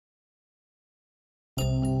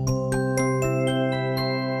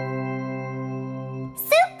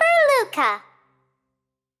Luca.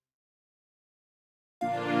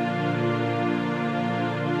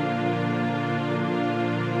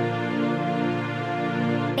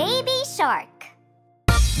 Baby shark.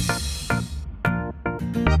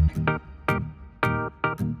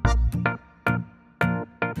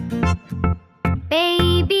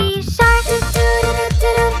 Baby shark,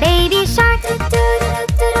 baby shark,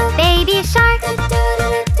 baby shark,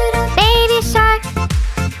 baby shark,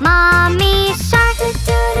 mommy shark,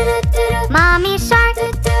 mommy shark,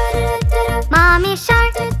 mommy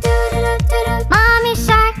shark, mommy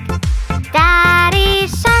shark, daddy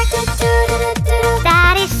shark,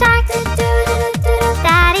 daddy shark,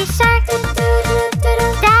 daddy shark,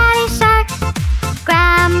 daddy shark,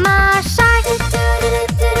 grandma shark,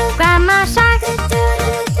 grandma shark,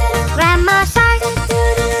 grandma shark,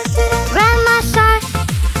 grandma shark,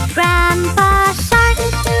 grandpa shark,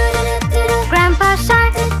 grandpa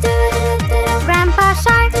shark, grandpa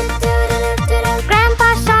shark, grandpa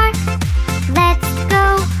shark. Let's go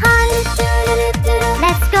hunt,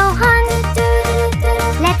 let's go hunt,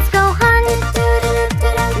 let's go hunt,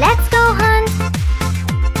 let's go hunt.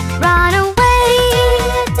 Run away,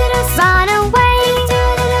 run away,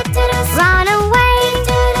 run away,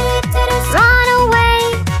 run away.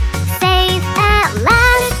 Safe at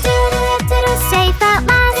last, safe at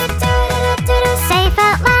last, safe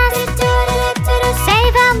at last,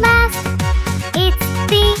 safe at last. It's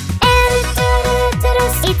the end, it's the end,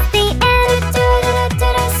 it's the end, it's the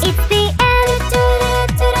end, it's the end, it's the end,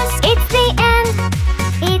 it's the end,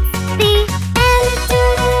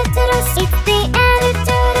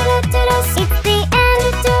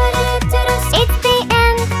 it's the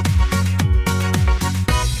end.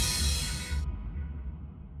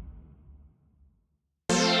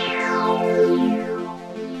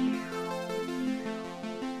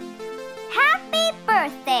 Happy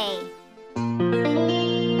birthday!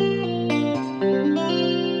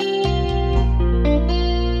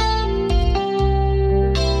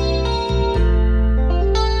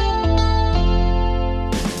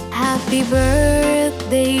 Happy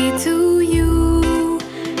birthday to you.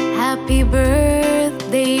 Happy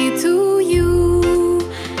birthday to you.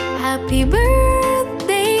 Happy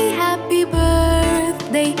birthday, happy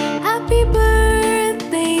birthday, happy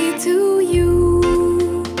birthday to you.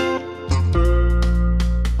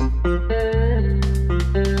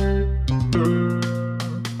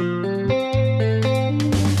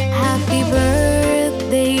 Happy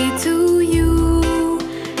birthday to you.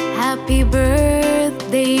 Happy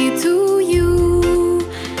birthday to you.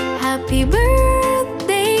 Happy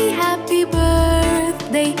birthday, happy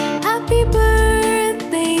birthday, happy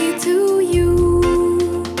birthday to you.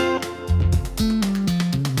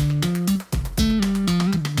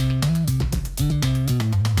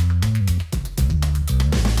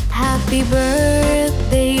 Happy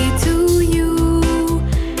birthday to you.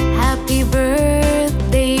 Happy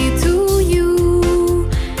birthday to you.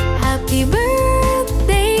 Happy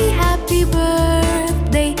birthday, happy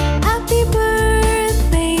birthday, happy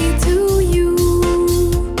birthday to you.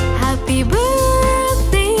 Happy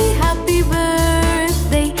birthday, happy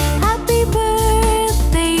birthday, happy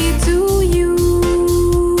birthday to you.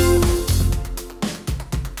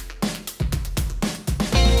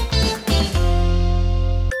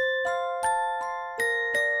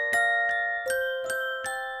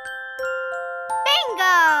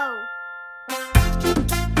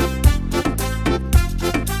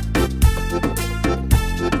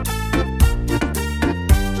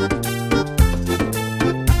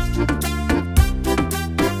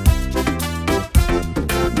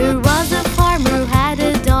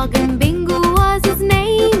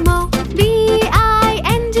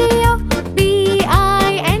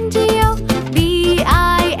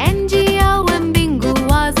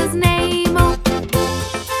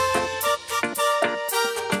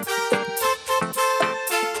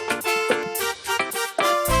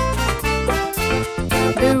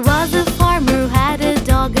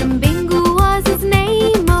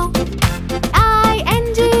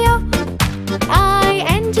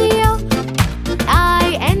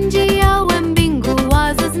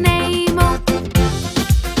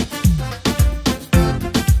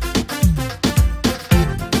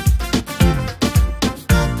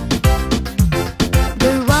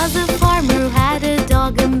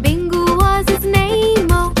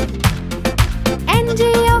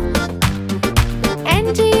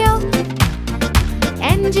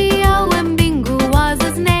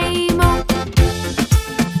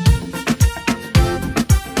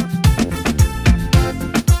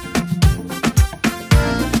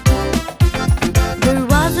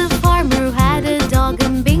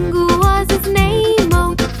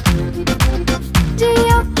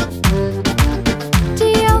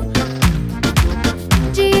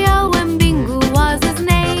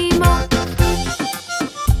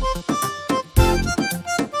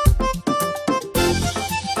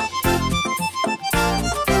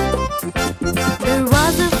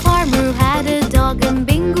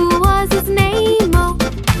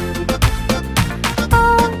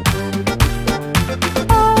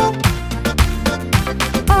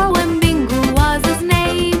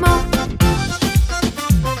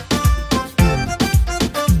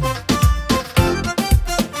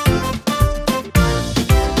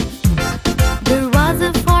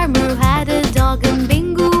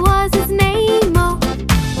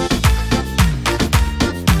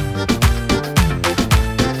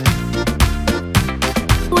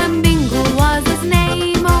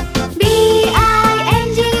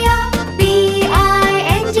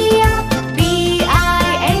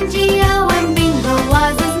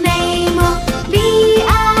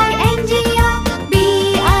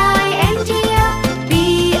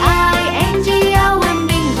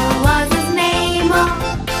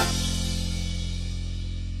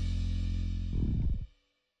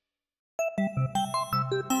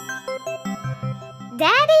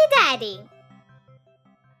 Daddy, Daddy.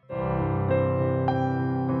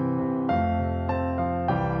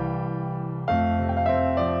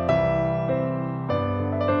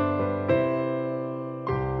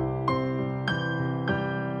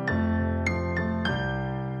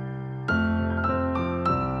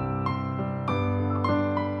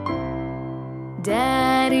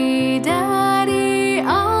 Daddy, Daddy,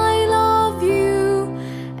 I love you,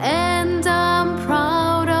 and I'm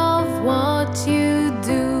proud of what you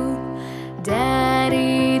do.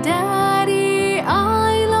 Daddy, Daddy,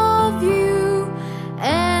 I love you,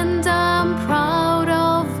 and I'm proud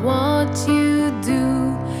of what you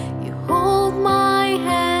do. You hold my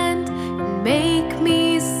hand and make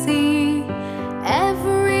me see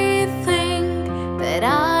everything that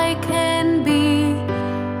I can be.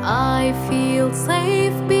 I feel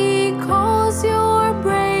safe because you're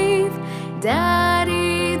brave.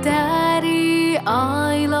 Daddy, Daddy,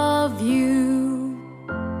 I love you.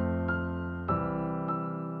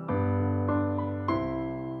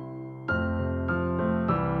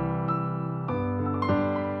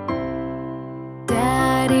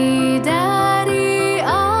 Daddy, Daddy,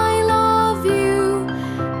 I love you,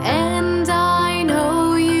 and I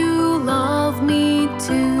know you love me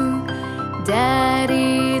too.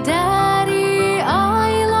 Daddy, Daddy,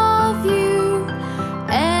 I love you,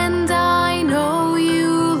 and I know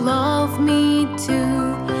you love me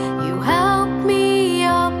too. You help me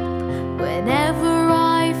up whenever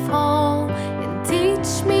I fall, and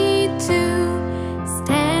teach me to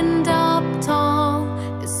stand up tall.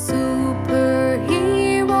 A superhero,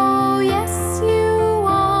 yes you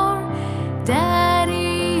are.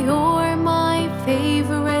 Daddy, you're my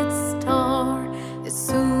favorite star. A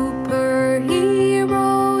superhero,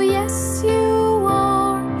 yes you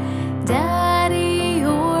are. Daddy,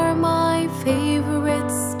 you're my favorite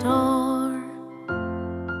star.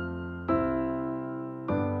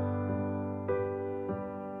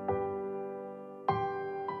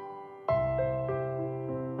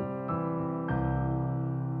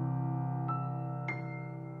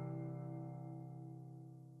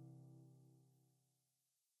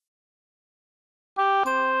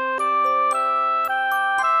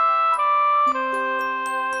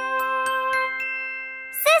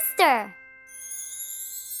 Sister.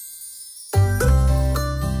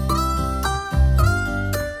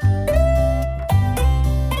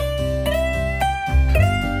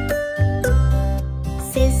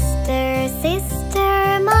 Sister,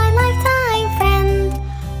 sister, my lifetime friend,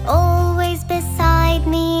 always beside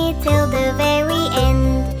me till the very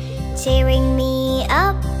end, cheering me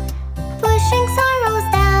up, pushing sorrows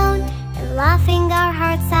down, and laughing our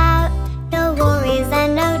hearts out. No worries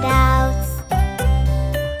and no doubts.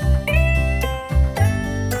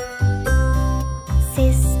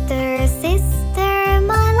 Sister, sister,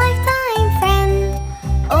 my lifetime friend,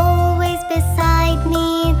 always beside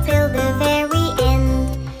me till the very end,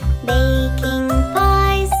 baking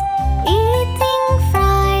pies, eating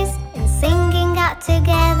fries, and singing out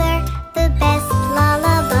together the best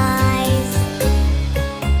lullabies.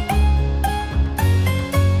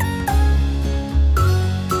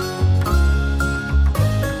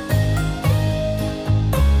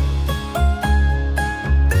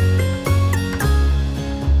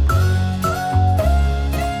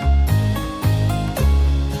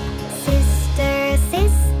 Sister,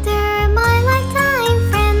 sister, my lifetime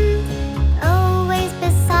friend, always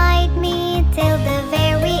beside me till the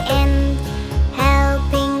very end,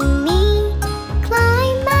 helping me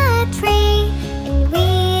climb a tree and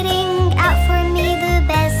reading out for me the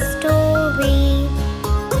best story.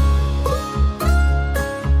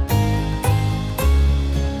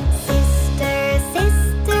 Sister,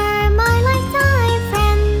 sister, my lifetime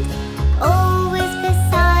friend, always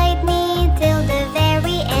beside me till the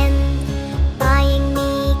very end, buying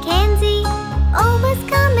me candy, always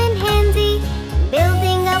come in handy,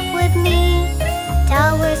 building up with me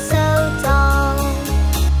towers so tall.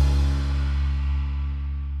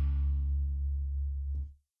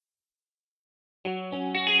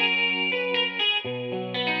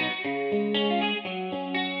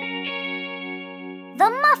 The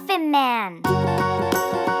Muffin Man.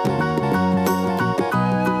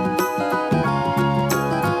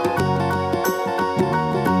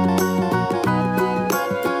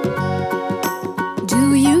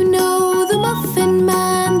 Do you know the Muffin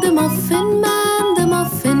Man, the Muffin Man, the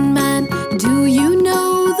Muffin Man? Do you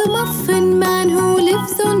know the Muffin Man who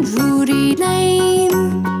lives on Drury Lane?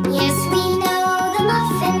 Yes, we know the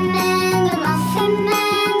Muffin Man, the Muffin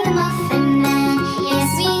Man, the Muffin Man. Yes,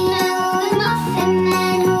 we know the Muffin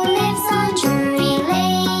Man who lives on Drury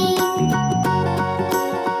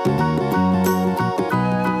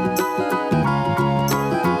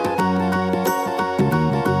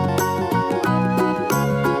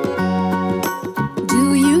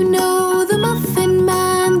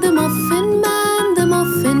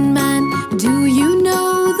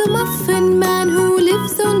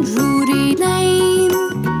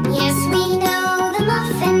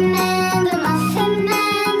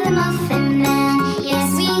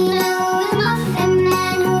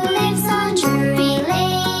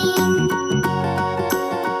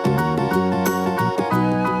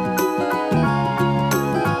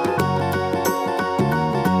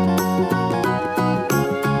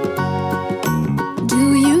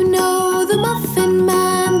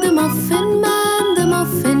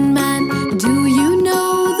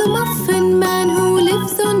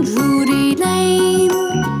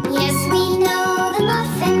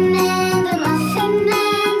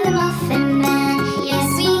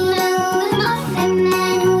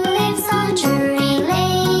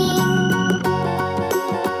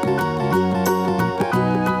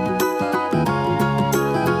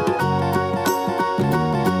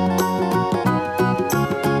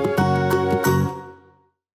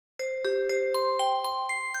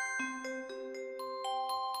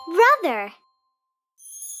brother.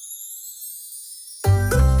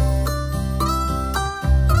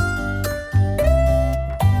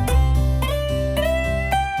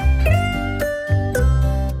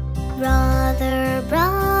 Brother,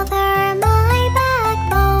 brother, my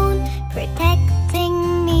backbone,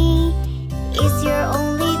 protecting me is your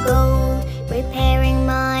only goal. Repairing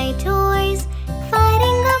my toys,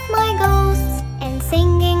 fighting off my ghosts, and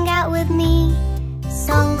singing out with me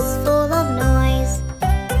songs full of noise.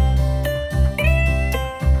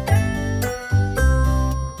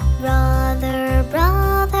 Brother,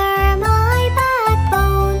 brother, my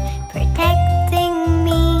backbone, protecting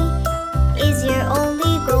me is your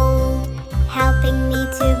only goal. Helping me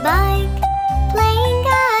to bike, playing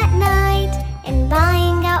at night, and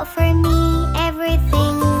buying out for me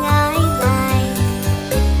everything I like.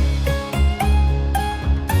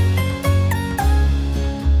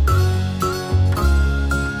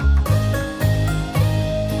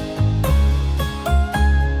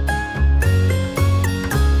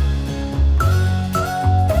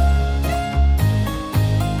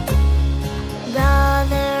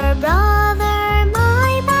 Brother, brother,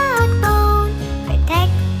 my backbone,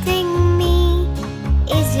 protecting me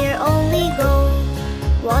is your only goal.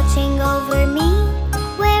 Watching over me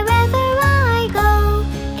wherever I go,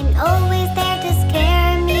 and always there to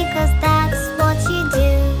scare me, 'cause that's what you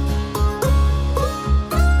do.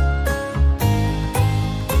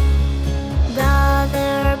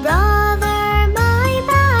 Brother, brother, my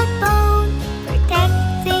backbone,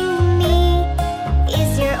 protecting me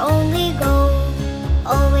is your only goal.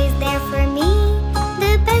 Always there for me,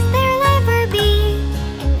 the best there'll ever be,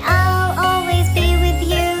 and I'll always be with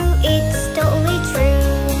you, it's totally true.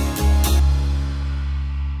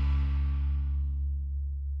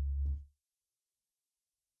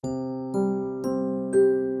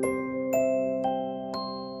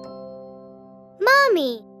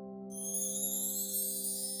 Mommy!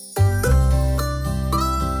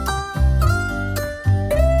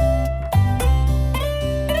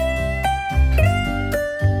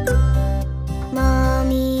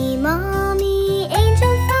 Mommy, mommy,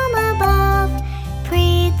 angel from above,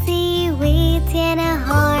 pretty, witty, and a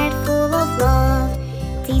heart full of love,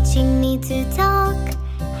 teaching me to talk,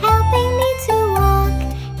 helping me to walk,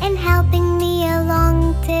 and helping me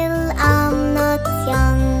along till I'm not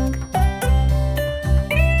young.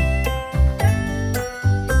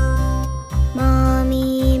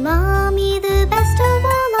 Mommy, mommy, the best of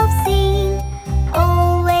all I've seen,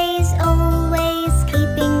 always, always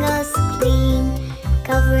keeping us clean,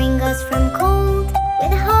 covering us from cold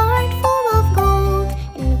with a heart full of gold,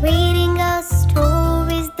 and reading us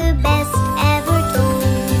stories the best ever told.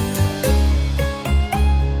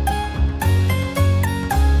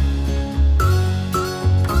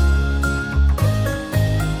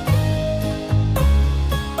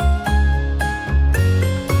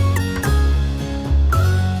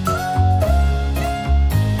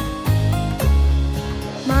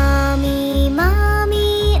 Mommy,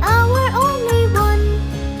 mommy, our only one,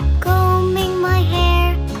 combing my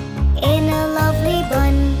hair in a lovely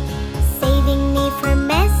bun, saving me from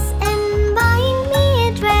mess and buying me a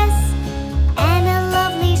dress, and a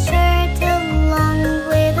lovely shirt along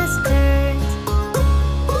with a skirt.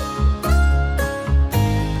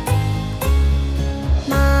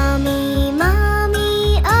 Mommy,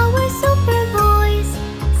 mommy, our super voice,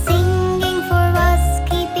 singing for us,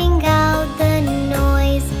 keeping out the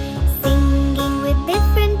noise, singing with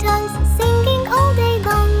different tongues, singing all day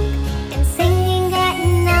long, and singing at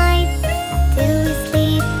night till we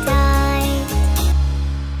sleep tight.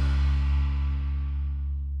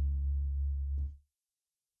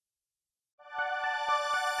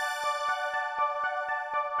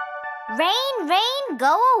 Rain, rain,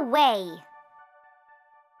 go away.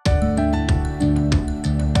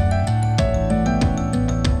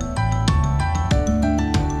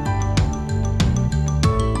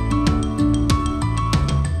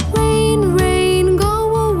 Rain, rain, go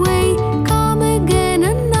away, come again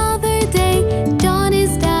another day.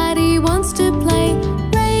 Johnny's daddy wants to play.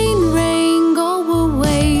 Rain, rain, go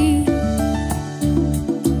away.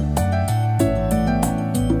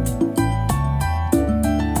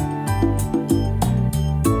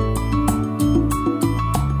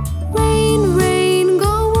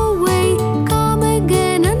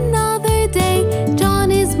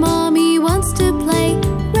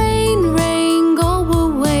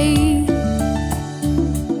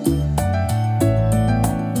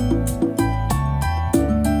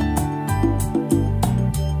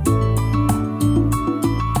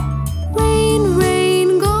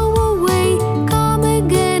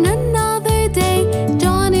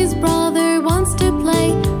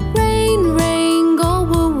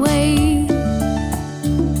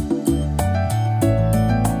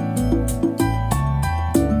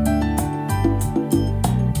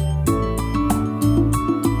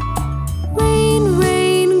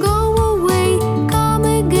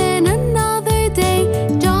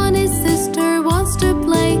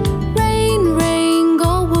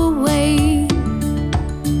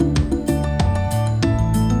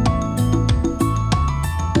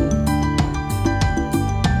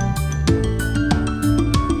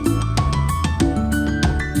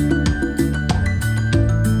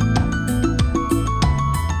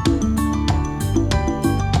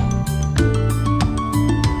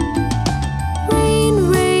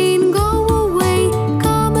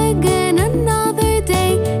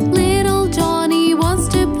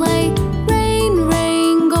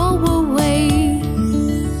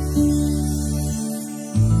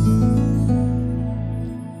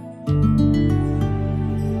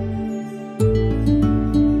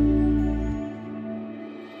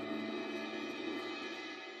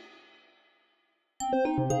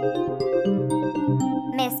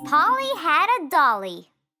 had a dolly.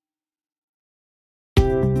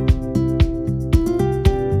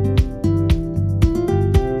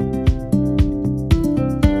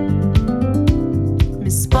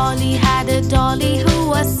 Miss Polly had a dolly who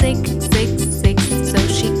was sick, sick, sick. So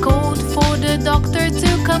she called for the doctor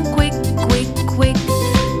to come quick, quick, quick.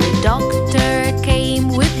 The doctor came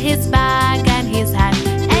with his bag and his hat,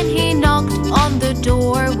 and he knocked on the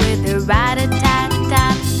door with a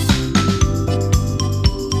rat-a-tat-tat.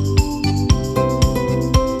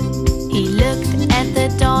 He looked at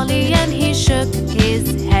the dolly and he shook his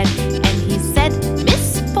head, and he said,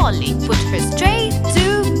 "Miss Polly, put her straight to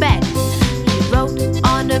bed." He wrote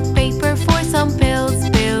on a paper for some pills,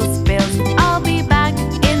 pills, pills. "I'll be back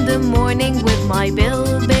in the morning with my bill,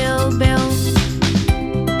 bill, bill."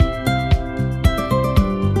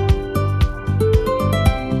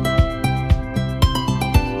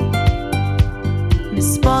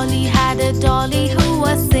 Miss Polly had a dolly who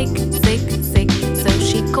was sick, sick, sick. So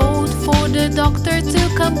she called for the doctor to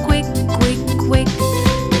come quick, quick, quick.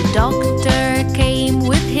 The doctor came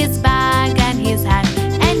with his bag and his hat,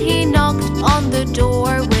 and he knocked on the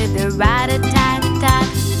door with a rat-a-tat-tat.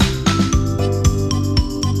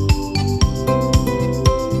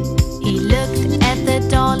 He looked at the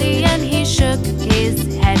dolly and he shook his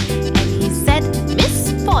head, and he said, "Miss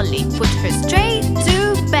Polly, put her straight to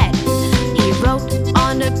bed." He wrote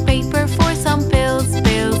on a paper for some pills,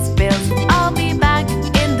 pills, pills. "I'll be back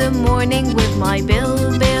in the morning with my bill,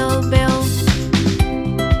 bill, bill."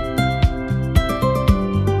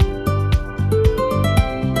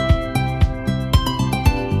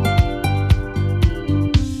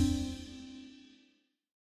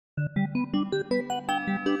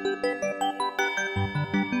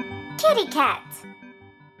 Kitty cat.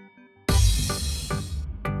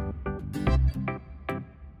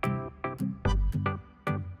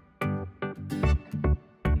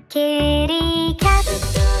 Kitty cat,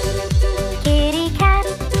 kitty cat,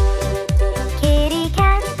 kitty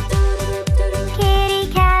cat, kitty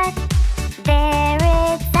cat. There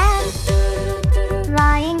it sat,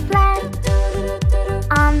 lying flat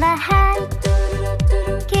on the hat.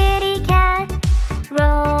 Kitty cat,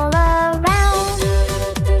 roll around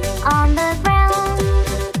on the ground,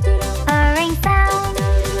 purring sound,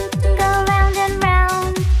 go round and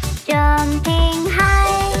round, jumping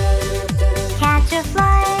high, catch a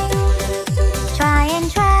fly, try and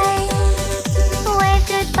try, wave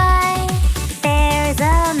goodbye. There's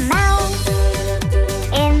a mouse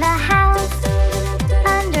in the house,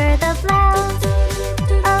 under the blouse,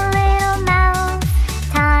 a little mouse,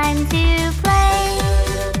 time to play.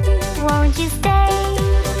 Won't you stay?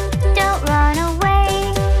 Don't run away.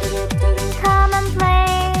 Come and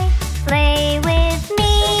play, play with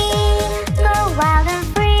me. Go wild and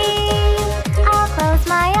free. I'll close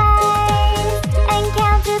my eyes and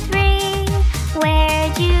count to 3.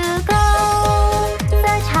 Where'd you go?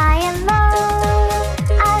 Such high and low.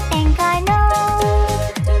 I think I know.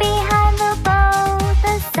 Behind the boat,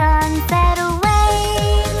 the sun set away.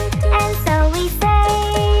 And so we say,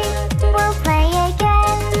 we'll play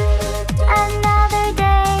again another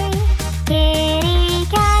day. Kitty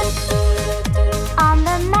cat on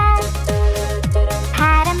the mat,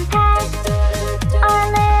 pat and pat our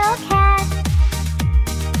little cat.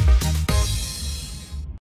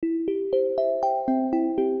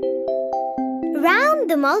 Round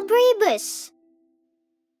the mulberry bush.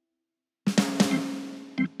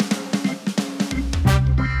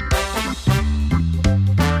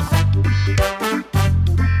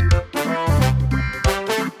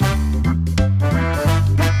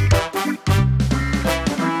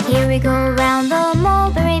 Here we go round the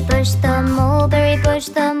mulberry bush, the mulberry bush,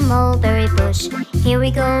 the mulberry bush. Here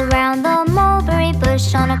we go round the mulberry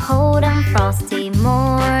bush on a cold and frosty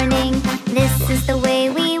morning. This is the way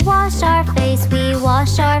we wash our face, we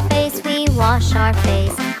wash our face, we wash our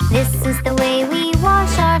face. This is the way we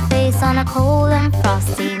wash our face on a cold and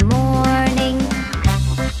frosty morning.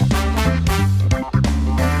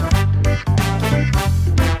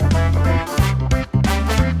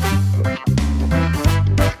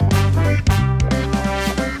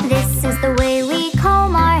 This is the way we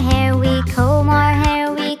comb our hair, we comb our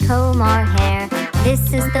hair, we comb our hair.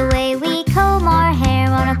 This is the way we comb our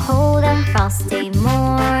hair on a cold and frosty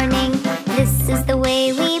morning. This is the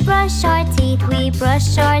way we brush our teeth, we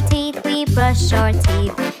brush our teeth, we brush our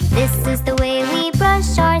teeth. This is the way we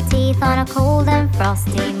brush our teeth on a cold and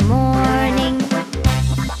frosty morning.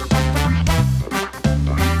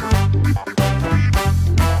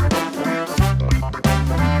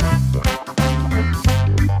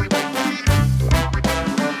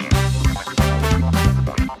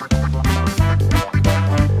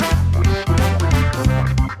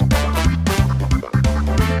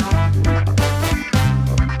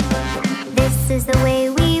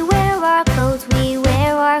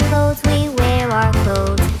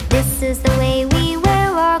 is the way we wear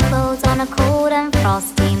our clothes on a cold and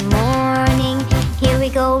frosty morning. Here we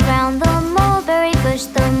go round the mulberry bush,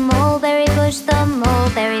 the mulberry bush, the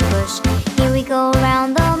mulberry bush. Here we go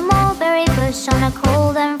round the mulberry bush on a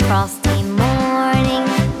cold and frosty morning.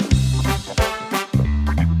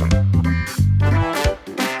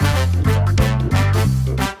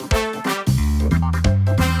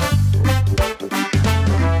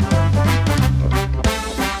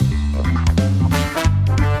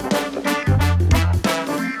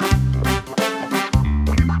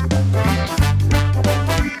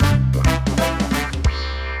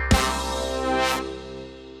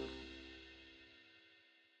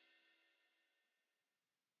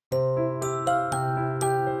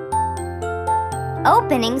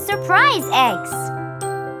 Opening surprise eggs.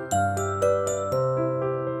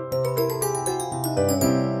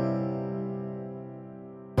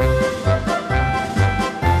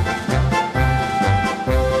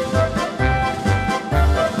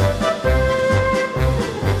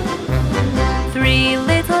 Three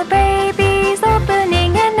little babies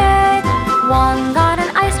opening an egg. One got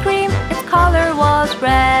an ice cream, its color was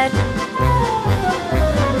red.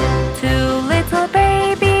 Two little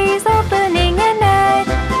babies opening an egg.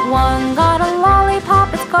 One got a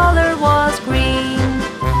lollipop, its color was green.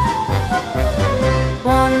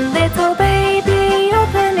 One little baby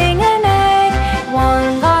opening an egg.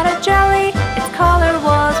 One got a jelly, its color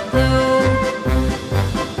was blue.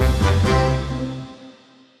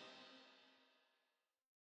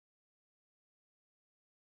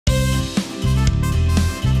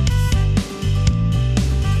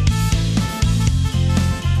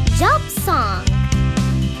 Job song.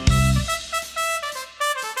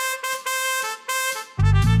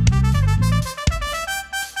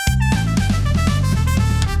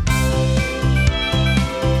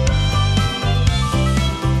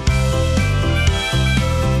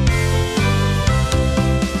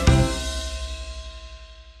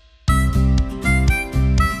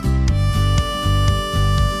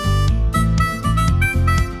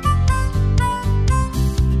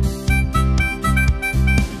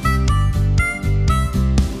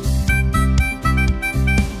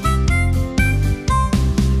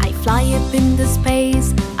 In the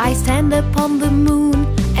space, I stand upon the moon.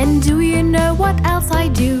 And do you know what else I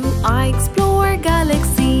do? I explore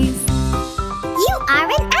galaxies. You are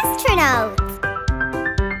an astronaut.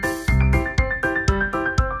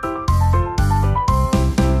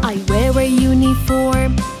 I wear a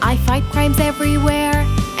uniform, I fight crimes everywhere.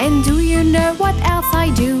 And do you know what else I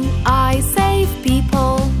do? I save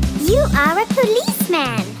people. You are a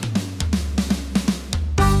policeman.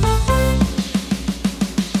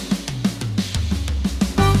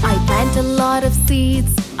 I plant a lot of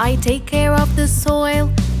seeds, I take care of the soil.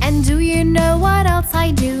 And do you know what else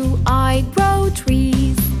I do? I grow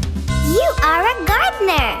trees. You are a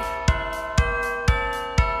gardener.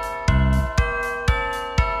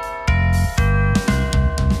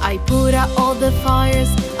 I put out all the fires,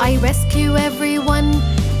 I rescue everyone.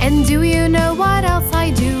 And do you know what else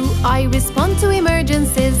I do? I respond to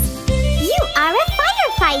emergencies. You are a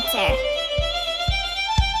firefighter.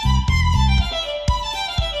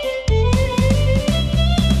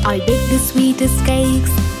 I bake the sweetest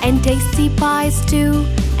cakes and tasty pies too.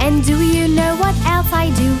 And do you know what else I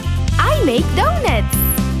do? I make donuts.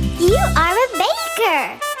 You are a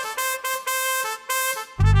baker.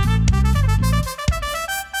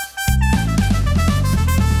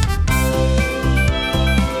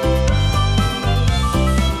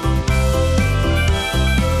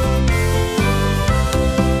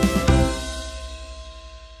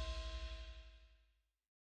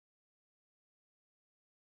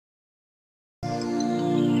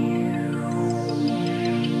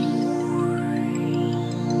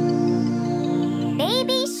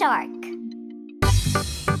 Baby shark.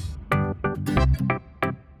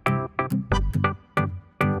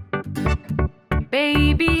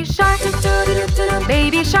 Baby shark,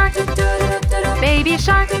 baby shark, baby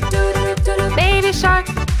shark, baby shark.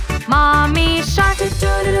 Mommy shark,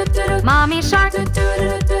 mommy shark,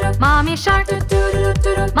 mommy shark,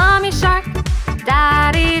 mommy shark.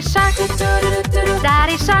 Daddy shark,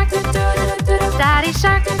 daddy shark, daddy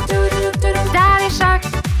shark, daddy shark.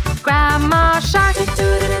 Grandma shark,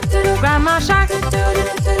 grandma shark,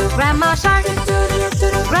 grandma shark,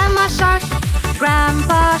 grandma shark.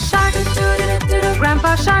 Grandpa shark,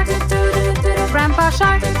 grandpa shark, grandpa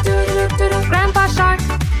shark, grandpa shark.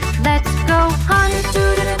 Let's go hunt,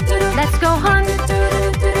 let's go hunt,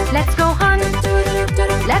 let's go hunt,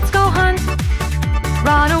 let's go hunt.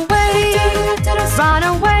 Run away, run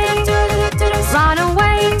away, run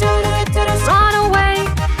away, run away.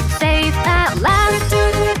 Safe at last,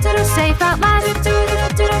 safe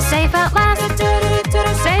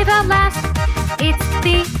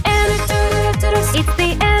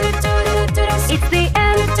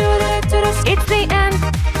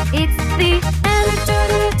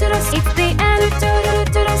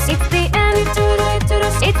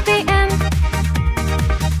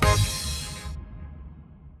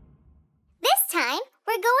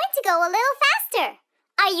a little faster.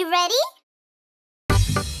 Are you ready?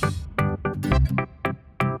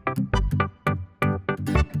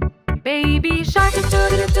 Baby shark,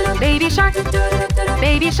 baby shark,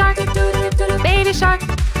 baby shark, baby shark.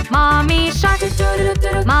 Mommy shark,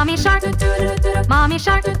 mommy shark, mommy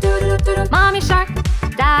shark, mommy shark.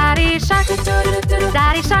 Daddy shark,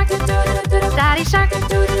 daddy shark, daddy shark,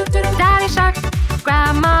 daddy shark.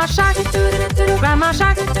 Grandma shark, grandma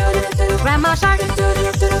shark, grandma shark,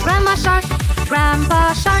 grandma shark.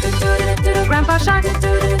 Grandpa shark, grandpa shark,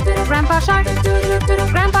 grandpa shark,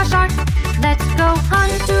 grandpa shark. Let's go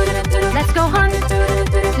hunt, let's go hunt,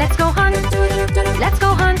 let's go hunt, let's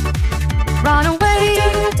go hunt. Run away,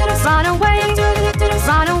 run away,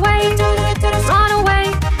 run away, run away.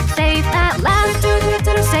 Safe at last,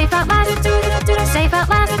 safe at last, safe at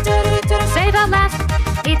last, safe at last.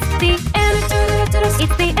 It's the end,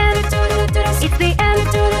 it's the end, it's the end, it's the end,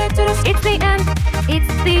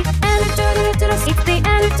 it's the end, it's the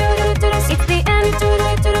end, it's the end,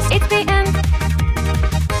 it's the end.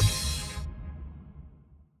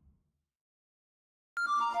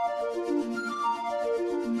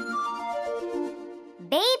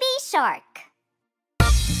 Baby shark.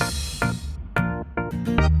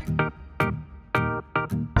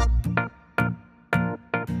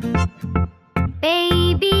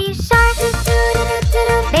 Baby shark,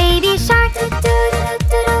 baby shark,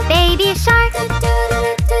 baby shark,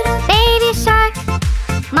 baby shark.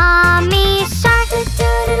 Mommy shark,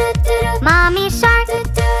 mommy shark,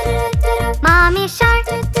 mommy shark,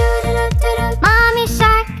 mommy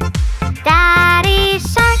shark. Daddy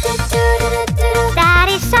shark,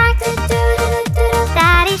 daddy shark,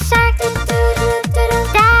 daddy shark,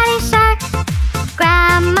 daddy shark.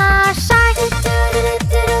 Grandma shark,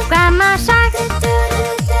 grandma shark,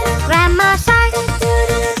 grandma shark,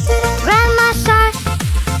 grandma shark.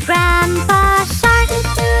 Grandpa shark,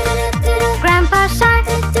 grandpa shark,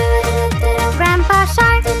 grandpa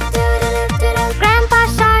shark, grandpa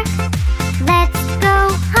shark. Let's go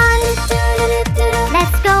hunt,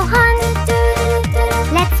 let's go hunt,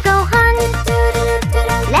 let's go hunt,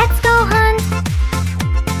 let's go hunt.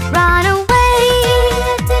 Run away,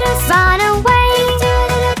 run away,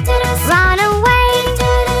 run away,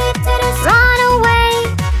 run away.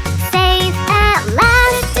 Safe at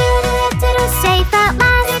last, safe at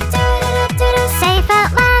last,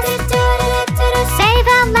 safe at last, safe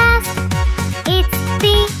at last. It's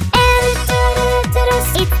the end,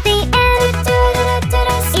 it's the end, it's the end, it's the end, it's the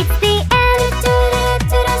end, it's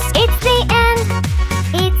the end,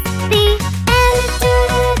 it's the end,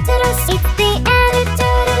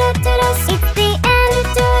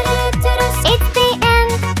 it's the end.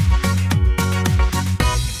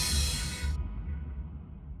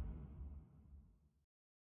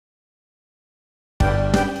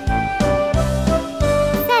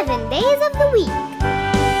 Seven days of the week.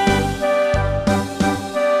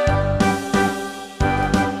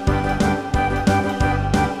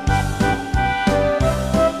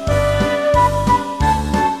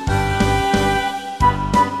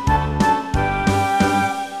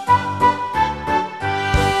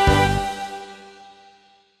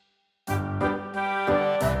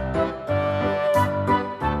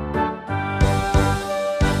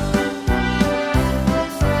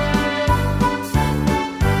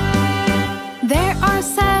 There are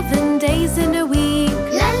 7 days in a week.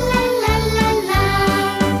 La la la la la.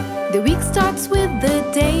 The week starts with the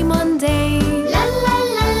day Monday. La la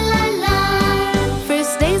la la la.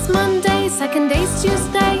 First day's Monday, second day's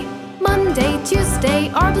Tuesday. Monday, Tuesday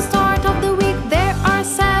are the start of the week. There are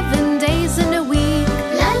 7 days in a week.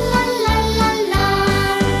 La la la la la.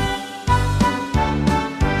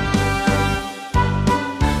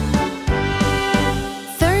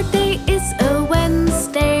 Third day is a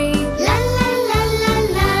Wednesday. La la la la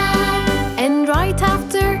la. And right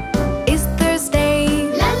after is Thursday.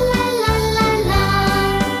 La la la la la.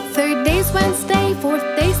 Third day's Wednesday, fourth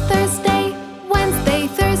day's Thursday. Wednesday,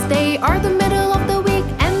 Thursday are the middle of the week.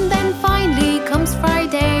 And then finally comes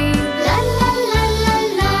Friday. La la la la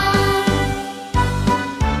la.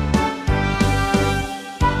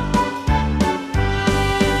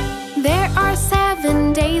 There are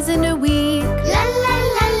 7 days in a week. La la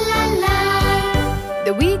la la la.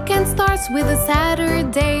 The weekend starts with a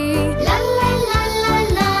Saturday. La la la la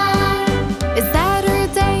la. A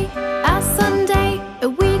Saturday, a Sunday, a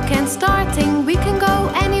weekend starting. We can go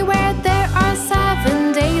anywhere. There are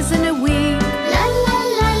 7 days in a week. La la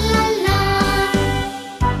la la la.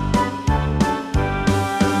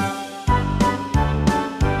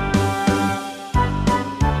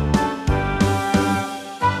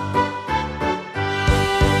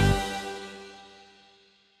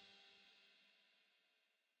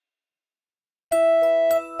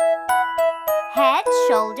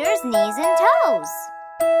 shoulders, knees, and toes.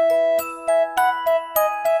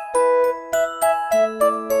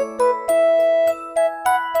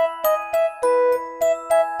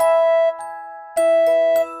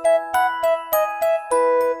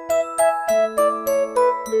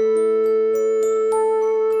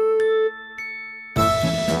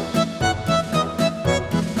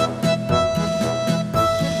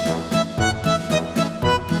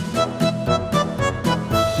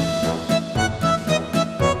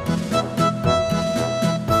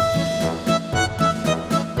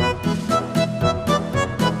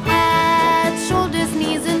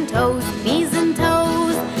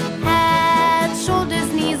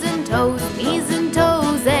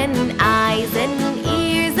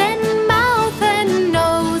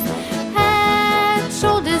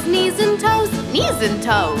 And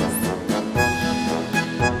toes.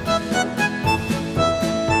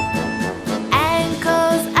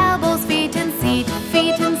 Ankles, elbows, feet and seat,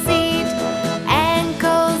 feet and seat.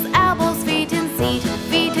 Ankles, elbows, feet and seat,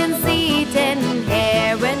 feet and seat. And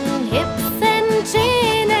hair and hips and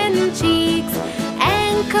chin and cheeks.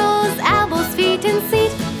 Ankles, elbows, feet and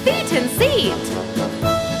seat, feet and seat.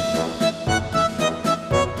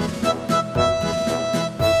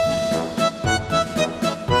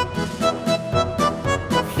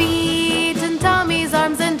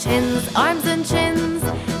 Arms and chins,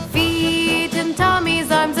 feet and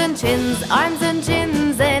tummies, arms and chins, arms and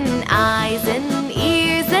chins, and eyes and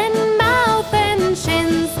ears and mouth and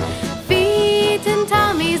shins, feet and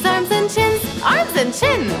tummies, arms and chins, arms and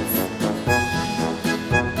chins.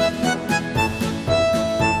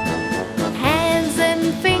 Hands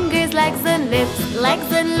and fingers, legs and lips,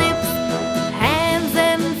 legs and lips. Hands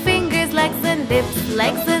and fingers, legs and lips,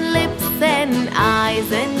 legs and lips, and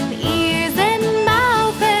eyes and ears and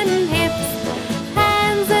mouth and hips.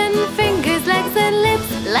 Hands and fingers, legs and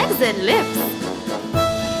lips, legs and lips.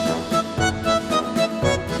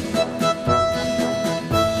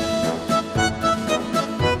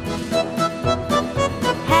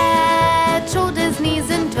 Head, shoulders, knees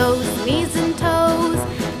and toes, knees and toes.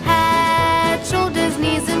 Head, shoulders,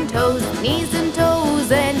 knees and toes, knees and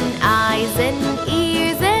toes, and eyes and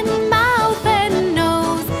ears and mouth and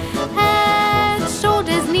nose. Head,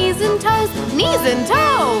 shoulders, knees and toes, knees and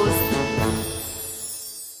toes.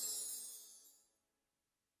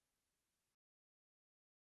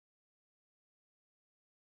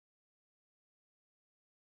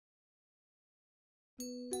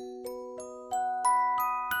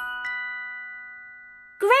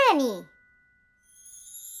 Granny.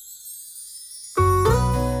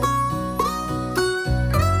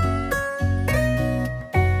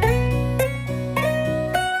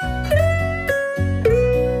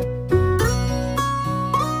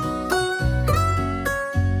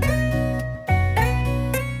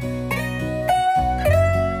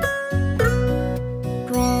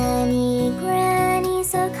 Granny, Granny,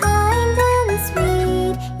 so kind and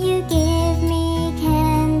sweet. You give me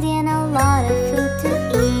candy and a lot of food to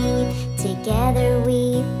eat. Together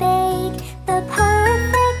we bake the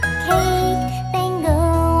perfect cake, then go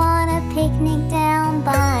on a picnic down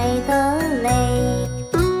by the lake.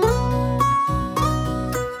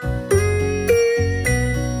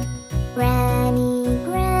 Granny,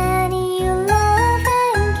 Granny, you love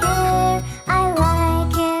and care. I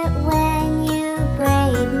like it when you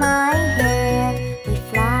braid my hair. We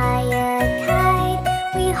fly a kite,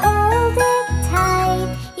 we hold it tight.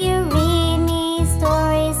 You read me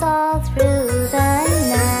stories all through the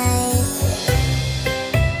night.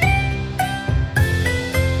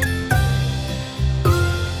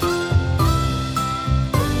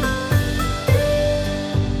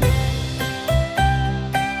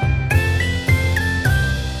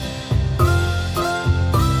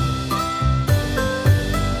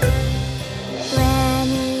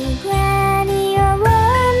 Granny, Granny, you're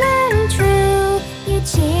warm and true. You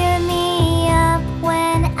cheer me up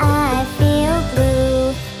when I feel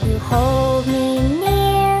blue. You hold me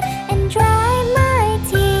near and dry my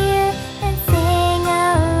tear, and sing a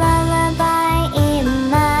lullaby in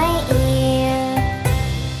my ear.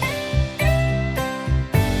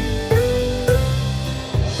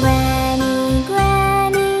 Granny,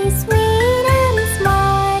 Granny, sweet and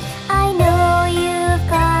smart, I know you've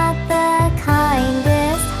got the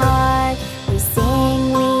kindest heart. We sing,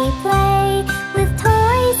 we play with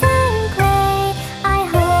toys and clay. I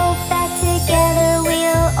hope that together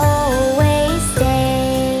we'll always stay.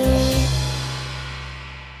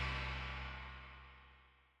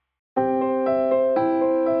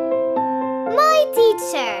 My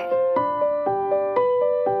teacher.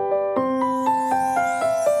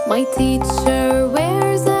 My teacher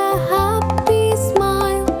wears a happy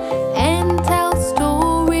smile and tells stories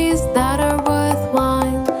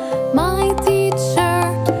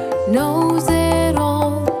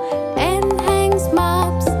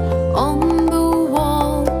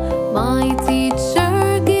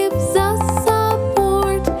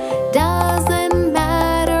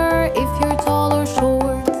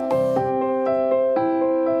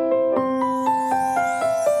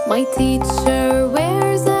teacher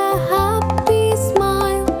wears a happy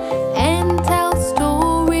smile and tells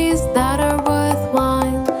stories that are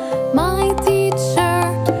worthwhile. My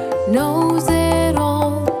teacher knows it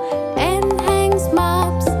all and hangs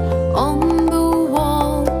maps on the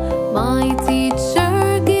wall. My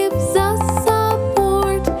teacher gives us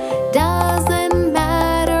support. Doesn't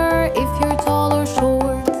matter if you're tall or short.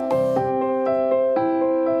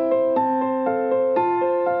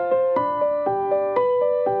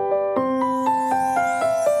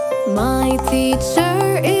 My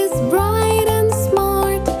teacher is bright and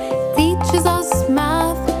smart, teaches us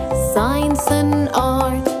math, science and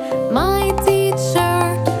art. My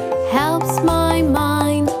teacher helps my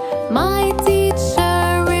mind. My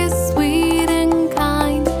teacher is sweet and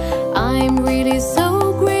kind. I'm really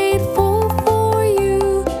so grateful for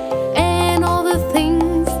you and all the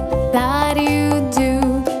things that you do.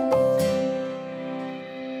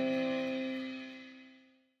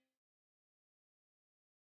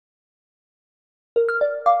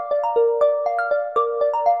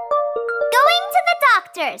 Going to the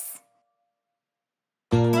doctor's.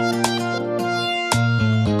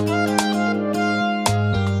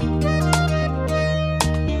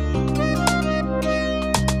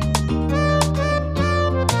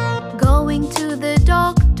 Going to the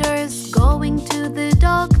doctor's, going to the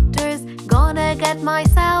doctor's. Gonna get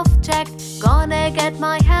myself checked, gonna get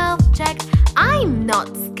my health checked. I'm not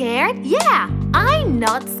scared, yeah, I'm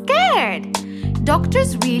not scared.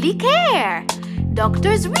 Doctors really care,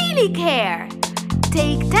 doctors really care.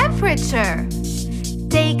 Take temperature,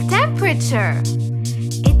 take temperature.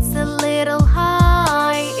 It's a little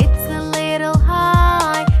high, it's a little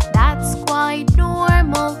high. That's quite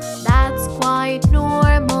normal, that's quite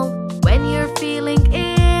normal. When you're feeling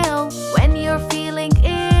ill, when you're feeling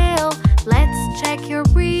ill, let's check your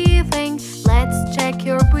breathing, let's check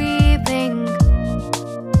your breathing.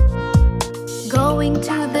 Going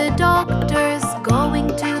to the doctor's, going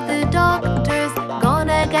to the doctor's.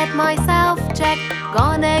 Gonna get myself checked,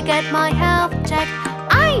 gonna get my health checked.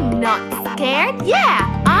 I'm not scared,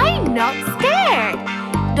 yeah, I'm not scared.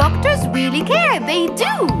 Doctors really care, they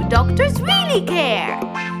do, doctors really care.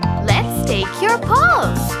 Let's take your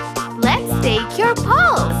pulse, let's take your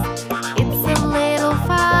pulse. It's a little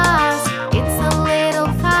fast, it's a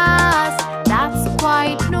little fast. That's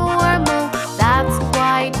quite normal, that's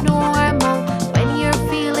quite normal. When you're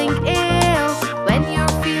feeling ill, when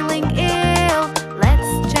you're feeling ill,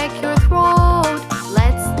 let's check your throat,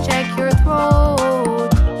 let's check your throat.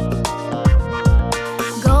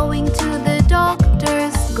 Going to the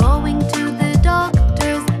doctor's, going to the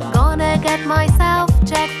doctor's. Gonna get myself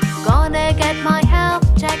checked, gonna get my health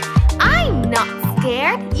checked. I'm not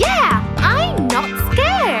scared, yeah, I'm not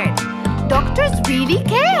scared. Doctors really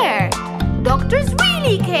care, doctors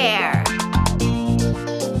really care.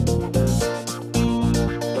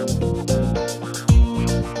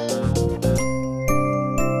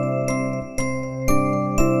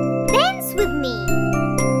 Dance with me.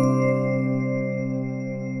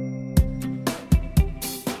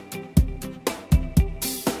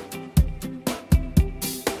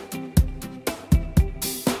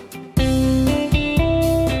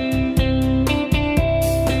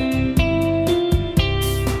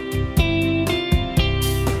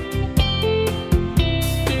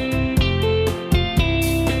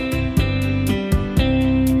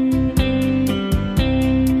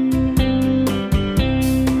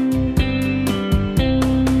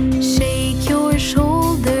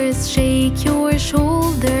 Shake your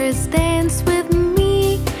shoulders, dance with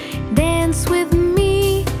me, dance with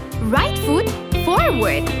me. Right foot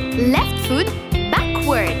forward, left foot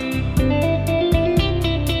backward.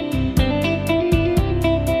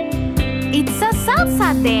 It's a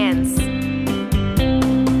salsa dance.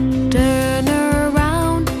 Turn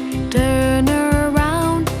around,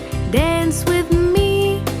 dance with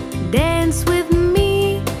me, dance with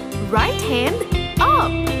me. Right hand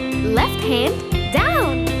up, left hand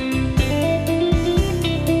down.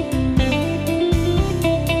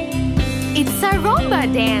 It's a rumba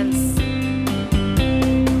dance.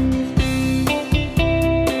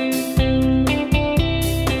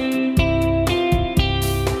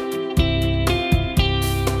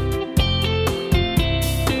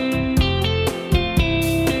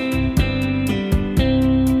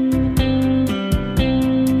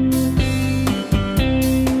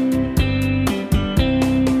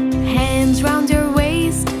 Hands round your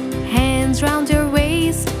waist, hands round your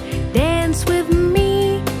waist. Dance with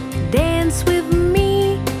me, dance with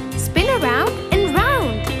me.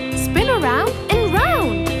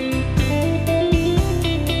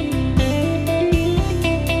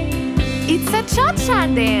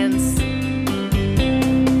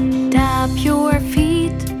 your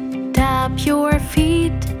feet, tap your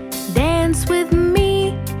feet. Dance with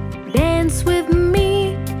me, dance with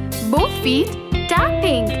me. Both feet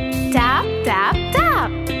tapping, tap, tap,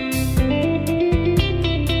 tap.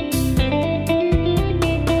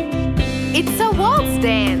 It's a waltz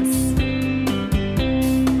dance.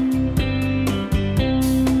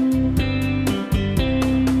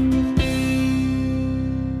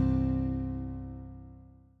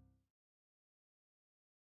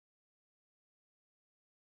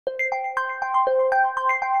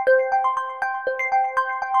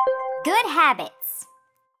 Good habits.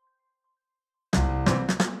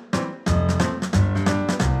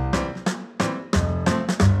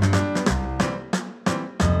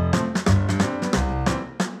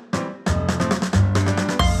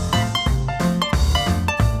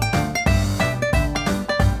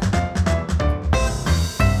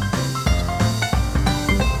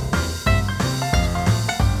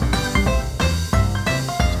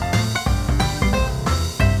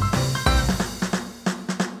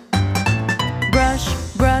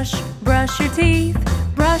 Brush your teeth,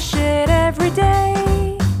 brush it every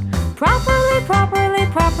day. Properly, properly,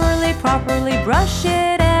 properly, properly brush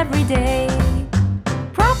it every day.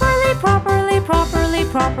 Properly, properly, properly,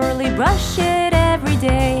 properly brush it every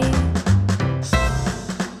day.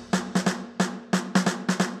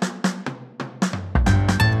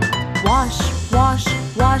 Wash, wash,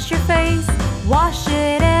 wash your face, wash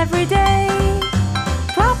it every day.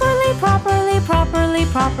 Properly, properly, properly,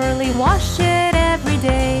 properly wash it every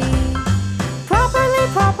day. Properly,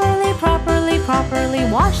 properly, properly, properly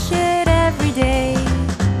wash it every day.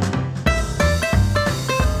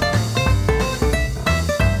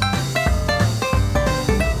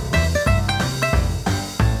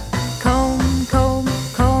 Comb, comb,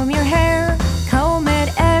 comb your hair, comb it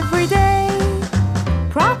every day.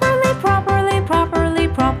 Properly, properly, properly,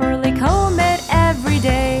 properly comb it every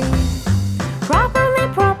day. Properly,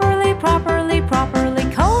 properly, properly, properly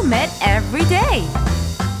comb it every day.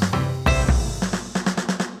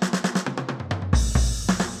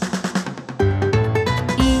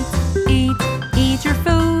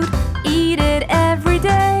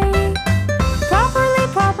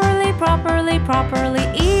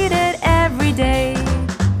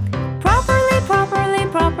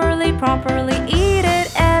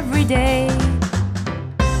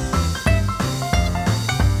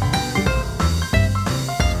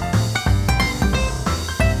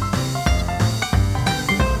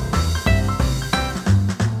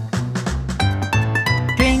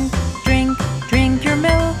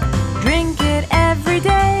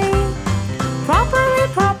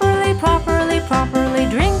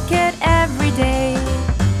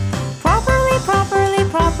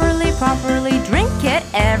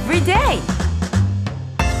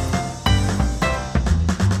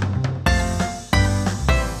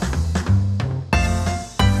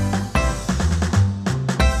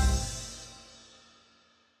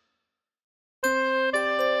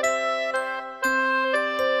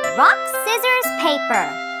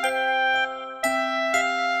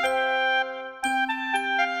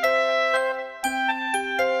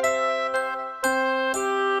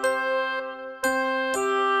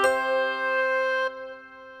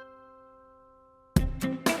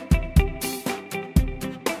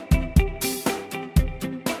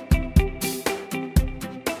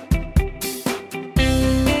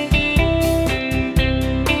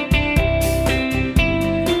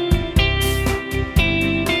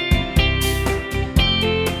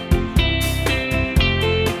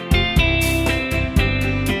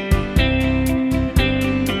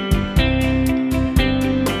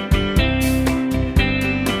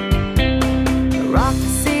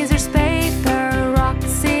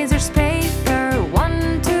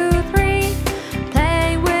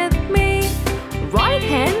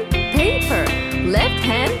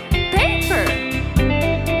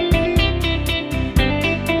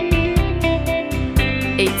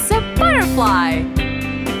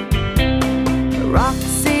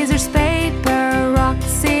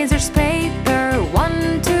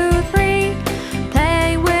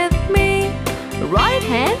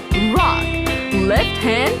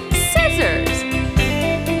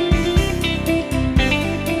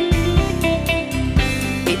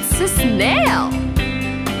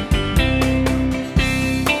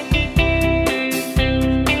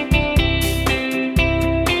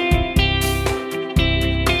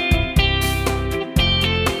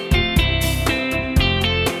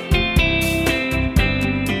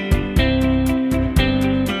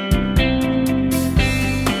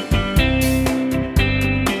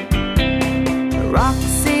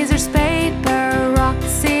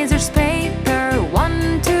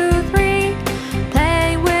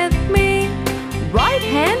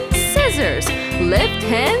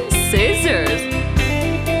 scissors.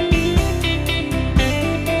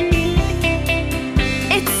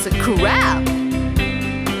 It's a crab.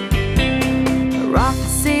 Rock,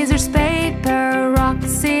 scissors, paper. Rock,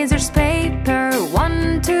 scissors, paper.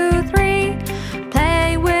 1, 2, 3.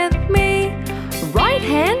 Play with me. Right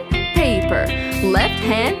hand, paper. Left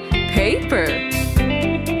hand, paper.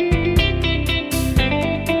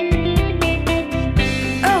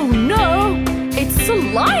 Oh no! It's a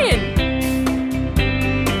lion!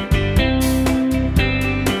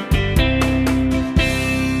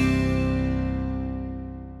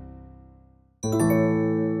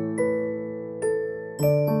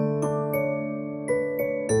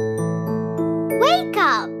 Wake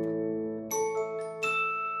up!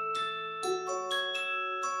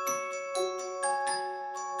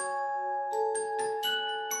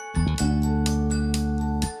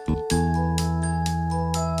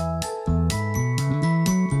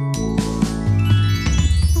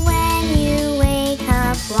 When you wake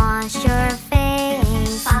up, wash your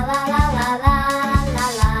face. La la la la la la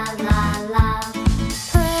la la la.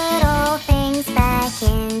 Put all things back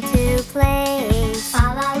into place. La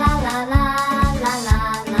la la la la la la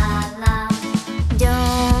la la.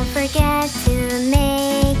 Don't forget to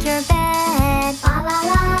make your bed. La la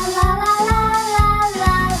la la la la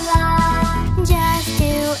la la. Just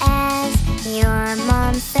do as your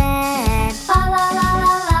mom said. La la la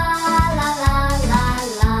la la la la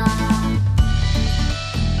la.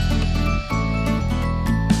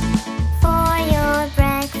 For your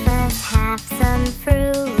breakfast, have some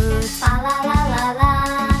fruit. La la la la la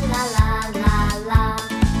la la la.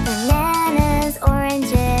 Bananas,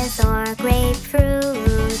 oranges, or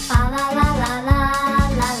grapefruit. La la la la la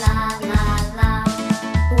la la la.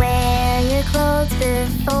 Wear your clothes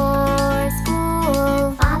before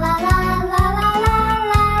school. La la la la la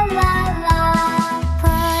la la la.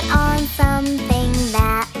 Put on something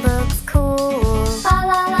that looks cool. La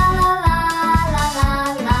la la la la la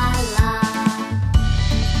la la.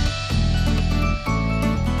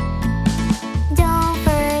 Don't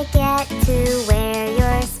forget to wear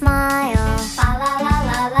your smile. La la la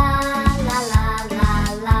la la la la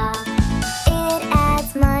la. It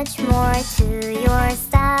adds much more to your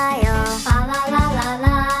style. La la la la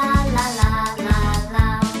la la la la.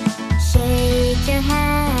 Shake your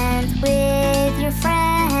hands with your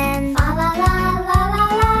friends. La la la la la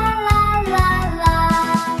la la la.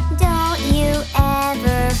 Don't you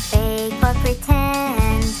ever fake or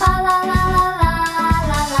pretend. La la la la la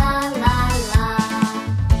la la la.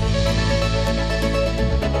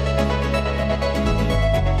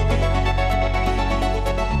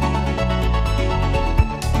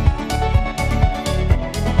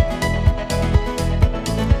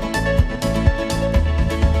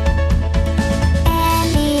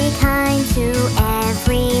 Be kind to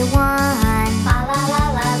everyone. La la la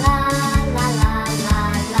la la la la la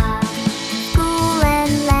la. School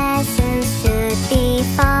and lessons should be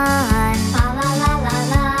fun. La la la la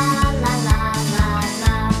la la la la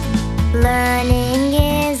la. Learning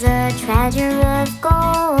is a treasure of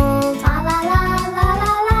gold. La la la la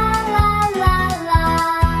la la la la la.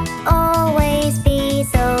 Always be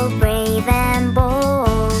so brave and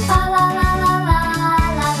bold. La la la la la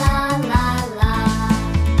la la la la.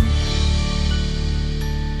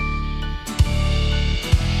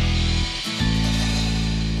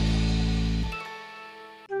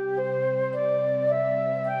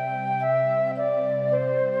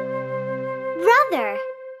 Brother.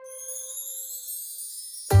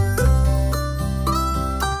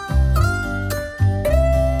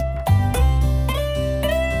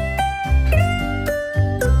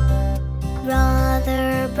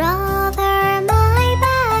 Brother, brother, my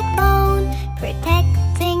backbone,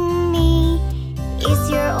 protecting me is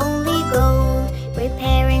your only goal.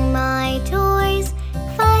 Repairing my toys,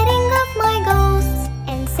 fighting off my ghosts,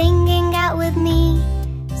 and singing out with me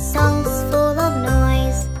songs full of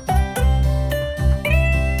noise.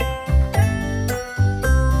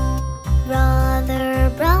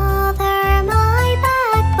 Brother, brother, my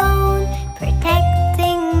backbone,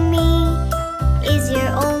 protecting me is your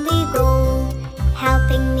only goal.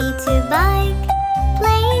 Helping me to bike,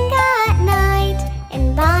 playing at night,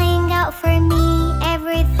 and buying out for me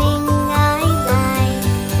everything I like.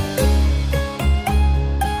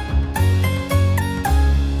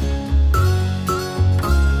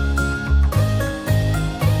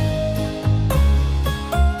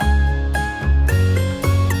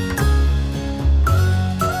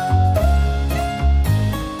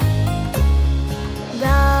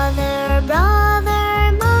 Brother,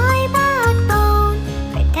 brother, my backbone,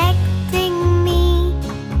 protecting me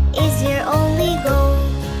is your only goal.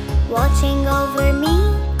 Watching over me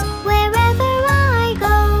wherever I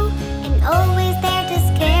go,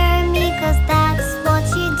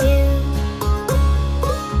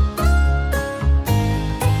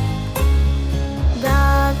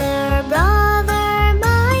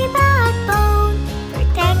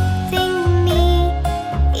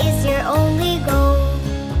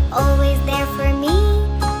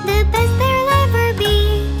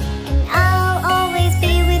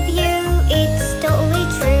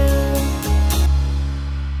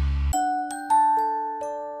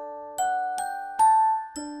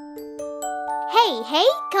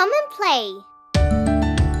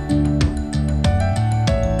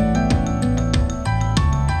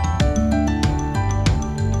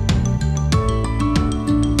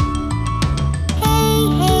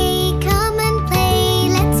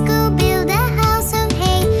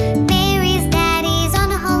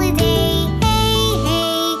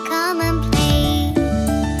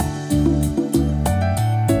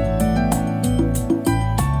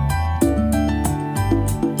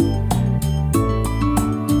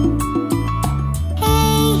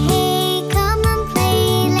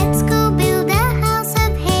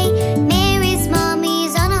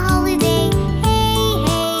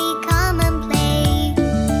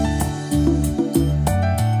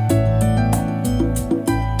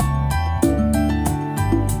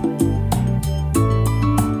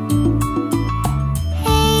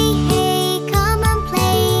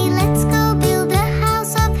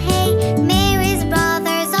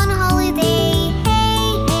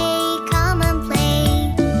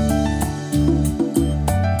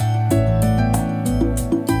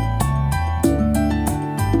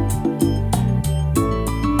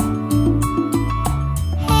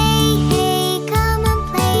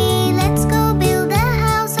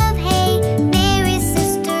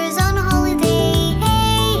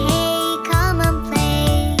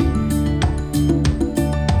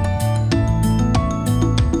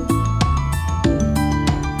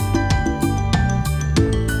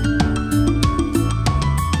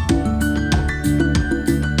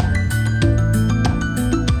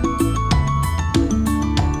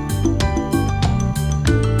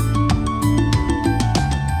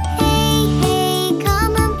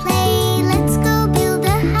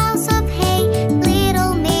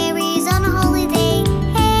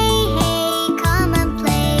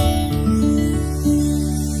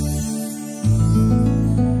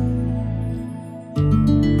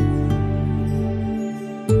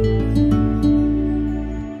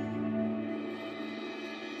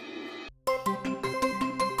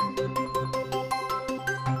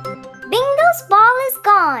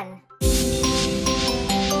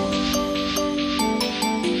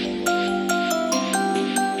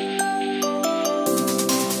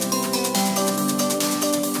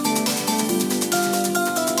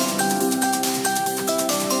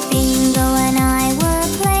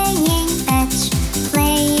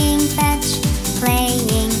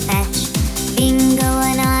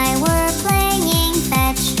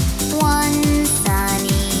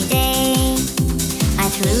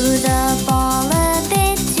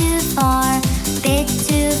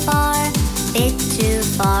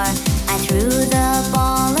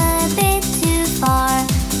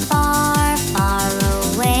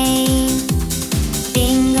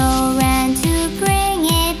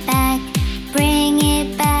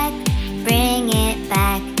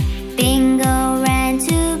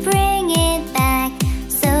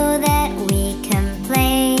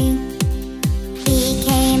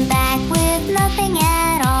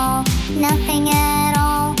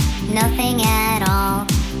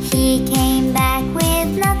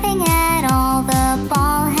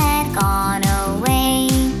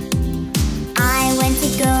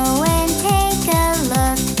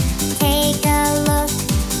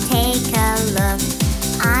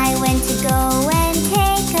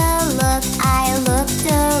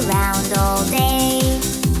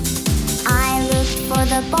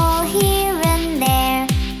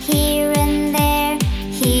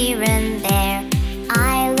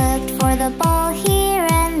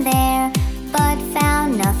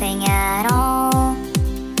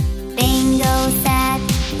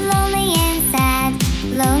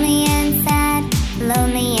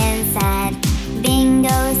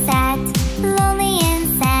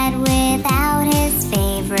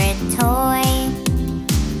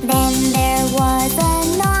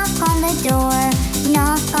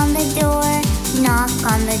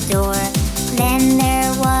 knock on the door. Then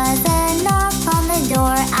there was a knock on the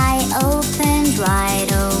door. I opened right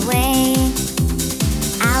away.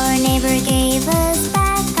 Our neighbor gave us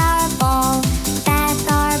back our ball, back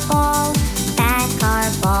our ball, back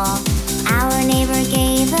our ball. Our neighbor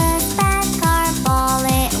gave us back our ball.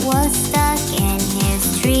 It was stuck in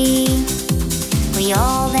his tree. We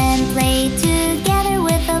all then played together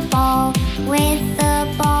with the ball, with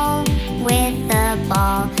the ball, with the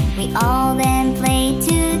ball. We all then played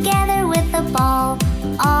together with the ball,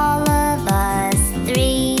 all of us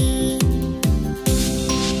three.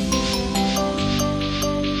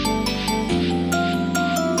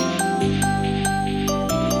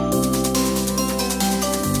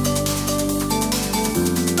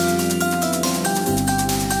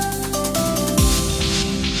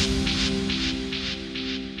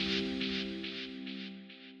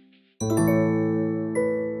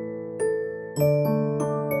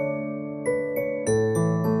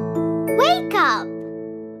 Wake up!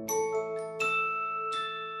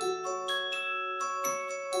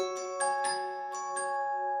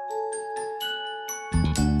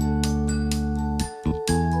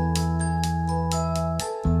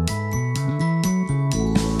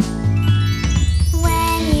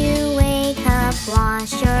 When you wake up,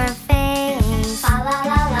 wash your face. La la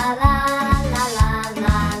la la la la la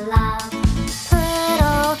la la. Put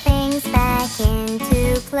all things back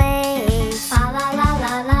into place. La la la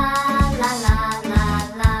la la la la la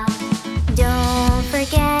la. Don't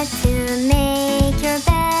forget to make your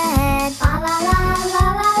bed. La la la la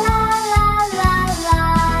la la la la.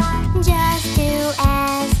 Just do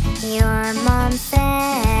as your mom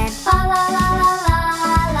said. La la la la la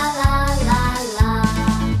la la la la.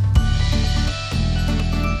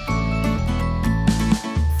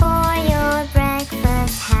 For your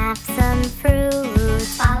breakfast, have some fruit.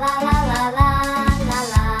 La la la la la la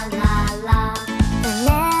la la la.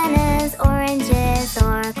 Bananas, oranges,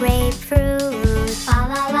 or grapefruit. La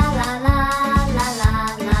la la la la la la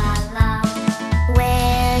la la.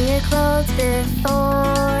 Wear your clothes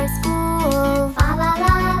before school. La la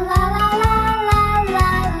la la la la la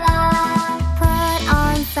la. Put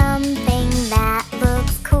on something that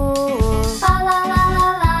looks cool. La la la la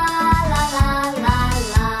la la la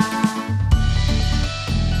la.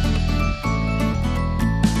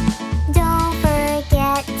 Don't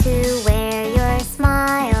forget to wear your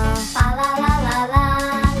smile. La la la la la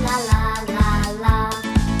la la la la.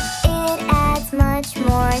 It adds much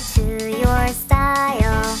more to your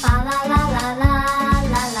style. La la la la la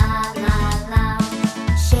la la la la.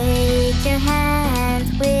 Shake your hands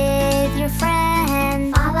with your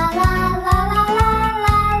friends. La la la la la la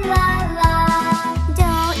la la la.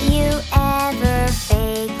 Don't you ever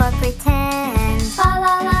fake or pretend. La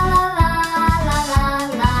la la la la la la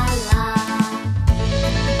la la.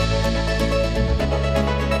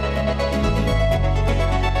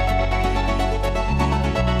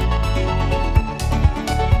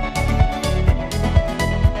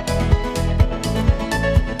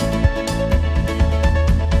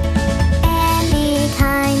 Be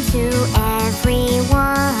kind to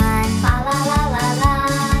everyone. La la la la la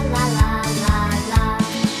la la la la.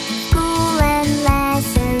 School and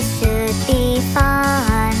lessons should be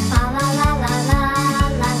fun. La la la la la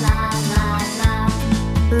la la la la.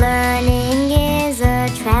 Learning is a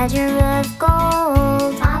treasure of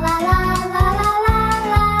gold. La la la la la la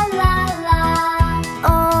la la la.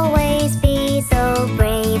 Always be so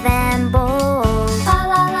brave and bold. La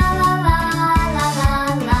la la la la la la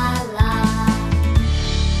la la.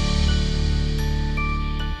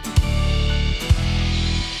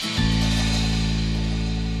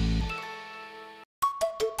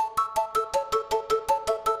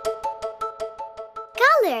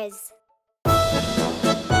 Colors.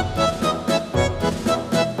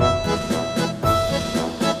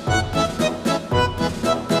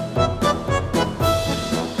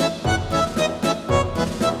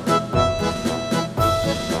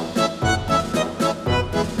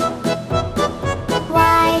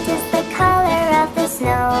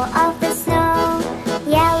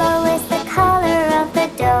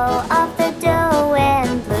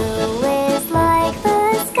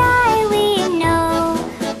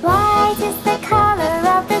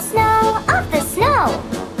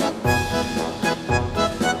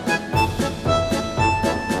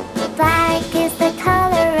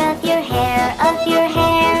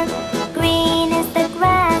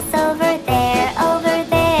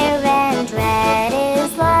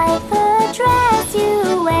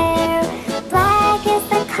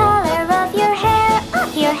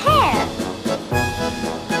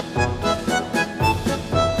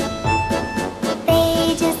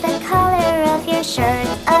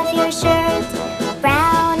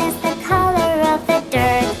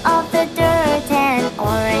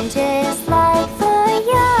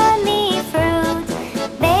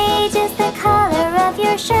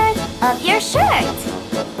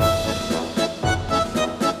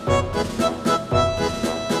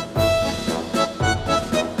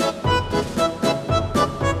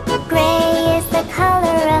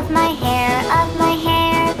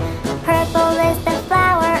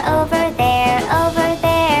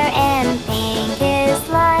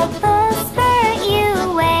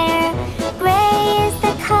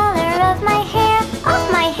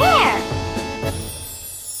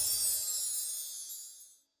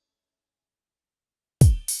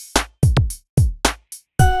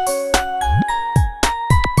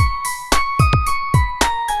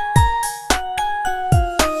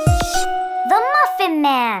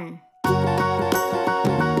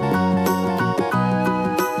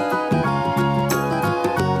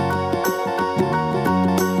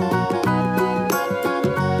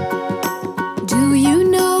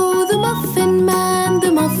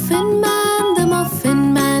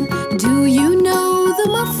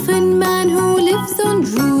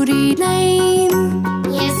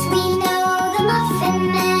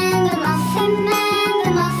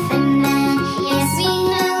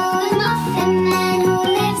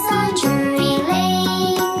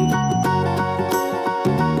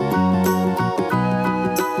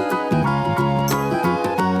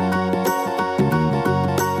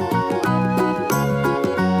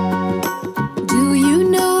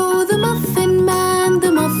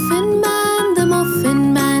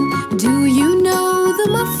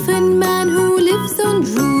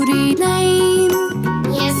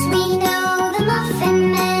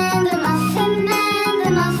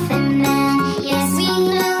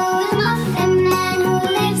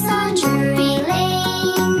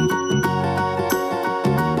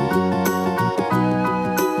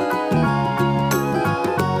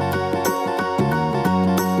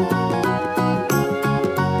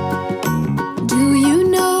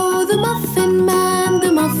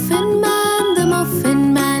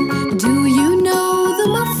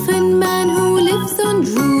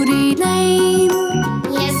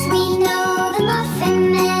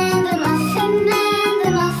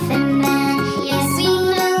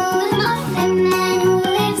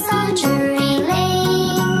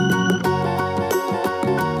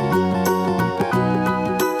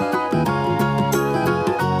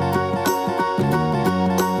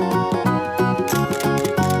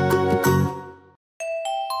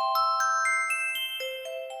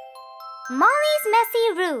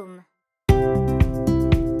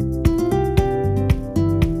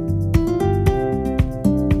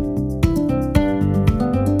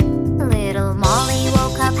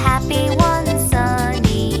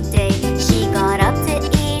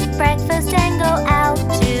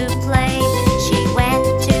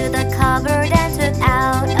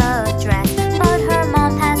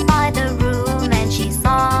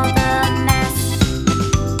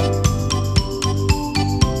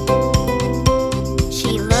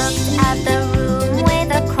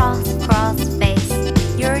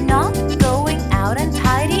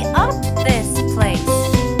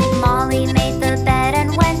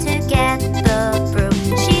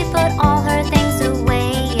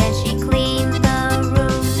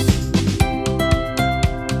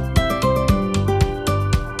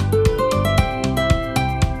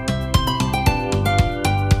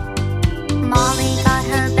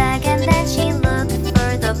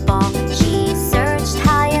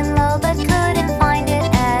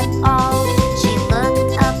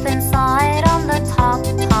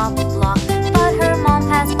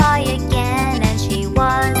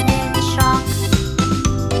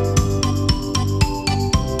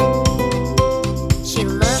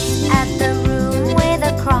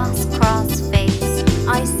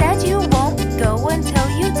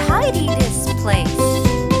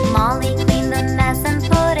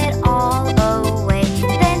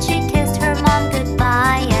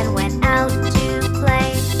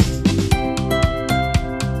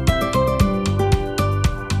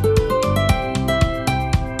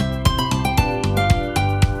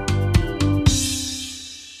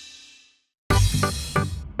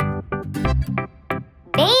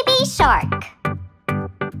 shark.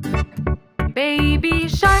 Baby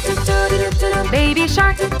shark, baby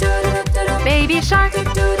shark, baby shark,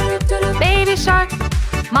 baby shark.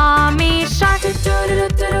 Mommy shark,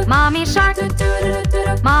 mommy shark,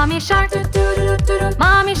 mommy shark,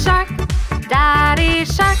 mommy shark. Daddy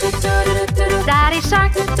shark, daddy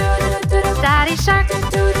shark, daddy shark,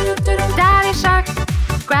 daddy shark.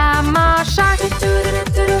 Grandma shark,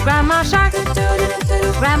 grandma shark,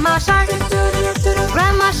 grandma shark,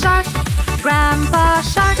 grandma shark. Grandpa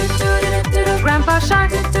shark, grandpa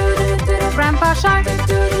shark, grandpa shark,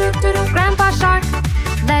 grandpa shark.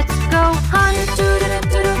 Let's go hunt,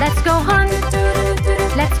 let's go hunt,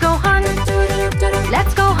 let's go hunt,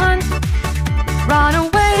 let's go hunt. Run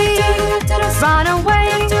away, run away,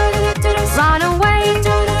 run away,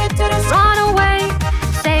 run away.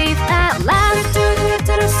 Safe at last,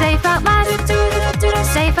 safe at last,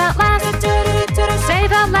 safe at last,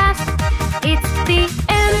 safe at last. It's the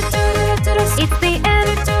end, it's the end,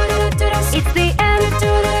 it's the end, it's the end, it's the end, it's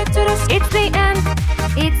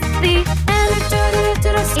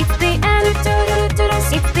the end,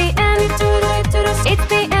 it's the end, it's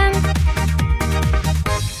the end.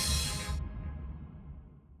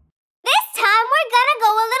 This time we're gonna go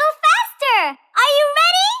a little faster. Are you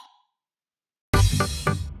ready?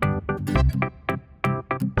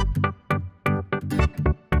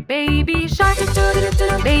 Baby shark,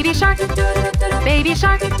 baby shark, baby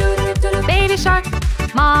shark, baby shark.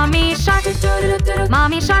 Mommy shark,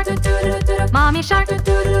 mommy shark, mommy shark,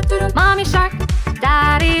 mommy shark.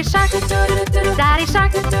 Daddy shark, daddy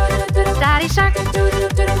shark, daddy shark,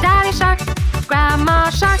 daddy shark. Grandma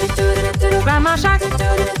shark, grandma shark,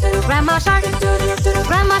 grandma shark,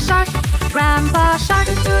 grandma shark. Grandpa shark,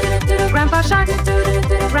 grandpa shark,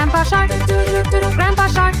 grandpa shark, grandpa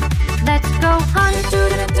shark. Let's go hunt,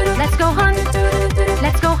 let's go hunt,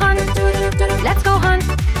 let's go hunt, let's go hunt.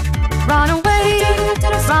 Run away,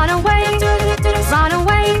 run away, run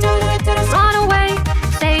away, run away.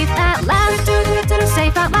 Safe at last,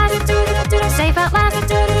 safe at last, safe at last,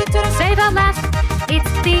 safe at last.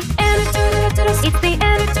 It's the end, it's the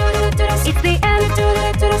end, it's the end, it's the end,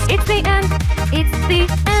 it's the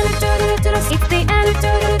end, it's the end,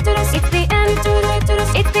 it's the end,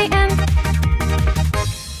 it's the end.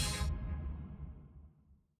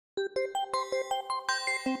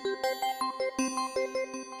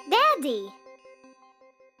 Daddy.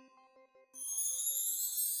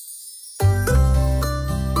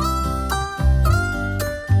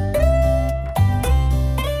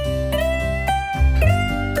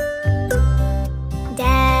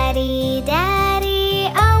 Daddy,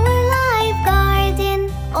 Daddy, our life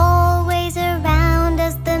garden, always around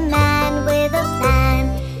us, the man with a plan,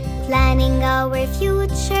 planning our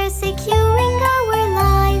future, securing our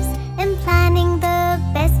lives, and planning the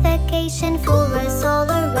best vacation for us all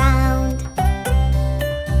around.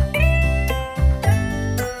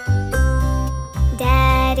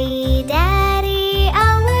 Daddy, Daddy,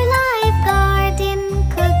 our life garden,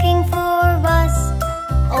 cooking for us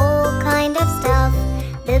all kind of stuff,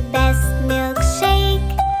 the best milkshake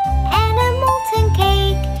and a molten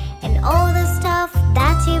cake, and all the stuff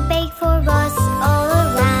that you bake for us all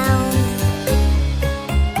around.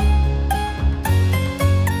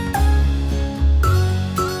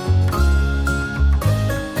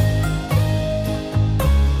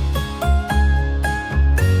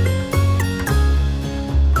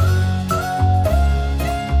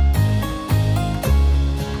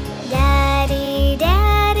 Daddy,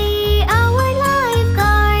 Daddy, our life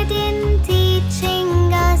garden,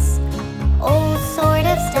 teaching us all sort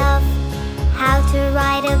of stuff, how to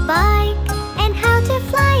ride a bike and how to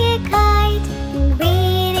fly a kite, and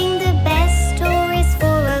reading the best stories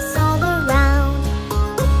for us all around.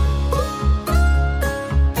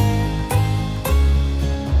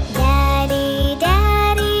 Daddy,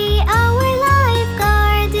 Daddy, our life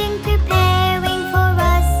garden, preparing for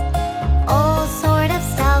us all sort of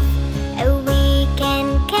stuff, a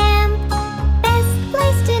weekend camp, best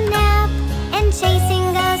place to nap, and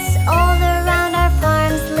chasing us all around our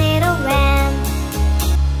farm's little ram.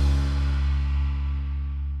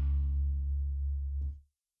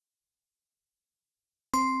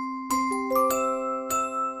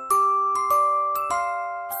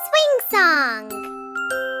 Swing song.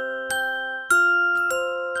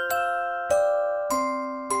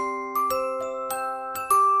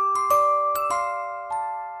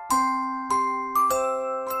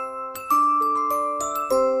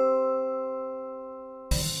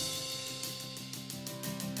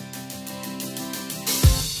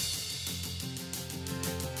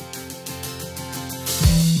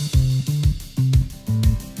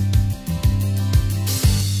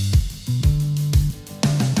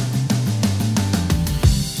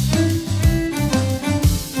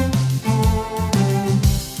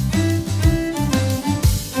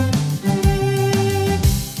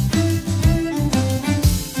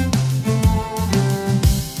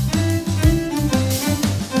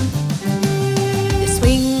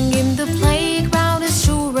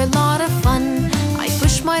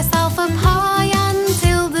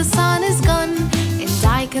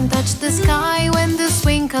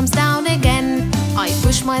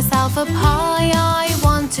 push myself up high, I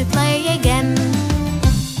want to play again.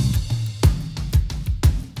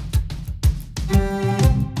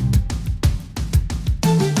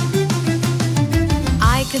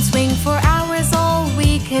 I could swing for hours all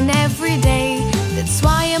week and every day. That's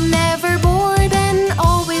why I'm never bored and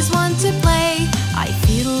always want to play. I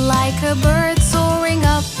feel like a bird soaring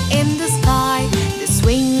up in the sky. The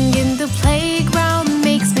swing in the playground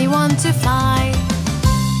makes me want to fly.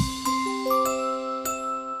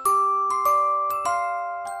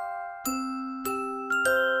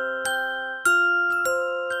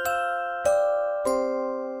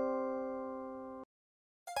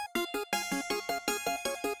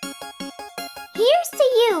 Here's to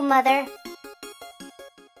you, Mother.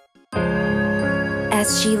 As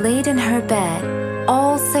she laid in her bed,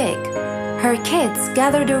 all sick, her kids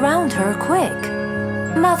gathered around her quick.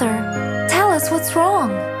 "Mother, tell us what's wrong."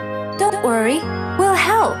 "Don't worry, we'll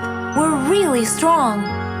help. We're really strong."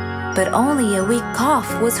 But only a weak cough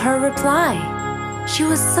was her reply. She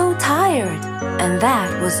was so tired, and that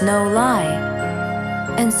was no lie.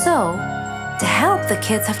 And so, to help, the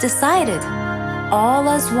kids have decided, all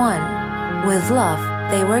as one, with love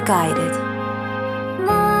they were guided.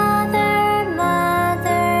 Mother,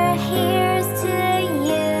 Mother, here's to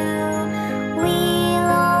you. We'll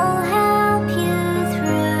all help you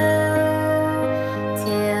through.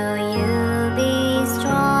 Till you be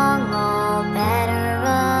strong, all better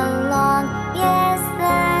along. Yes,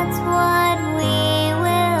 that's what we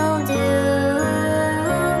will do.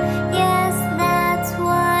 Yes, that's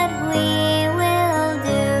what we will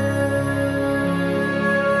do.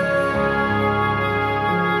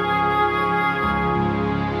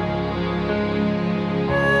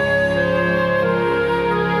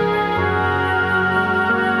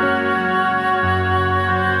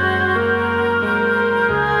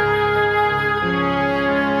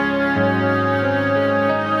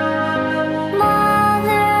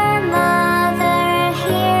 Mother, Mother,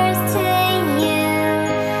 here's to you.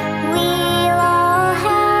 We'll all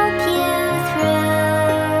help you through.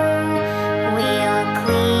 We'll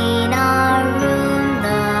clean our room,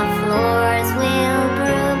 the floors will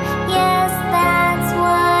broom. Yes, that's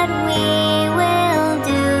what we will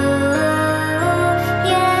do.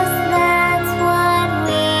 Yes, that's what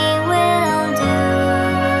we will do.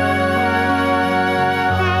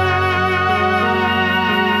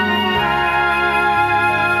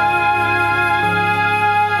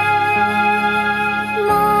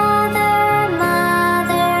 Mother,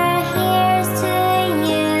 Mother, here's to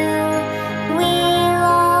you. We'll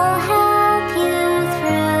all help you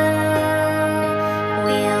through.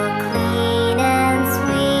 We'll clean and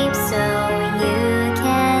sweep so you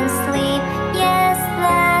can sleep. Yes,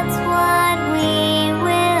 that's what we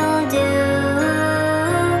will do.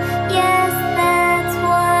 Yes, that's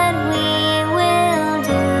what we will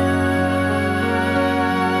do.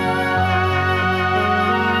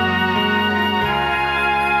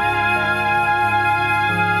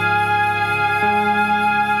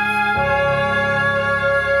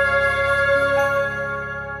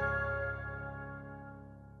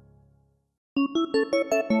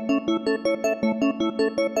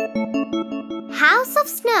 House of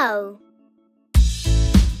Snow.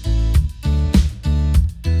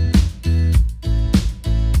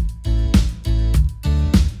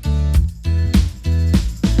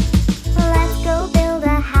 Let's go build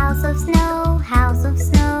a house of snow, house of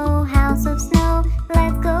snow, house of snow.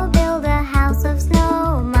 Let's go build a house of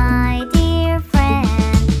snow, my dear friend.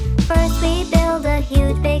 First we build a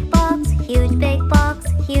huge big box, huge big box,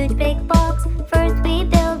 huge big box. First we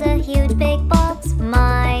build a huge big box,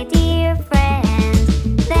 my dear friend.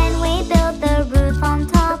 Then we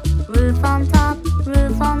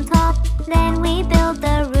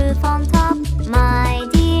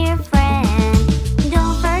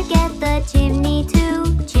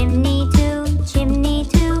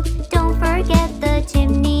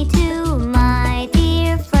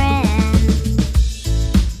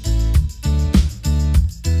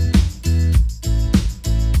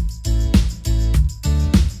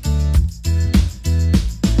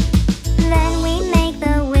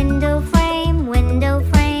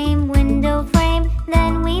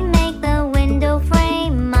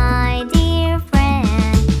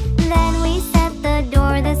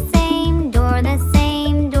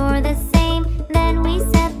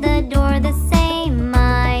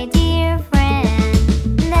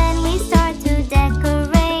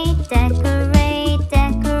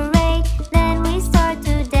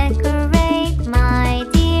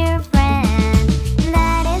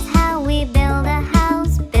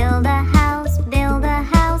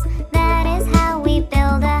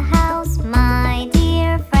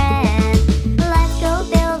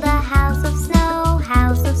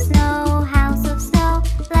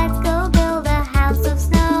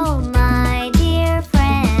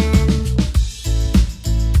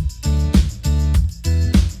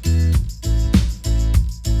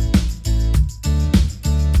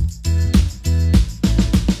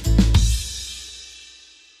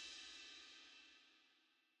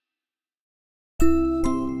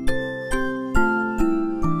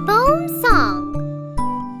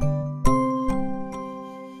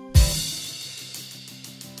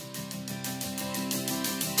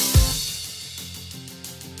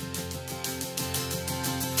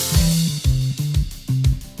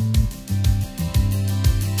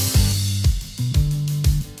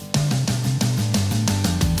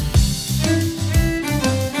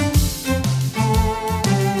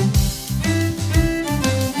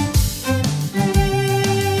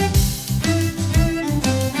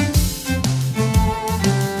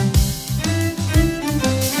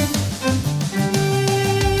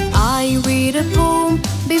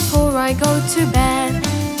I go to bed,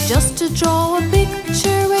 just to draw a picture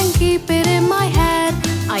and keep it in my head.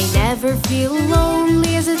 I never feel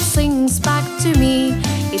lonely as it sings back to me.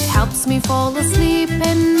 It helps me fall asleep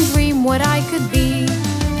and dream what I could be.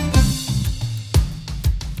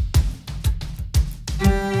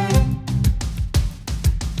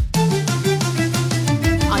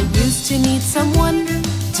 I used to need someone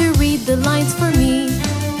to read the lines for me.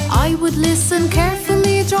 I would listen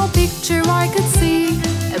carefully, draw a picture I could see.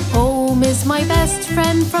 A poem is my best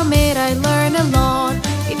friend, from it I learn a lot.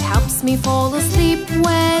 It helps me fall asleep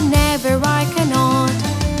whenever I cannot.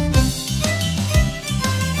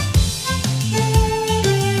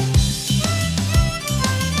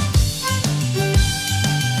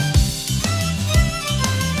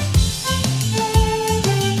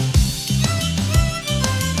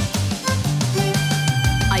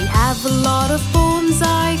 I have a lot of poems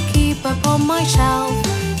I keep up on my shelf.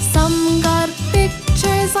 Some got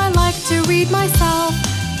pictures I like to read myself.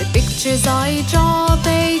 The pictures I draw,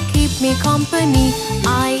 they keep me company.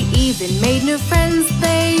 I even made new friends,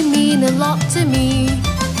 they mean a lot to me.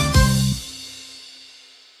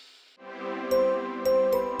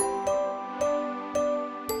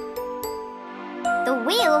 The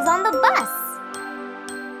wheels on the bus.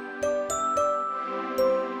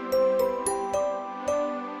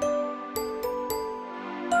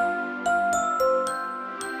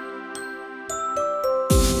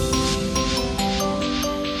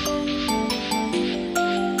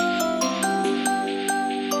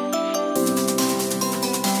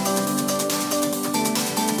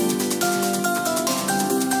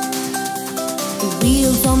 The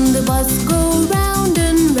wheels on the bus go round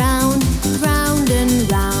and round, round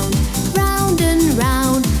and round, round and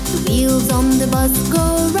round. The wheels on the bus go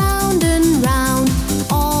round and round,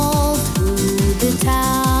 all through the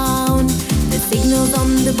town. The signals on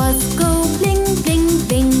the bus go bling, bling,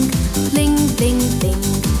 bling, bling, bling, bling,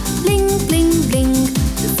 bling, bling, bling.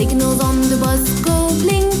 The signals on the bus go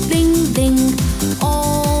bling, bling, bling,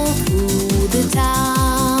 all through the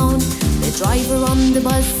town. The driver on the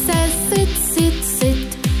bus says sit, sit, sit,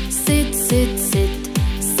 sit, sit, sit,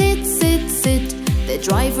 sit, sit, sit. The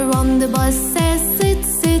driver on the bus says sit,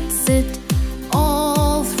 sit, sit,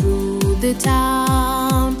 all through the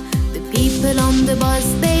town. The people on the bus,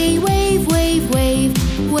 they wave, wave, wave,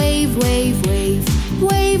 wave, wave, wave,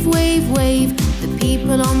 wave, wave, wave. The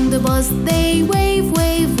people on the bus, they wave,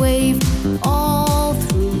 wave, wave, all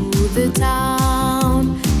through the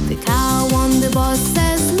town. The cow on the bus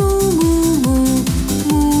says moo, moo, moo,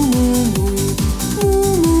 moo, moo, moo,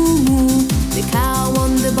 moo, moo, moo. The cow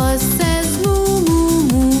on the bus says moo, moo,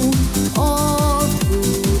 moo, all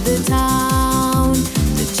through the town.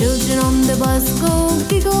 The children on the bus go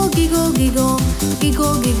giggle, giggle, giggle,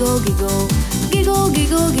 giggle, giggle, giggle, giggle,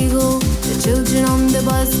 giggle, giggle. The children on the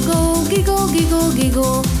bus go giggle, giggle,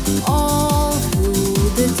 giggle, all through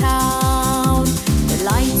the town. The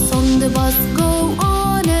lights on the bus go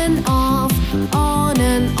on and off, on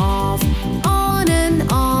and off, on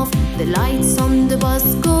and off. The lights on the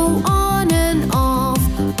bus go on and off,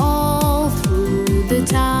 all through the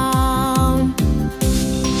town.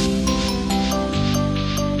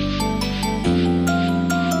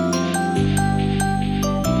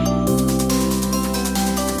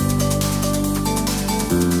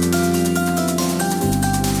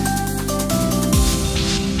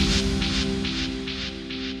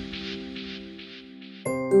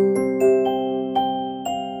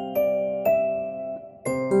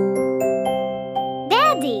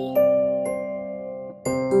 Daddy,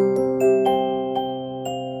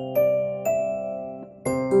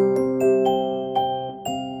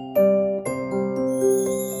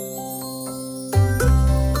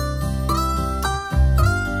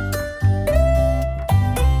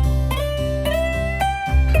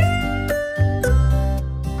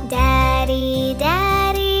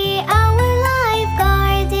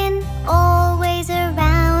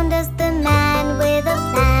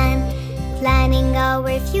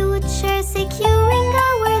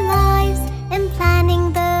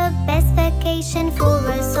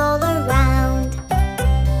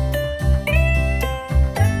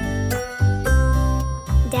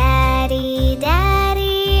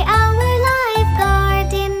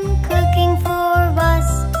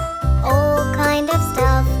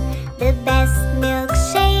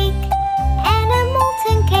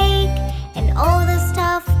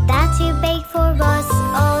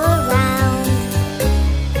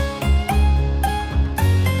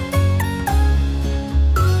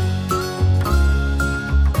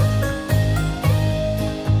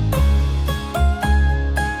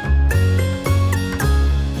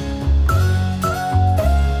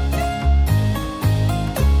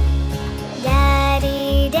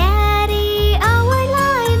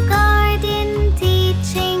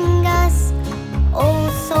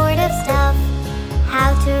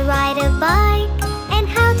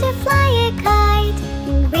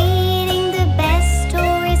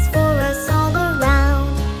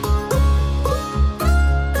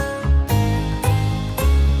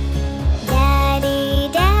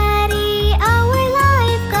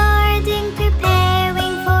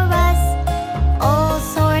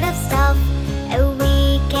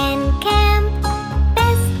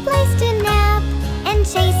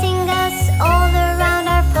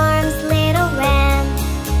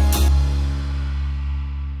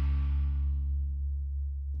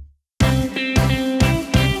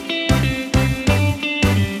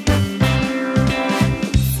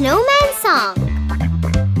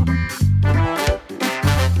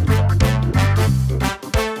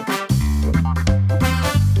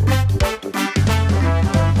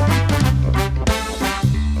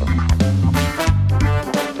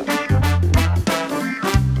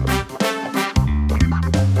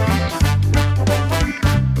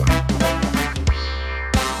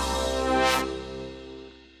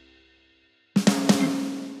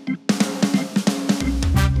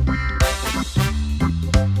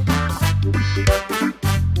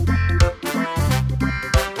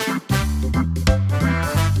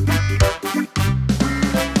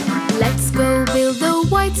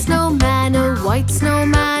 white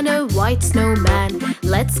snowman, a white snowman.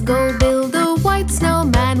 Let's go build a white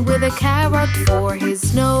snowman with a carrot for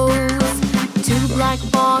his nose. 2 black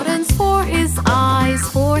buttons for his eyes,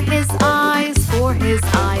 for his eyes, for his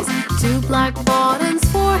eyes. 2 black buttons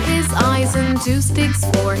for his eyes and 2 sticks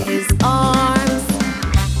for his arms.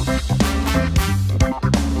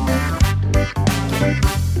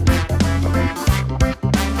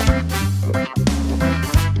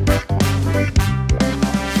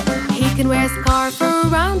 He can wear a scarf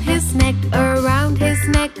around his neck, around his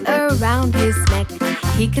neck, around his neck.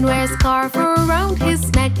 He can wear a scarf around his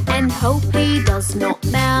neck and hope he does not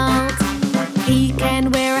melt. He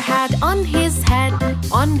can wear a hat on his head,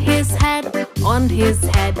 on his head, on his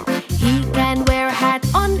head. He can wear a hat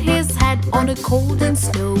on his head on a cold and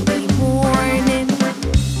snowy morning.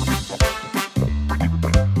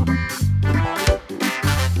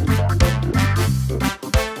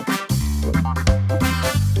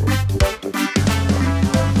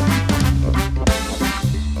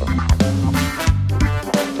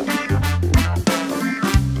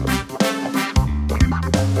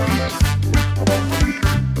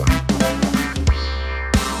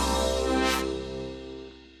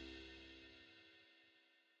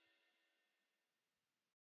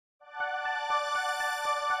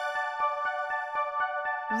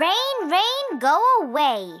 Rain, rain, go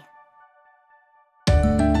away.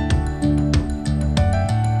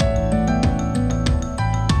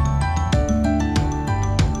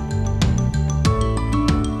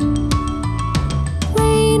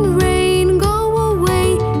 Rain, rain, go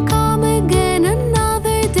away. Come again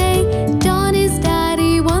another day. Johnny's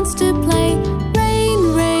daddy wants to play. Rain,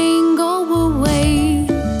 rain, go away.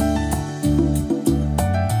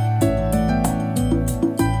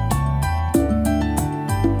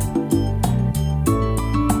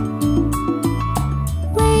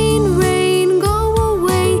 Rain, rain, go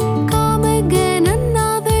away. Come again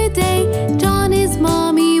another day. Johnny's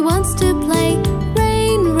mommy wants to play.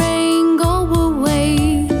 Rain, rain, go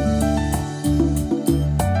away.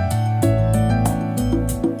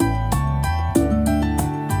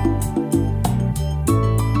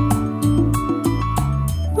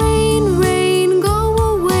 Rain, rain, go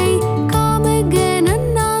away. Come again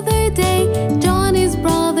another day. Johnny's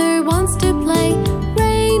brother wants to play.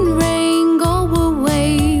 Rain, rain, go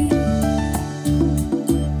away.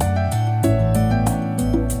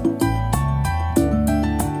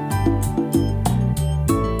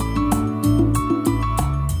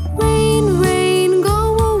 Rain, rain, go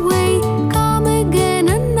away. Come again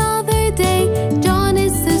another day.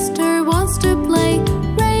 Johnny's sister wants to play.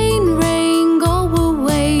 Rain, rain, go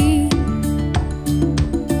away.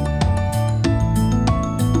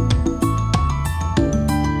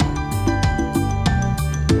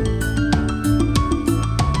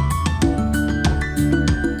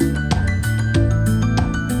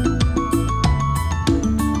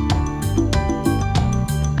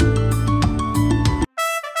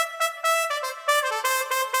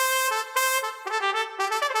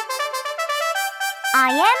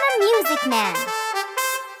 I am a music man.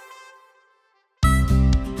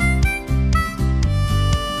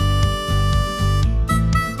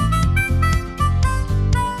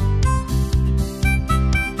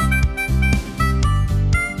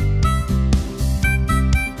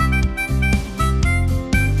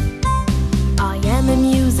 I am a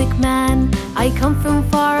music man. I come from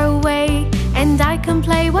far away, and I can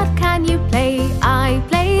play. What can you play? I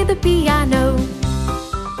play the piano.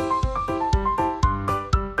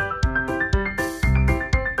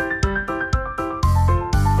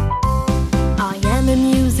 I am a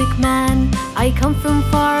music man. I come from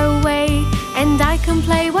far away, and I can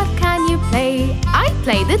play. What can you play? I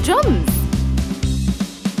play the drums.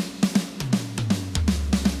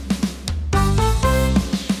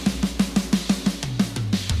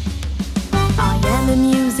 I am a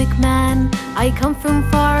music man. I come from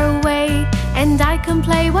far away, and I can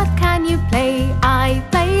play. What can you play? I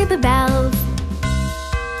play the bells.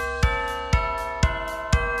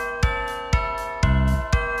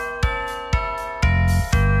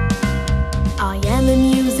 I am a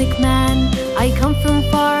music man. I come from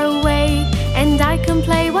far away, and I can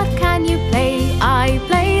play. What can you play? I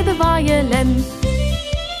play the violin.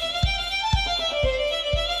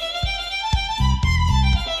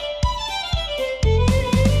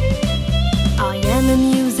 I am a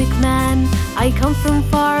music man. I come from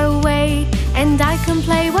far away, and I can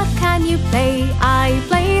play. What can you play? I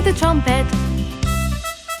play the trumpet.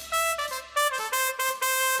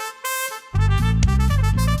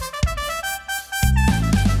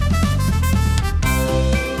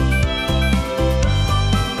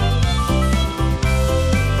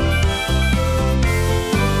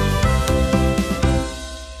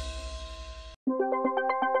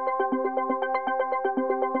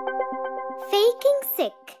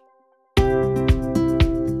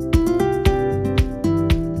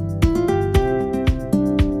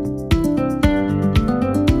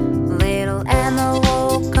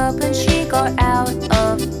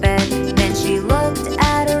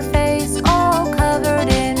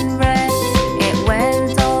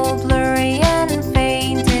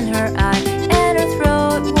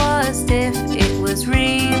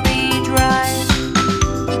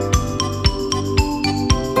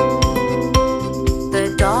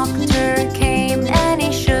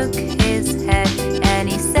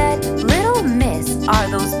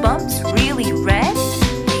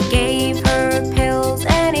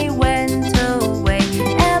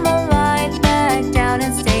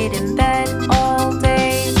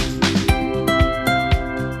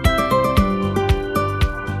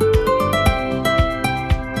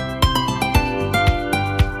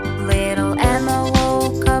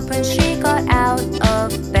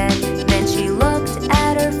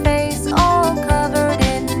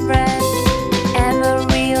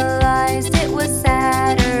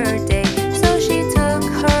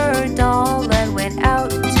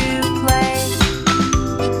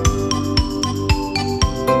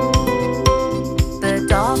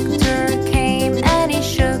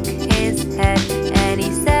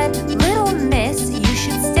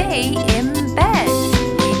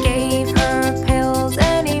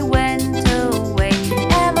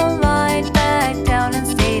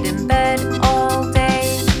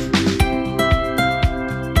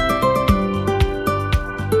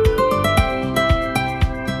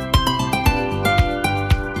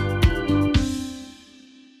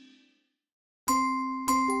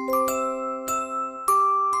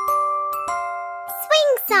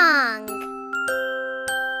 song.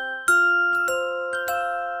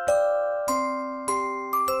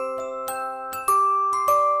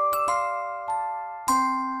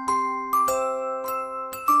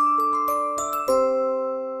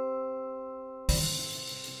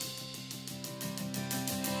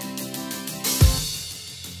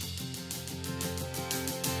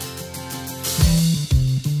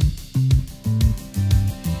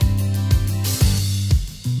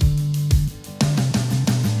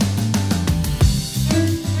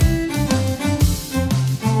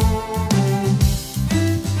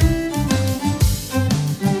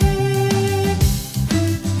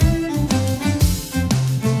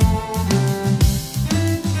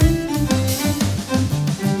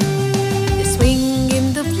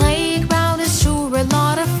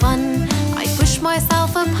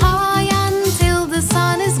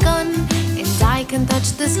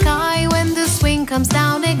 Comes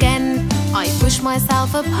down again. I push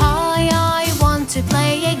myself up high, I want to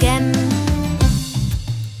play again.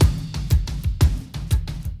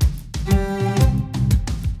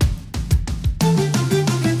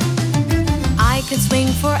 I could swing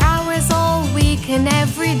for hours all week and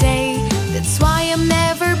every day. That's why I'm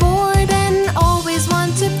never bored and always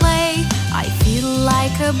want to play. I feel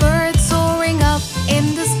like a bird soaring up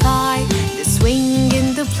in the sky. The swing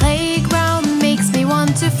in the playground makes me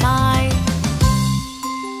want to fly.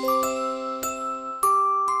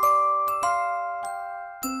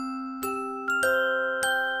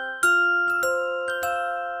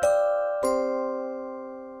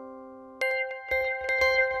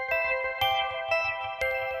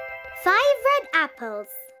 Apples.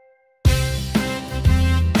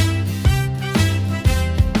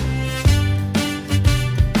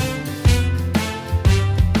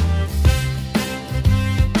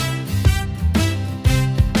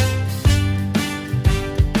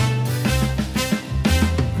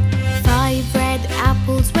 5 red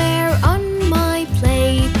apples were on my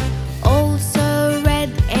plate, also red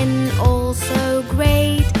and also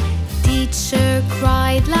great. Teacher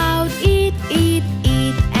cried loud, eat, eat,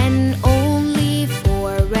 eat, and only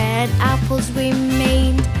 4 red apples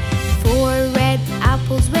remained. 4 red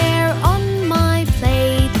apples were on my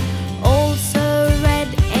plate, also red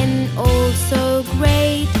and also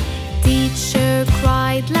great. Teacher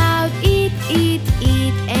cried loud, eat, eat,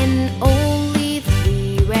 eat, and only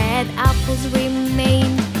 3 red apples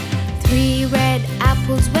remained. 3 red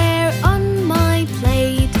apples were on my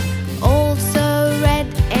plate, also red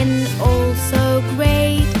and also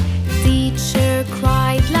great. Teacher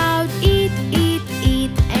cried loud, eat, eat,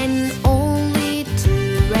 eat, and only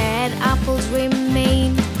 2 red apples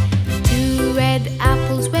remained. 2 red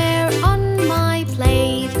apples were on my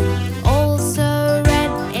plate, also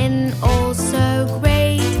red and also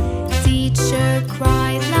great. Teacher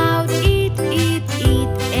cried loud, eat, eat, eat,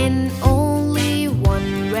 and only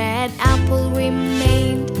 1 red apple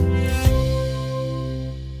remained.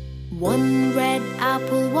 1 red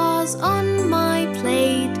apple was on my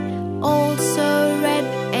plate, also red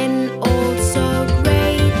and also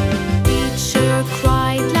great. Teacher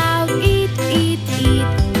cried loud, eat, eat, eat,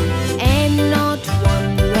 and not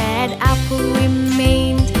 1 red apple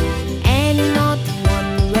remained. And not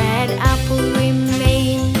 1 red apple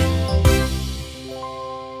remained.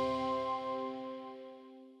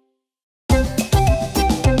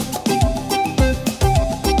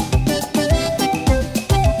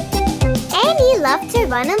 Annie loved to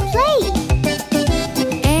run and play.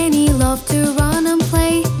 Annie loved to run and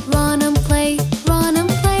play, run and play, run and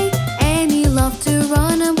play. Annie loved to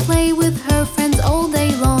run and play with her friends all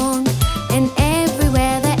day long. And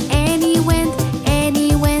everywhere that Annie went,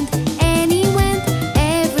 Annie went, Annie went.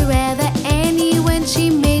 Everywhere that Annie went, she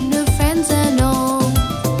made new friends and all.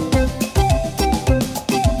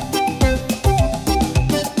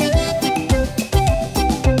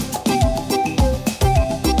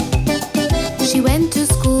 She went to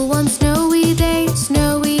school one snowy day,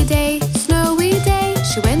 snowy day, snowy day.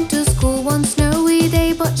 She went to school one snowy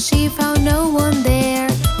day, but she found no one there.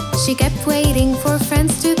 She kept waiting for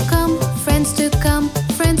friends to come, friends to come,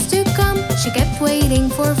 friends to come. She kept waiting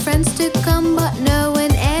for friends to come, but no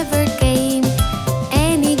one ever came.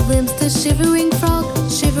 Annie glimpsed a shivering frog,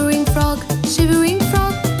 shivering frog, shivering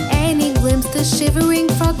frog. Annie glimpsed a shivering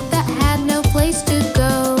frog that had no place to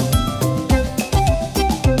go.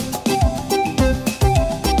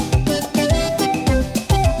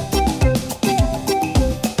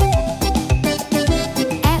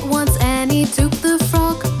 At once Annie took the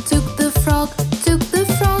frog, took the frog, took the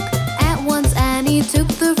frog. At once Annie took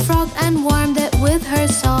the frog and warmed it with her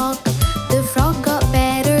sock. The frog got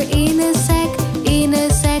better in a sec, in a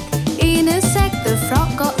sec, in a sec. The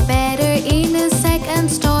frog got better in a sec and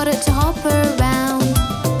started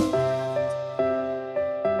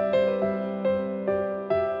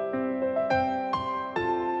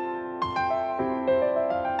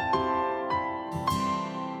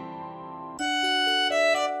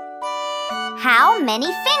How many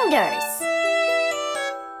fingers?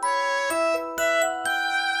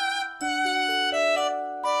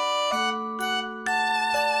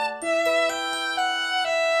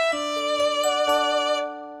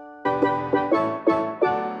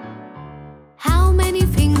 How many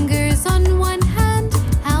fingers on one hand?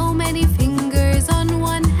 How many fingers on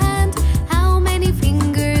one hand? How many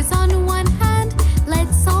fingers on one hand?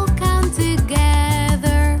 Let's all count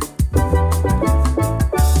together.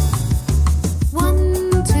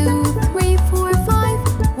 1, 2, 3.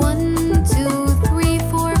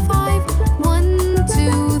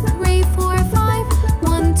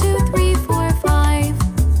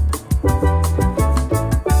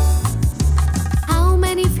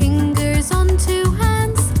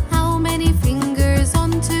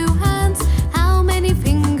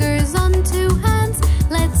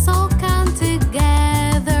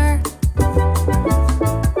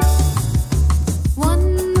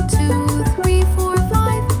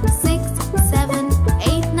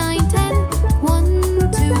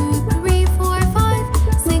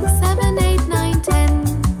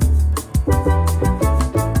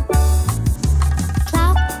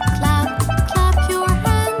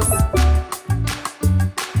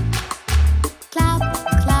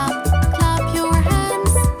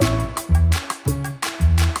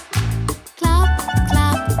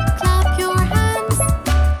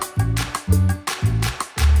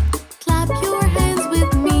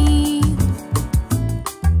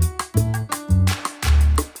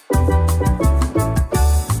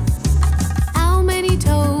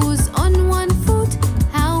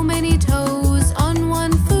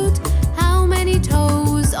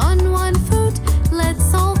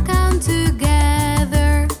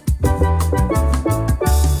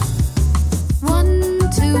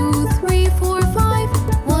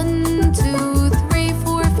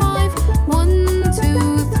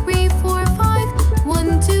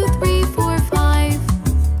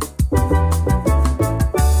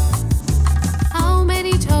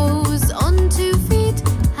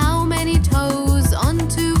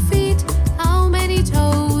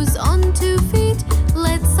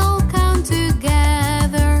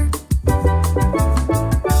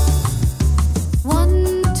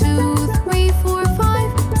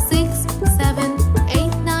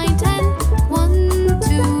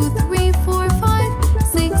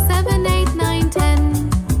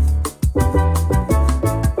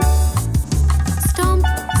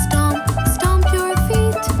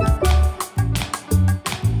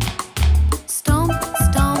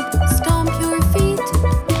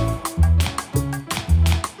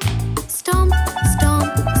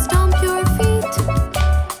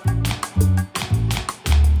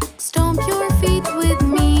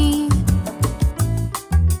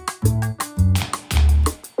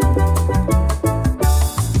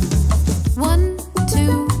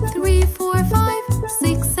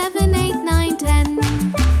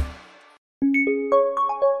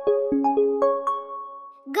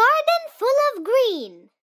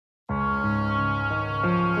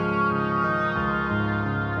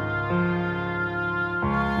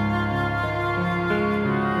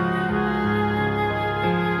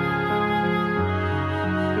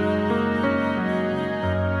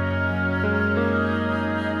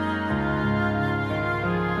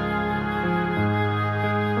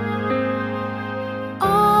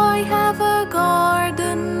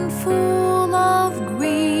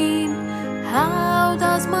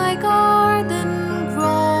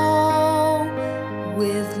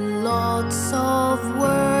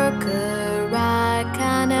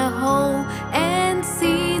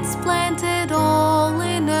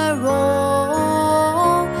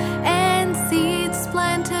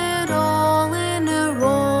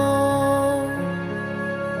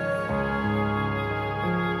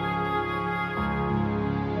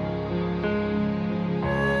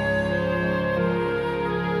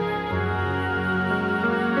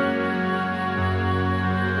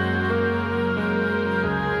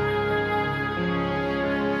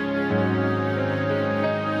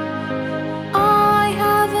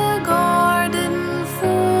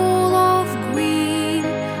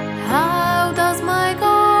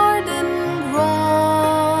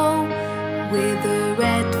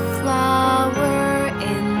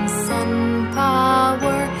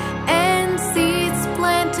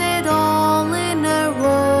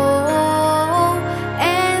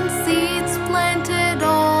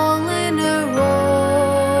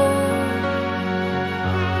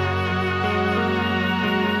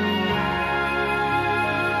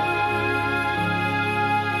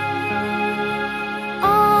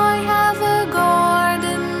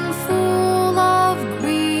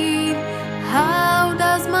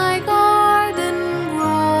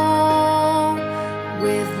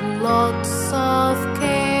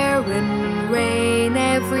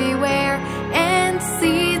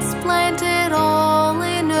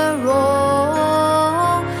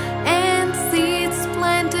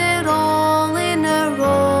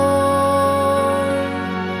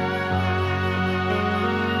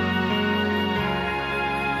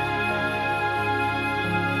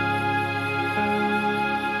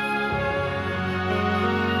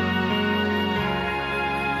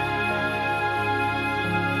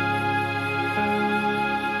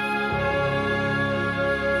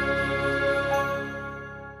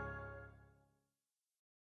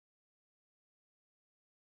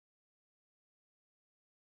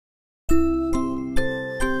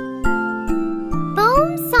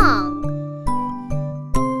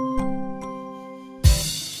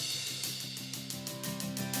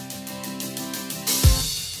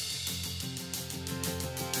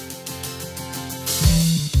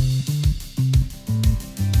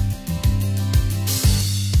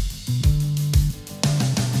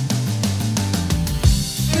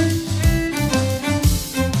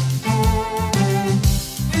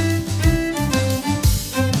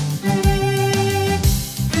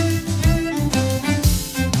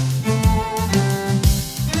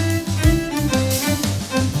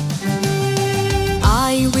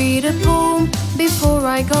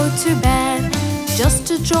 to bed, just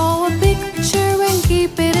to draw a picture and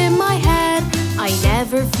keep it in my head. I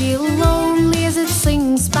never feel lonely as it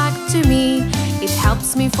sings back to me. It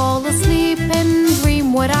helps me fall asleep and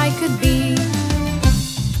dream what I could be.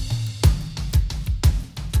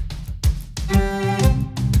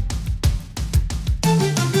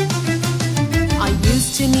 I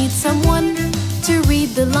used to need someone to read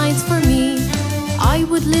the lines for me. I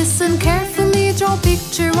would listen carefully, draw a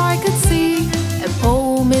picture I could see. A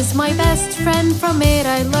poem is my best friend, from it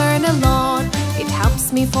I learn a lot. It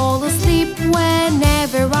helps me fall asleep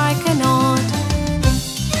whenever I cannot.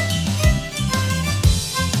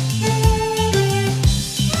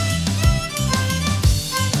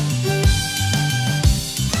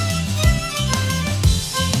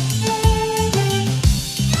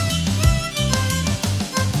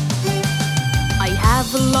 I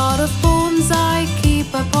have a lot of poems I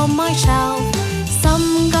keep up on my shelf.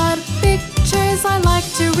 Some got pictures I like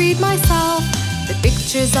to read myself. The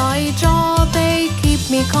pictures I draw, they keep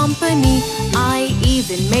me company. I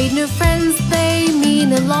even made new friends, they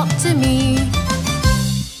mean a lot to me.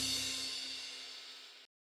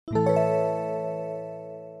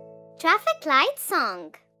 Traffic light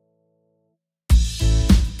song.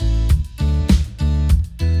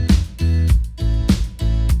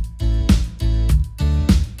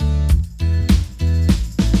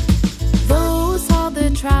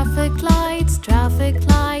 Traffic lights, traffic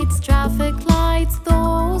lights, traffic lights.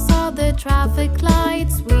 Those are the traffic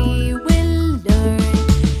lights we will learn.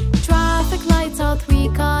 Traffic lights are three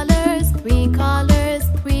colors, three colors,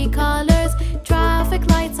 three colors. Traffic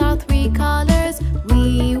lights are three colors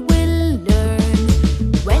we will learn.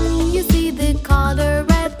 When you see the color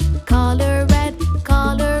red, color red,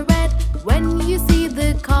 color red. When you see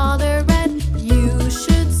the color red, you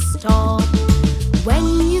should stop. When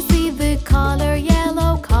you see the color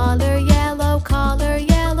yellow, color yellow, color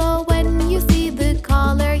yellow. When you see the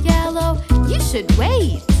color yellow, you should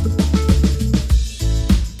wait.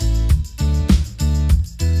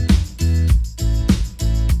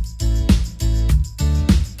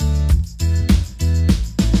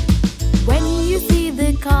 When you see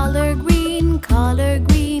the color green, color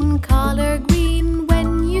green, color green.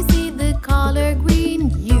 When you see the color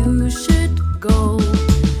green, you should go.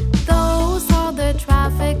 Those are the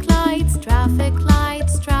traffic lights, traffic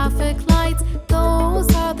lights, traffic lights.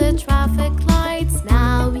 Those are the traffic lights,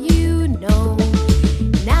 now you know.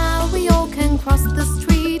 Now we all can cross the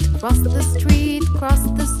street, cross the street, cross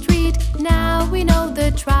the street. Now we know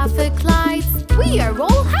the traffic lights, we are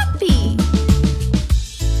all happy.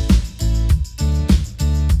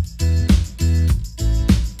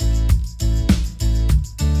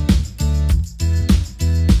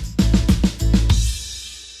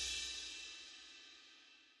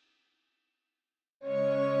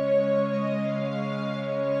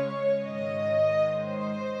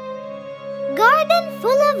 Garden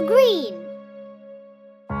full of green.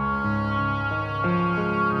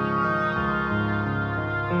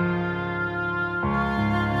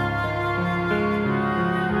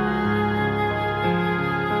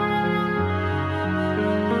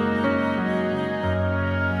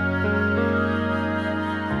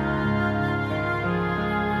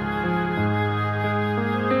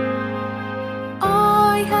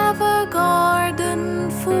 I have a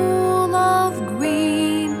garden full of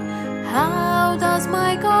green. How does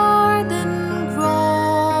my garden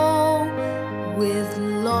grow? With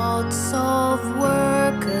lots of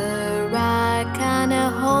work, a rack and a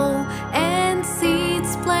hoe, and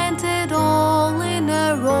seeds planted all in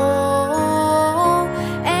a row.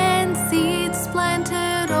 And seeds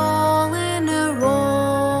planted all in a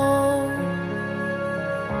row.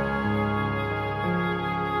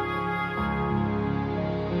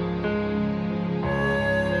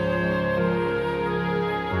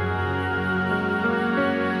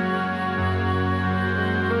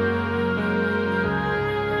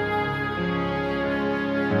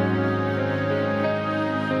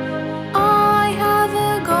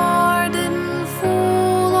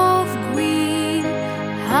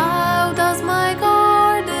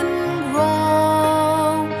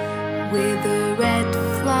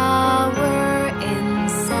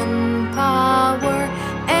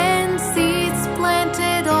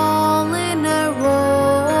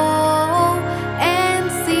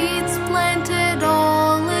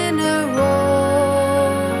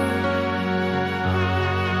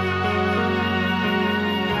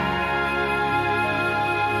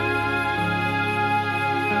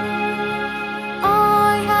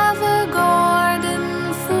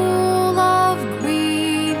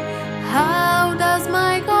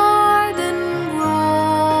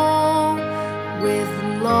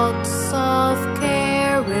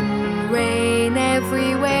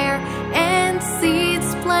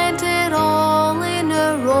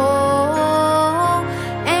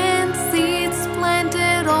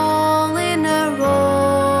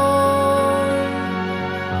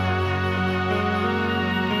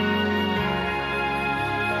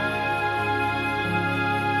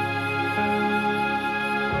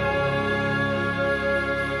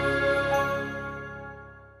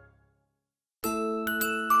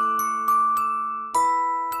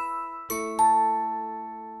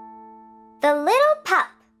 The little pup.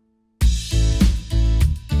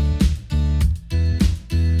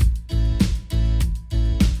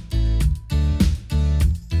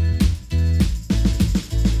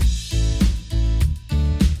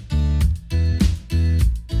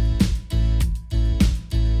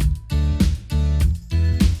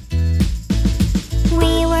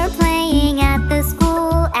 We were playing at the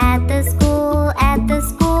school, at the school, at the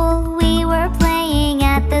school. We were playing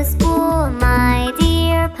at the school, my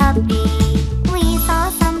dear puppy. We saw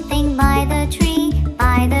something by the tree,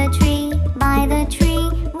 by the tree, by the tree.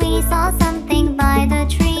 We saw something by the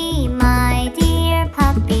tree, my dear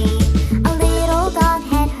puppy. A little dog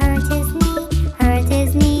had hurt his knee, hurt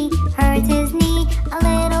his knee, hurt his knee. A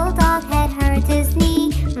little dog had hurt his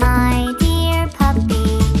knee, my dear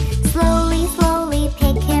puppy. Slowly, slowly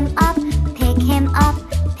pick him up, pick him up,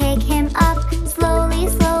 pick him up. Slowly,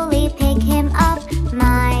 slowly pick him up,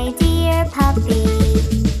 my dear puppy.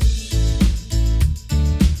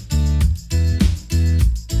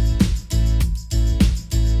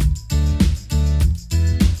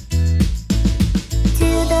 To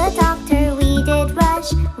the doctor we did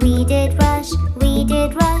rush, we did rush, we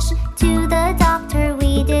did rush. To the doctor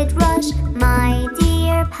we did rush, my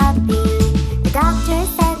dear puppy. The doctor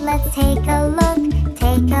said, let's take a look,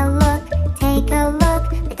 take a look, take a look.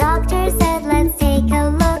 The doctor said, let's take a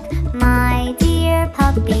look, my dear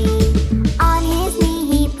puppy. On his knee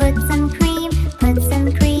he put some cream, put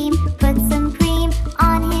some cream, put some cream.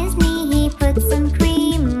 On his knee he put some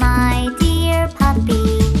cream, my dear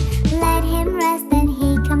puppy. Let him rest, then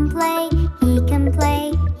he can play, he can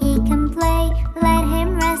play, he can play. Let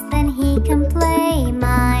him rest, then he can play,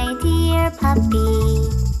 my dear puppy.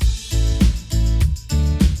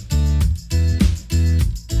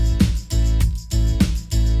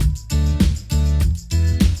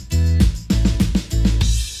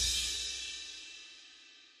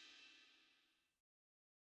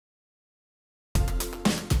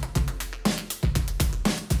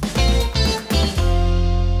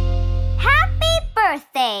 Happy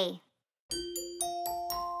birthday!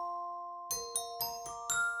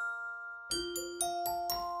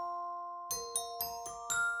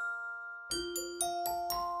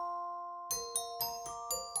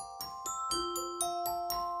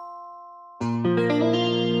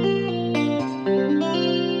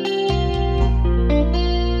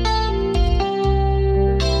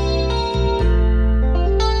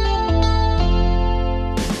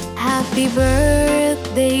 Happy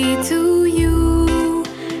birthday to you.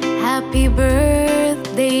 Happy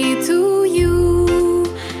birthday to you.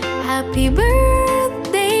 Happy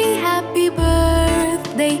birthday, happy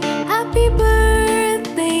birthday, happy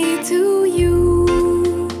birthday to you.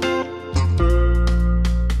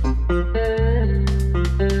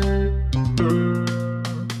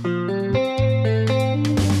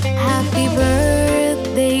 Happy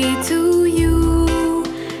birthday to you.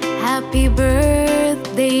 Happy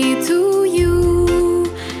birthday to you.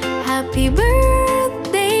 Happy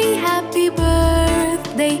birthday, happy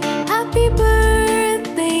birthday, happy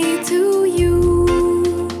birthday to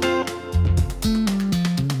you.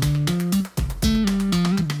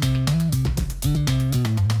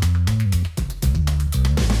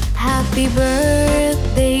 Happy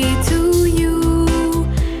birthday to you.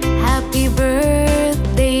 Happy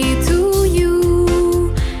birthday to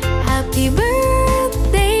you. Happy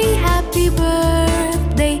birthday, happy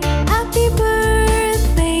birthday, happy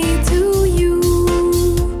birthday to you.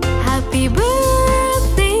 Happy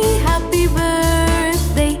birthday, happy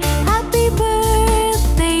birthday, happy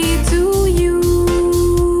birthday to you.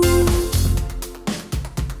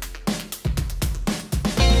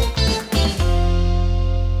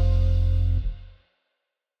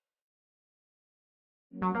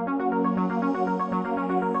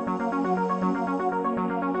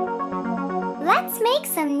 Let's make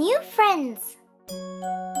some new friends.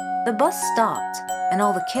 The bus stopped, and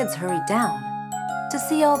all the kids hurried down to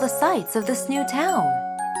see all the sights of this new town.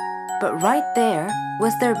 But right there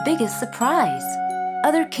was their biggest surprise.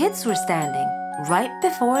 Other kids were standing right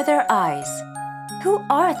before their eyes. Who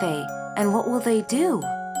are they, and what will they do?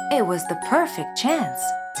 It was the perfect chance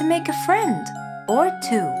to make a friend or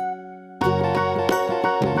two.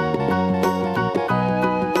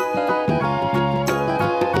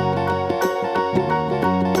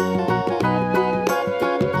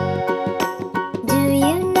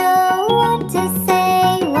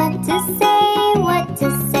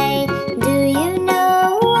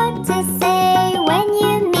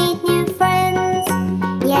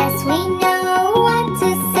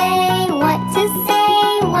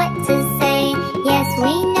 Yes,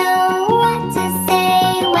 we know what to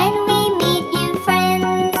say when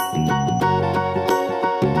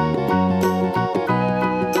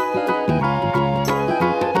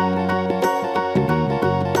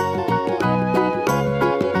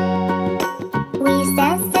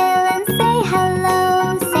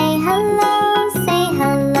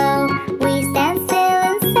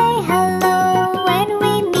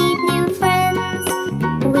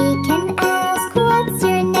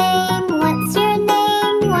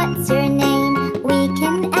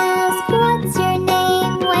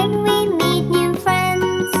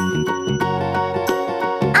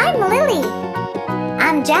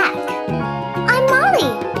I'm Jack. I'm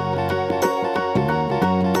Molly.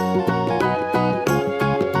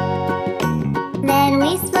 Then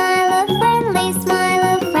we smile a friendly smile,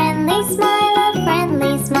 a friendly smile, a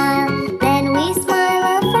friendly smile. Then we smile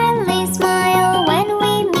a friendly smile when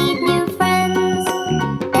we meet new friends.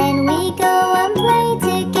 Then we go and play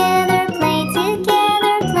together, play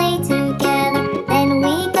together, play together. Then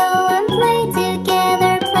we go and play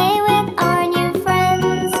together, play with our new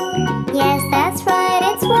friends. Yes, that's right,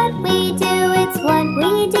 it's what we do, it's what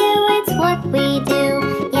we do, it's what we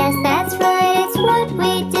do. Yes, that's right, it's what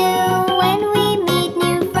we do when we meet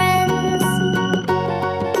new friends.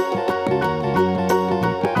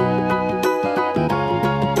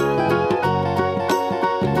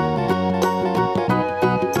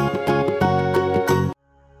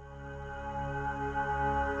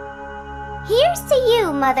 Here's to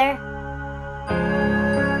you, Mother.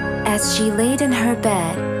 As she laid in her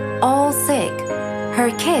bed, all sick,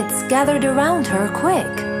 her kids gathered around her quick.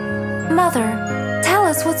 Mother, tell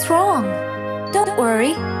us what's wrong. Don't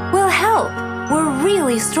worry, we'll help. We're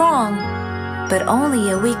really strong. But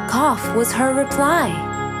only a weak cough was her reply.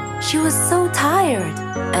 She was so tired,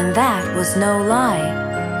 and that was no lie.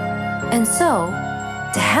 And so,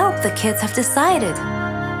 to help, the kids have decided,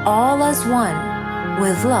 all as one,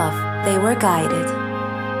 with love they were guided.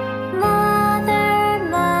 Mother,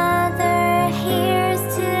 Mother, here's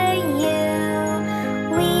to you.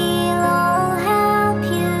 We'll all help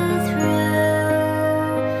you through.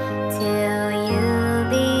 Till you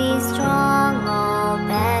be strong, all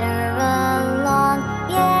better along.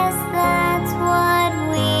 Yes, that's what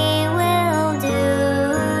we will do.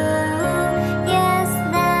 Yes,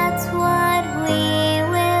 that's what we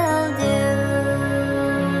will do.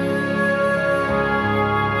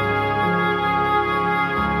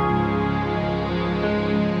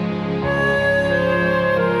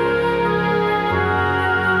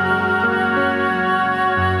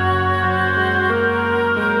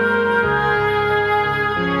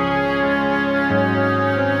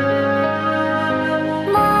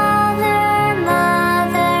 Mother,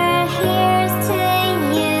 Mother, here's to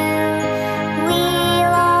you.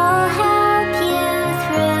 We'll all help you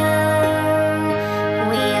through.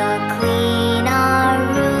 We'll clean our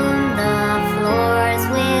room, the floors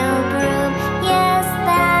will broom. Yes,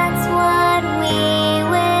 that's what we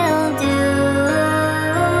will do.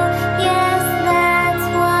 Yes, that's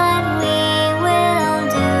what we will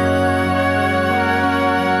do.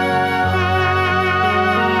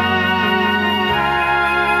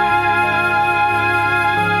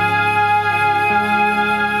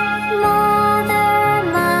 Mother,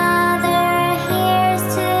 Mother, here's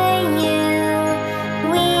to you.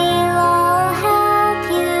 We'll all help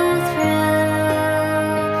you through.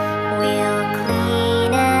 We'll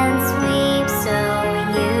clean and sweep so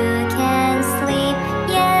you can sleep.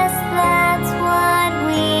 Yes, that's what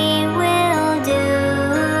we will do.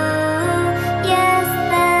 Yes,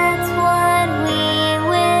 that's what we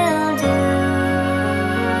will do.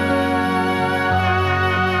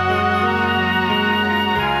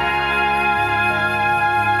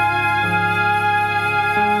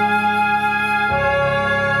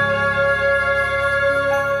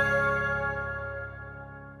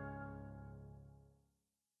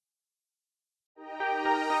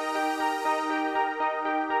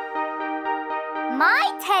 My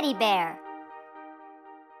teddy bear.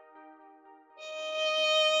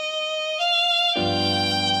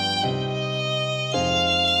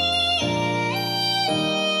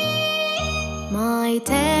 My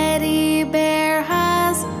teddy bear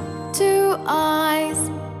has two eyes,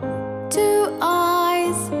 two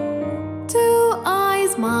eyes, two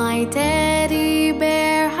eyes. My teddy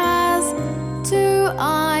bear has two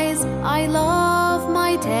eyes. I love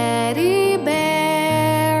my teddy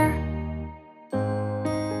bear.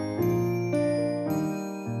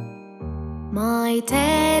 My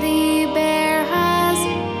teddy bear has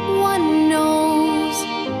one nose,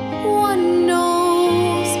 one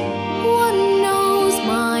nose, one nose.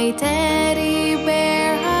 My teddy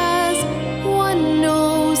bear has one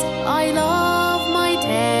nose. I love my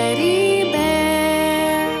teddy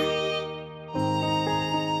bear.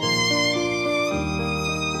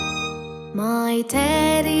 My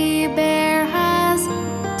teddy bear has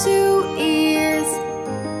two ears,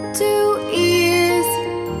 two ears,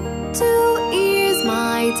 two ears.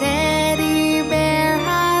 My teddy bear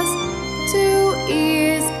has two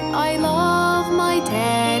ears. I love my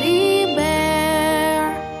teddy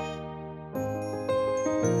bear.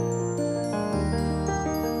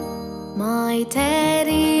 My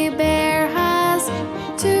teddy bear has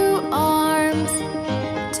two arms,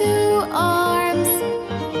 two arms,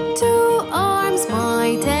 two arms.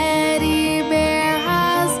 My teddy bear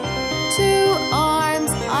has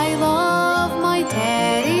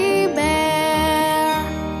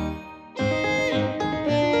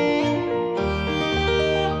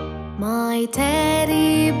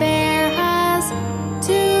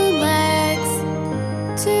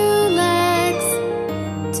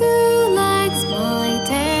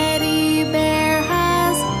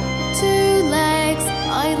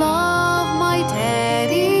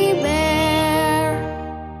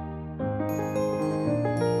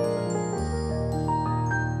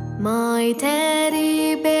My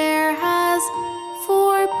teddy bear has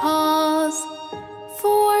 4 paws.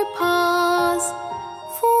 4 paws.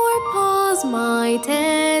 4 paws. My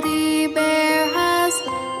teddy bear has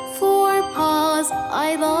 4 paws.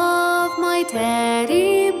 I love my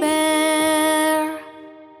teddy bear.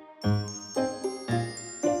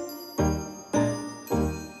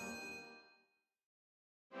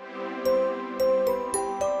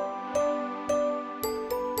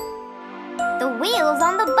 The wheels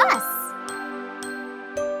on the bus.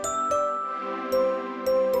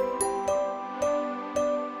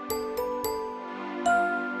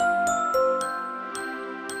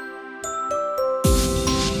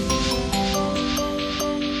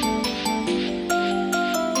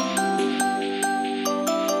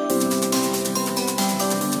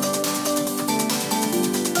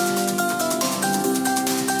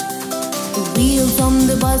 The wheels on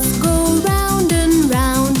the bus go round and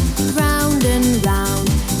round, round and round,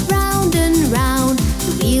 round and round.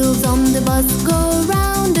 The wheels on the bus go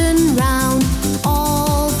round and round,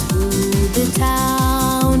 all through the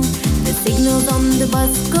town. The signals on the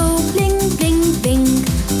bus go bling, bling, bling,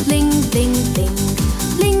 bling, bling, bling,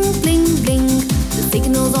 bling, bling, bling. The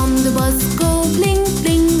signals on the bus go bling,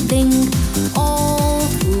 bling, bling, all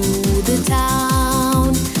through the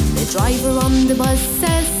town. The driver on the bus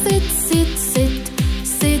says sit, sit, sit,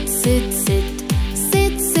 sit, sit, sit,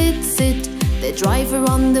 sit, sit, sit. The driver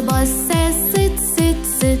on the bus says sit, sit,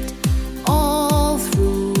 sit, all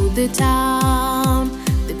through the town.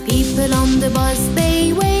 The people on the bus,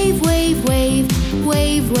 they wave, wave, wave,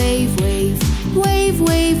 wave, wave, wave, wave,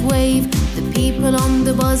 wave, wave. The people on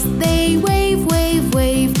the bus, they wave, wave,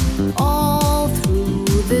 wave, all through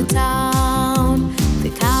the town. The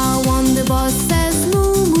cow on the bus says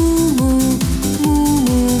moo, moo, moo, moo,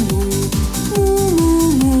 moo, moo, moo,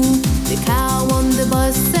 moo, moo. The cow on the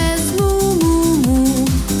bus says moo, moo, moo,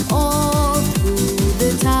 all through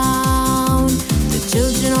the town. The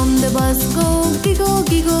children on the bus go giggle,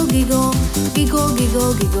 giggle, giggle, giggle,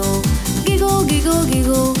 giggle, giggle, giggle, giggle,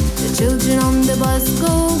 giggle. The children on the bus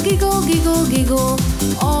go giggle, giggle, giggle,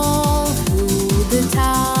 all through the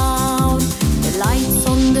town. The lights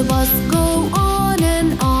on the bus go on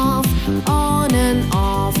and off, on and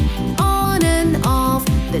off, on and off.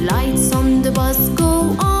 The lights on the bus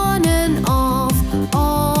go on and off,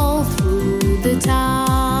 all through the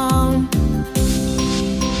town.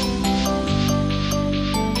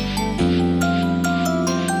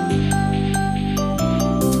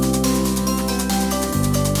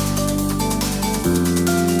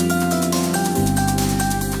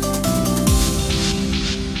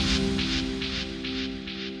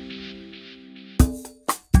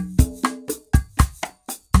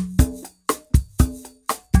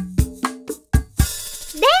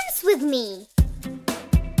 Dance with me.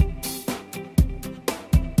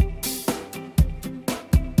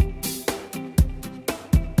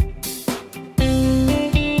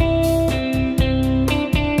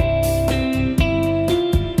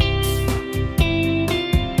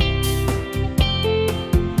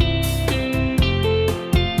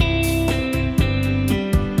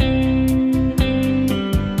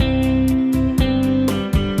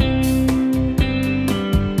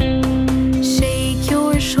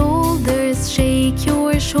 Shake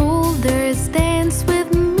your shoulders, dance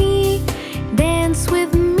with me, dance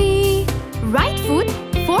with me. Right foot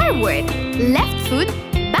forward, left foot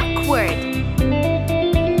backward.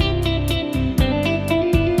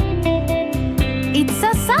 It's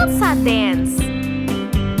a salsa dance.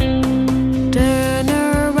 Turn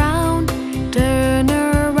around,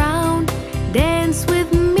 dance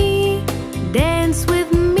with me, dance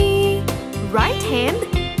with me. Right hand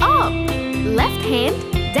up, left hand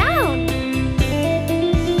down.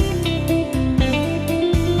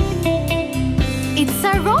 It's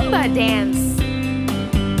a rumba dance.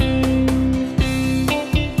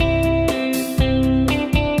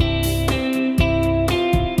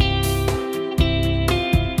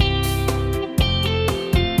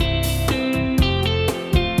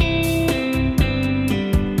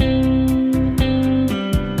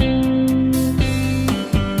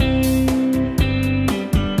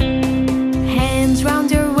 Hands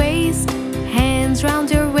round your waist, hands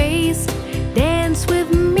round your waist. Dance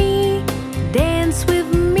with me, dance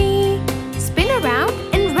with me. Spin around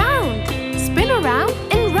and round, spin around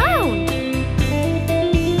and round.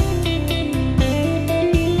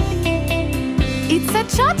 It's a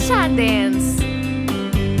cha-cha dance.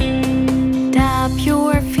 Tap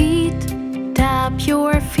your feet, tap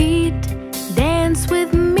your feet. Dance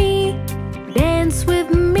with me, dance with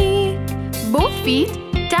me. Both feet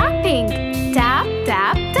tapping, tap,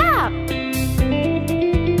 tap, tap.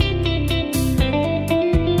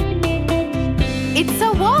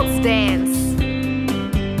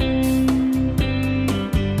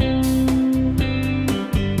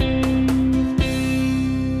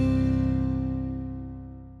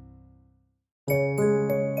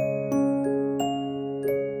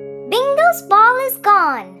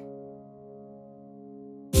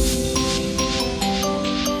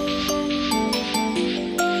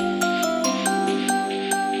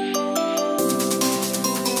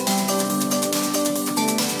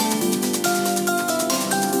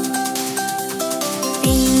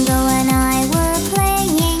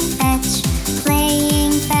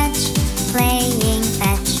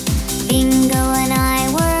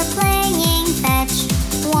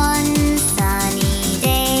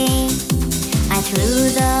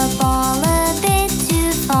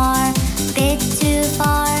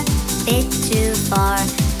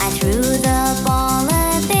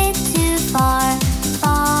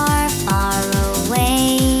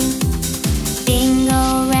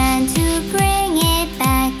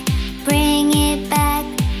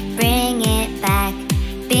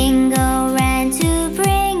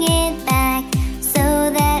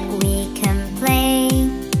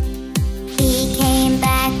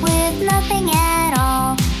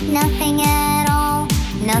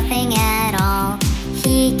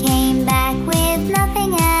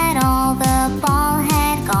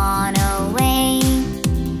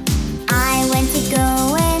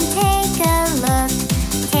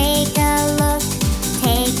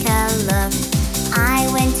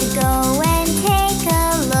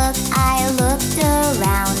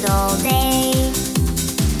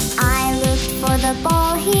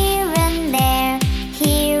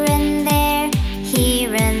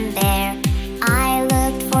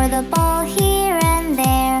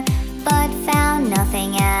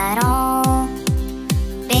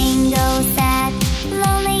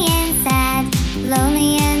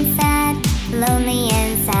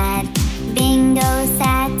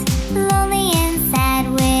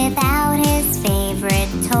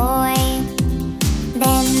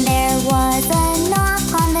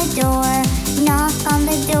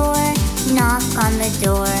 knock on the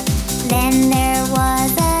door. Then there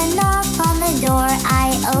was a knock on the door.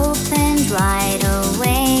 I opened right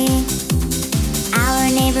away. Our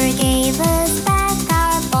neighbor gave us back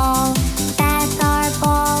our ball, back our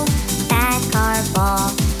ball, back our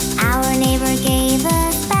ball. Our neighbor gave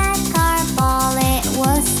us back our ball. It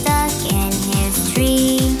was stuck in his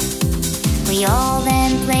tree. We all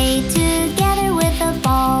then played together with the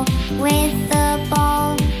ball, with the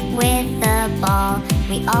ball, with the ball.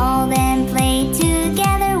 We all then played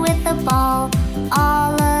together with the ball,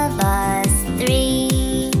 all of us three.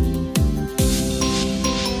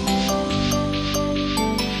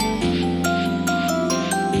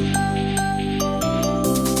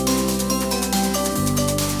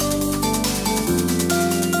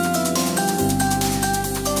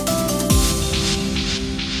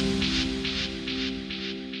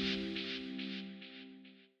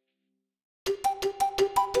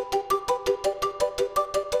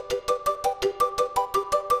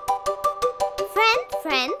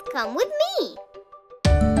 Friend, come with me.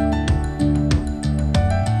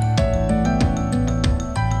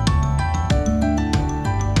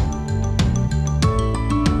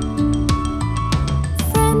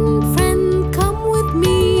 Friend, come with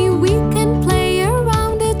me. We can play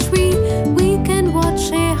around a tree. We can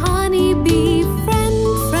watch a honeybee.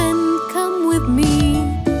 Friend, come with me.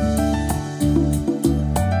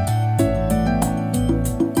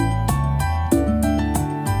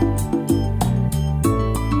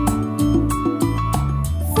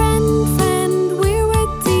 Friend, we're a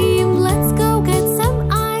team. Let's go get some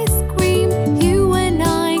ice cream. You and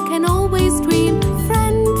I can always dream.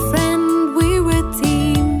 Friend, we're a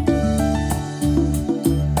team.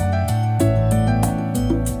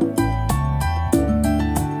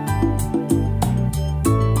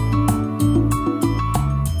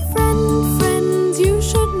 Friend, you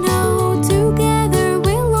should know. Together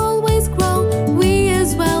we'll always grow. We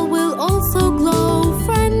as well will also glow.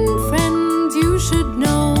 Friend, you should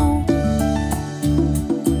know.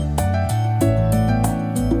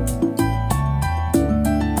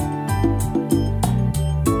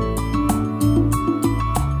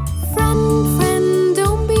 Friend,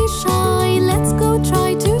 don't be shy. Let's go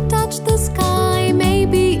try to touch the sky.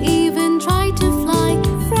 Maybe even try to fly.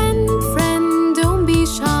 Friend, don't be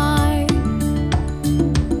shy.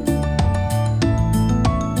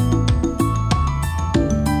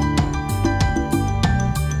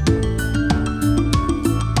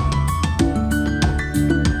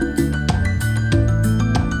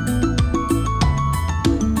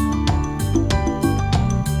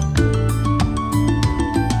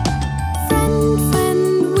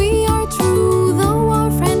 Friend, we are true. Though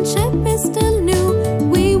our friendship is still new,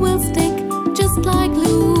 we will stick just like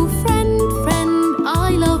glue. Friend,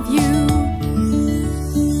 I love you.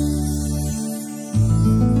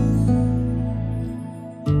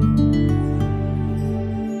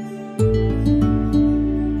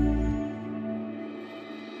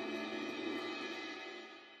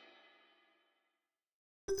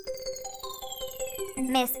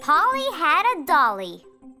 Miss Polly had a dolly.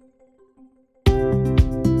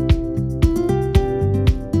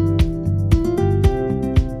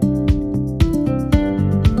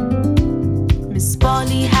 Miss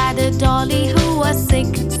Polly had a dolly who was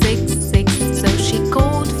sick. So she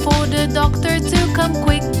called for the doctor to come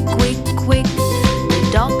quick. The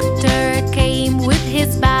doctor came with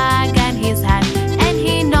his bag and his hat, and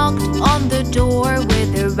he knocked on the door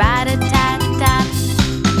with a rat-a-tat-tat.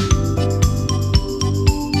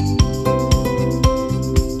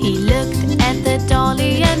 He looked at the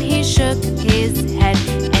dolly and he shook his head,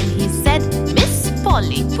 and he said, "Miss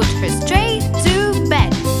Polly, put her straight to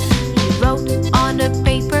bed." He wrote on a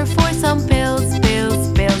paper for some pills.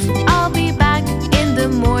 I'll be back in the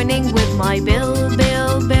morning with my bill.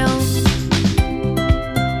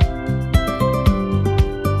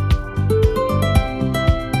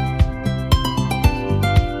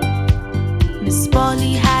 Miss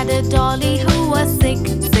Polly had a dolly who was sick.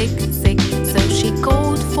 So she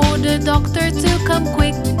called for the doctor to come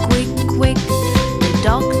quick. The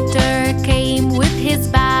doctor came with his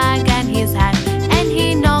bag and his hat, and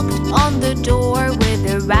he knocked on the door with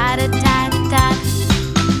a rat-a-tat-tat.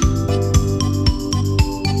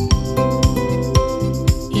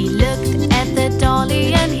 He looked at the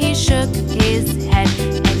dolly and he shook his head,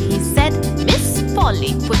 and he said, "Miss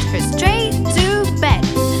Polly, put her straight to bed."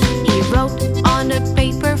 He wrote on a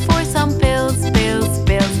paper for some pills.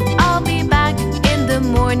 I'll be back in the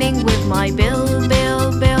morning with my bill.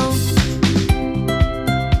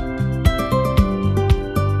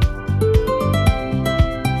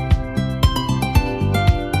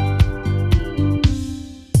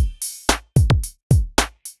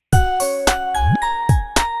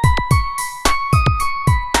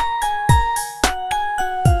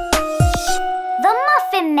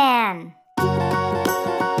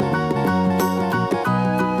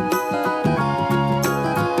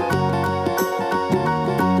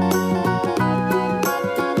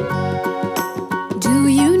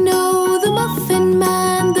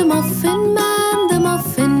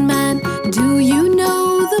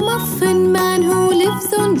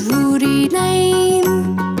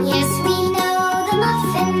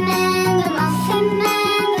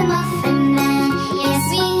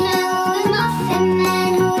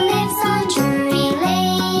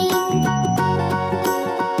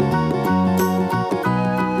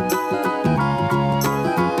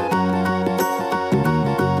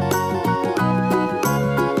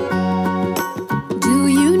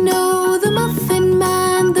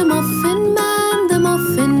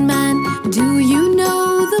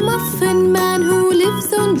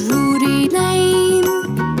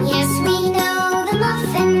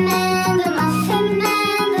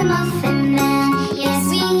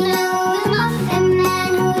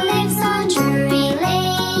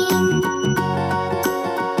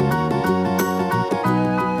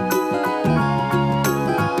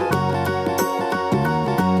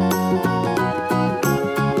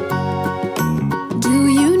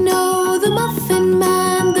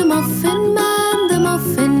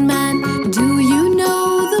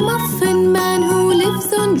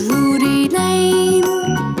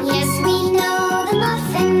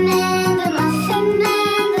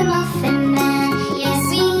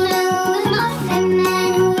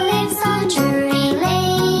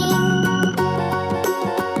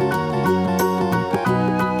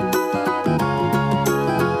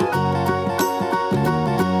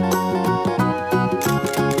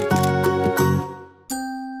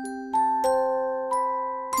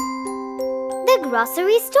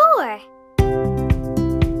 grocery store.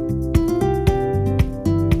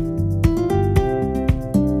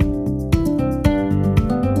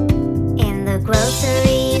 In the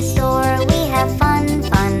grocery store we have fun,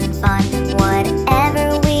 fun, fun.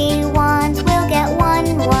 Whatever we want, we'll get one.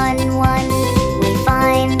 We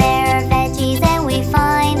find their veggies and we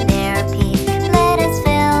find their peas. Let us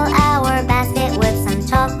fill our basket with some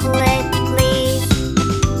chocolate, please.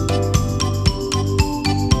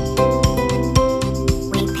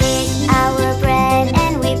 We pick our bread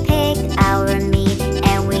and we pick our meat,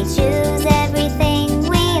 and we choose everything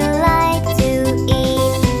we like to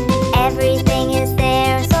eat. Everything is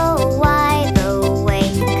there, so why the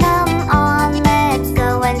wait? Come on, let's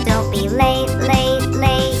go and don't be late, late,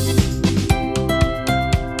 late.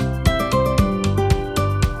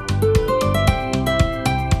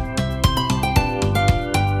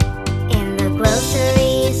 In the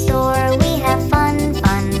grocery store we have fun,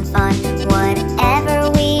 fun, fun.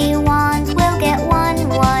 Whatever we want, we'll get one.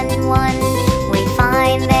 We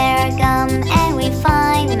find their gum and we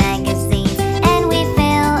find magazines, and we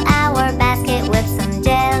fill our basket with some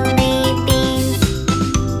jelly beans.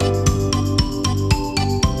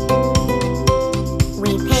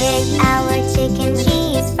 We pick our chicken,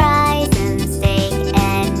 cheese, fries, and steak,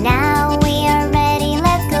 and now we are ready.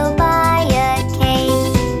 Let's go buy a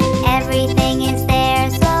cake. Everything is there,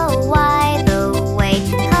 so why the wait?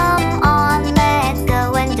 Come on, let's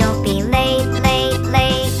go and don't be late, late,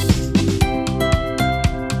 late.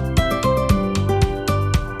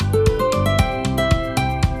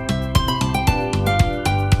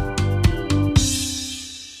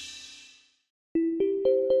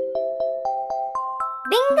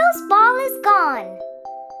 Bingo's ball is gone.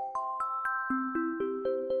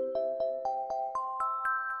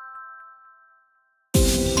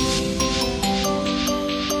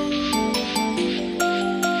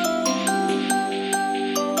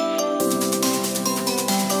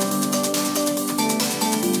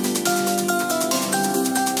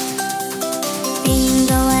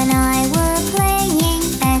 Bingo and I were playing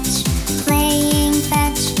fetch, playing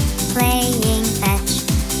fetch, playing fetch.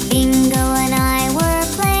 Bingo and I were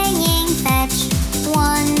playing fetch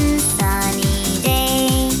one sunny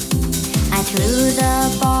day. I threw the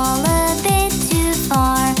ball a bit too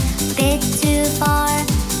far, bit too far,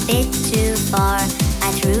 bit too far.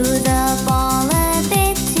 I threw the ball a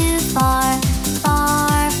bit too far,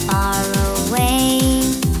 far, far away.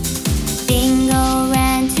 Bingo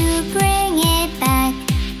ran to bring it back,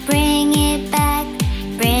 bring it back,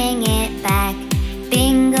 bring it back.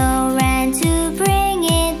 Bingo ran to bring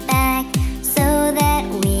it back so that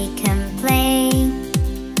we can play.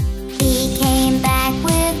 He came back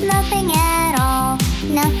with nothing at all,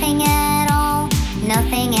 nothing at all,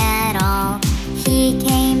 nothing at all. He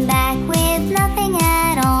came back with nothing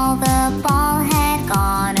at all. The ball had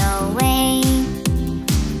gone away.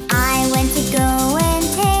 I went to go and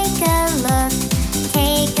take a look,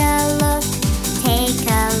 take a look, take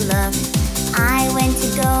a look. I went to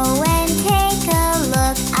go and take a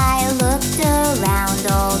look. I looked around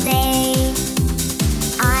all day.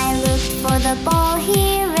 I looked for the ball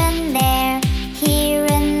here and there, here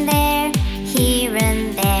and there, here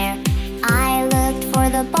and there. I looked for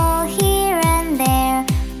the ball here and there,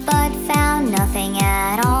 but found nothing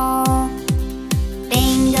at all.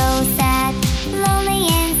 Bingo sat, lonely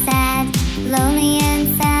and sad, lonely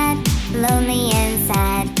and sad, lonely and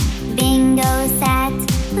sad. Bingo sat,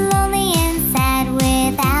 lonely and sad,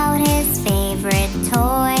 without his favorite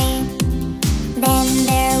toy. Then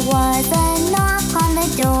there was a knock on the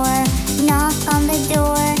door, knock on the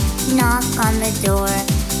door, knock on the door.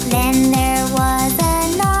 Then there was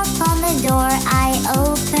a knock on the door. I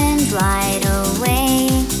opened right away.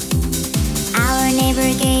 Our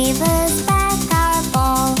neighbor gave us back our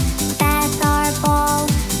ball, back our ball,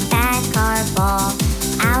 back our ball.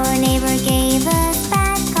 Our neighbor gave us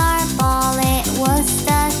back our ball. It was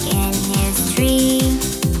stuck in his tree.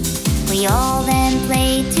 We all then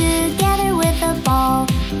played together with the ball,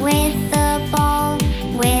 with the ball,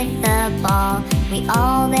 with the ball. We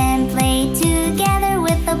all then played together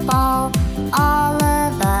with the ball, all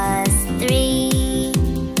of us three.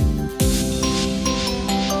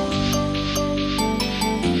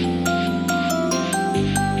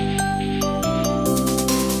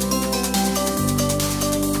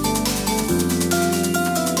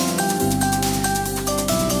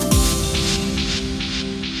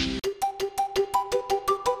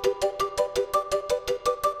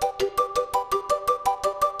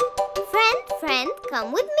 Friend,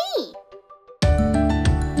 come with me.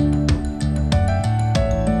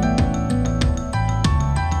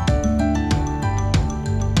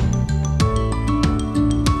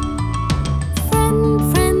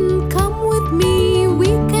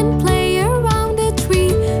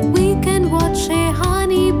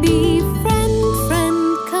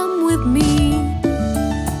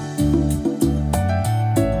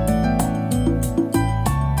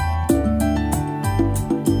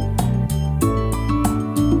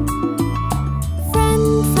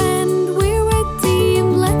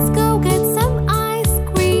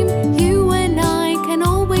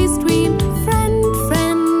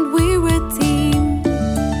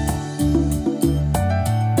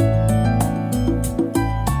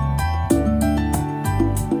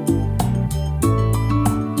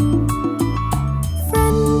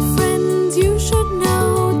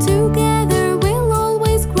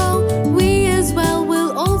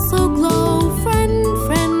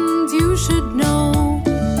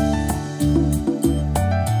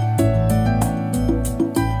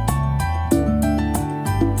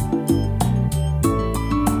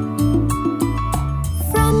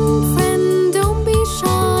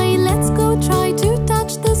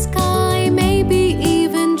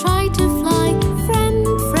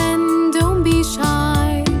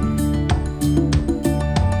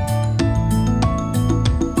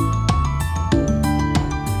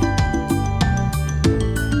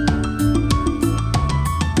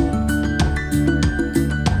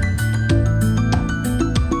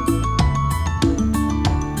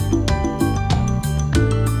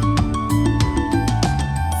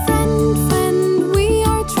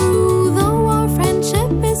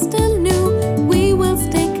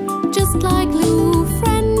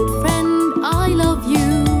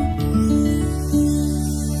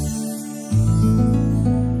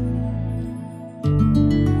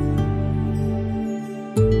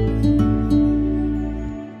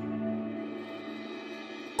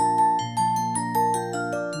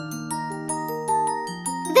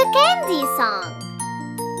 candy song.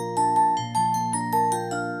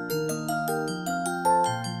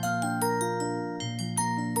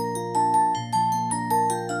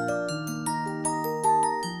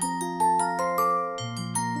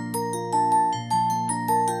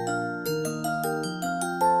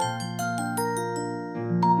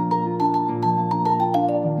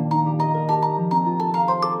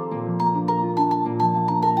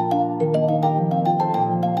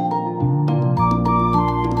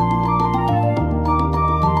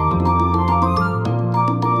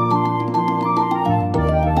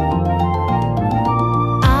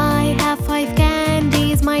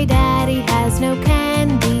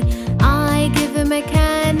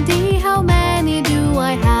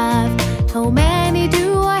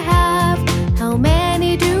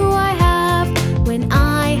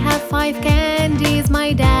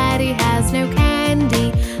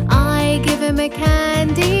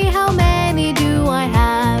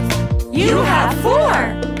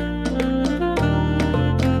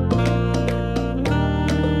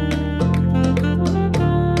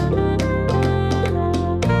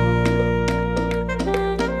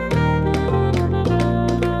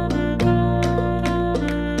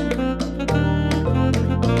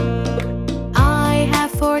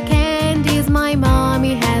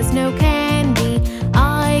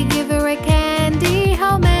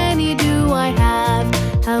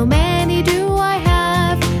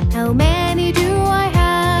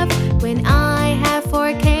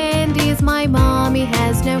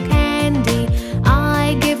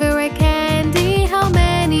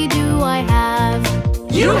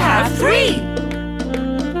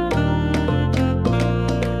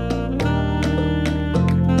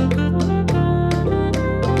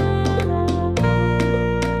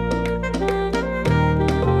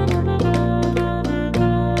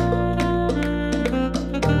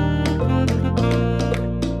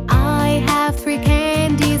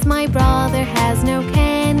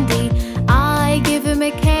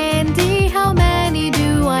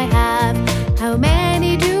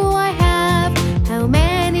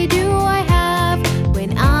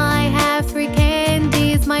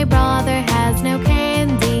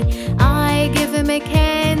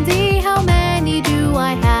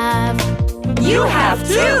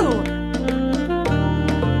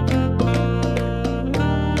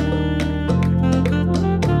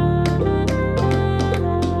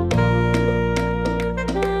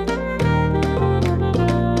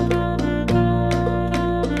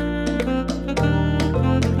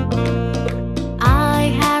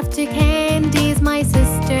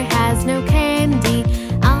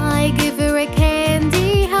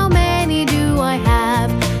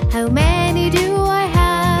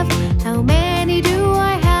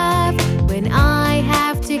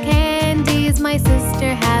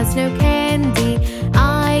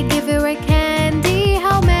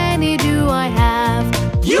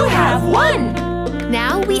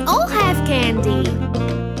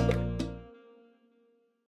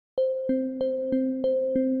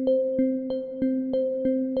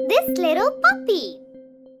 This little puppy.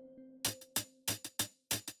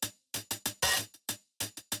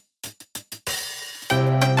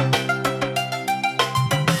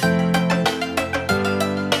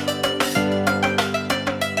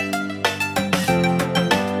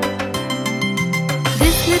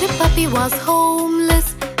 This little puppy was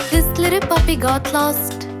homeless. This little puppy got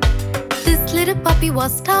lost. This little puppy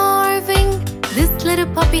was starving. This little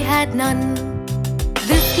puppy had none.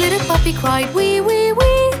 This little puppy cried wee wee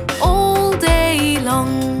wee all day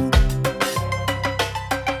long.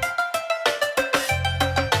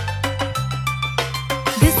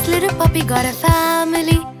 This little puppy got a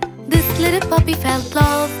family. This little puppy felt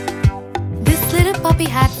love. This little puppy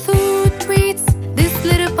had food treats. This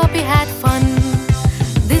little puppy had fun.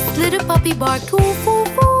 This little puppy barked woof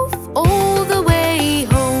woof woof all the way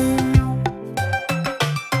home.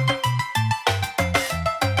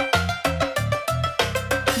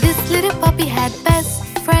 This little puppy had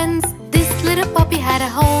best friends. This little puppy had a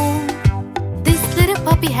home. This little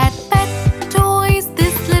puppy had pet toys.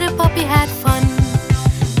 This little puppy had fun.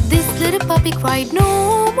 This little puppy cried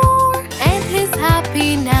no more and is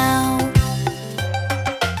happy now.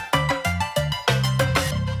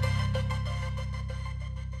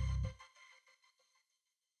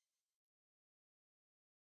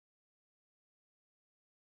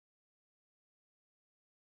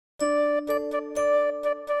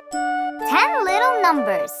 Little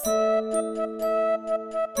numbers.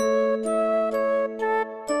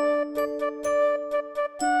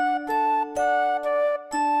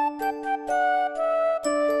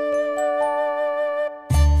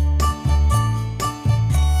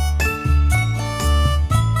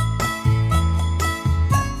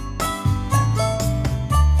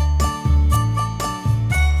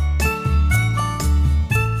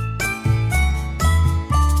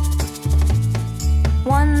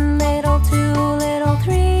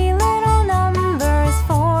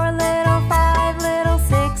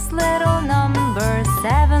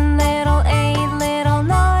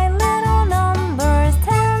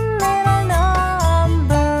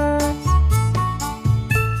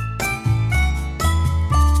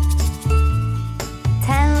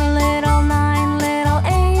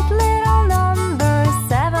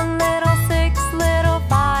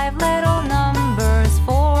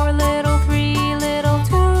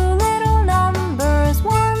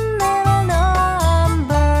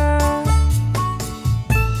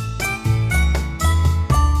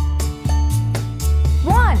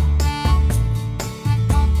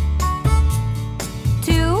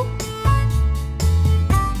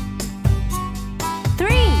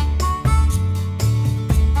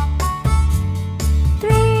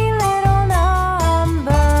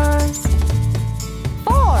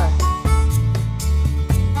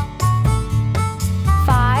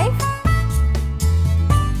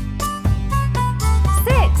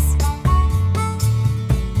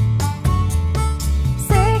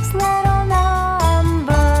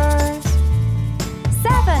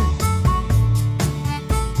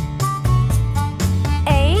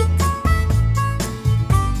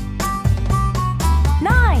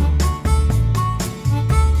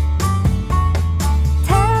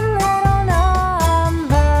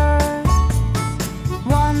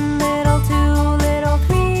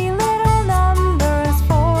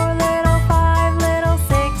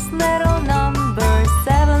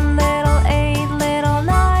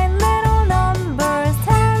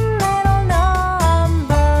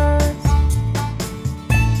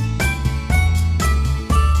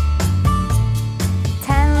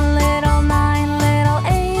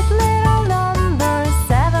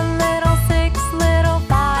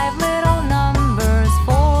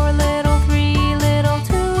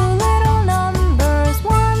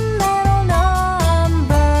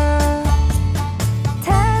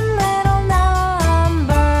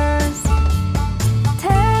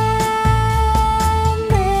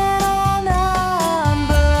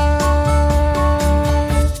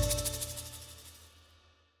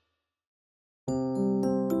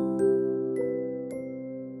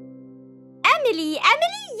 Emily.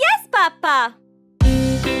 Emily, yes, Papa.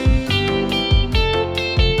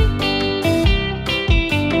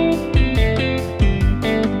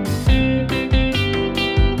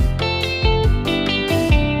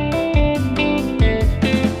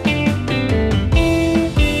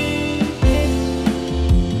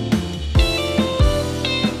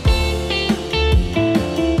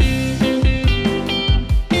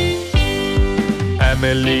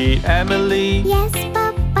 Emily, Emily. Yes,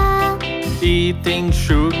 Papa. Eating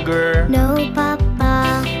sugar. No,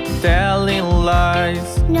 Papa. Telling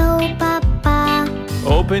lies. No, Papa.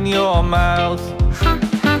 Open your mouth. Ha,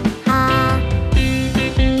 ha, ha.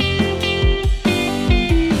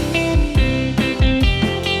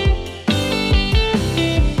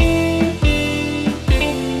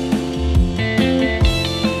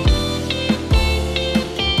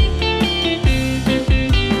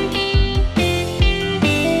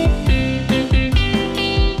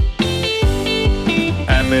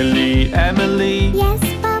 Emily, Emily. Yes,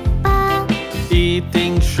 Papa.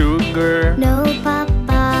 Eating sugar. No,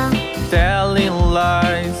 Papa. Telling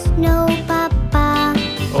lies. No, Papa.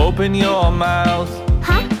 Open your mouth.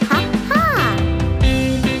 Ha, ha, ha.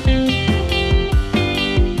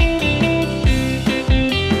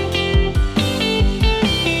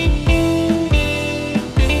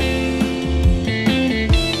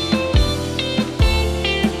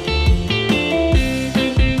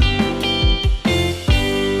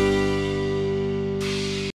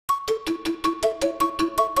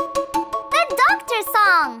 The doctor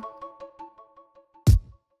song.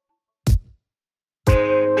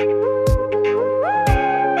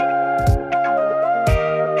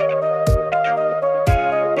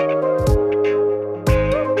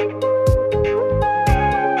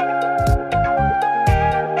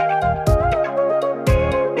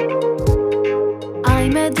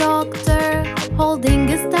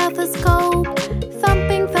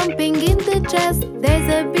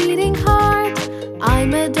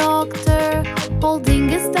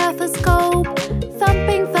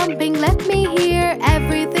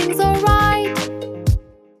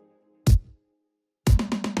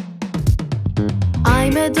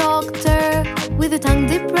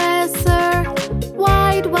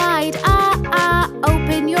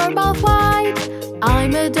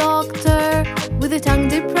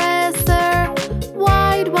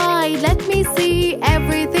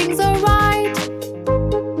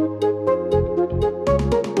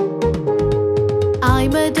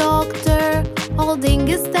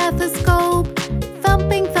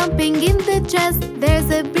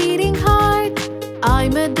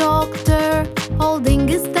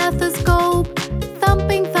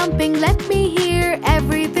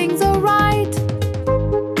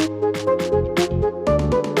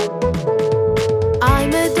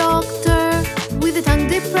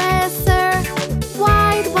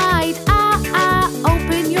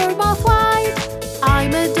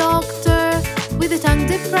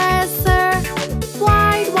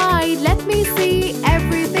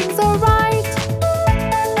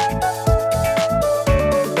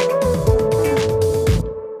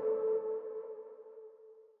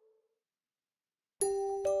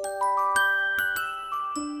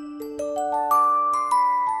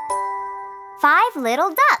 5 little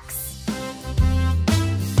ducks.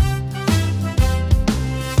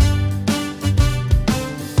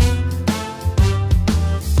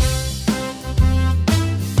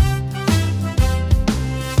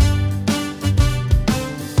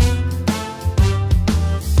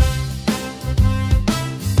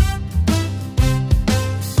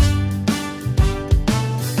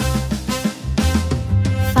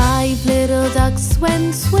 Little ducks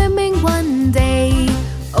went swimming one day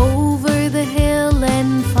over the hill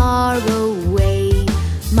and far away.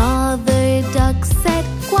 Mother duck said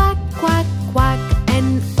quack, quack, quack,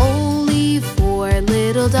 and only 4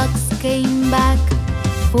 little ducks came back.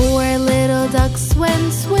 4 little ducks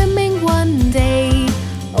went swimming one day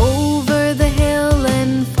over the hill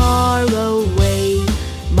and far away.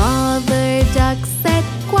 Mother duck said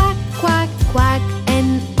quack, quack, quack,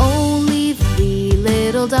 and only 3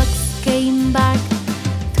 little ducks came back.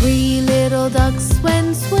 3 little ducks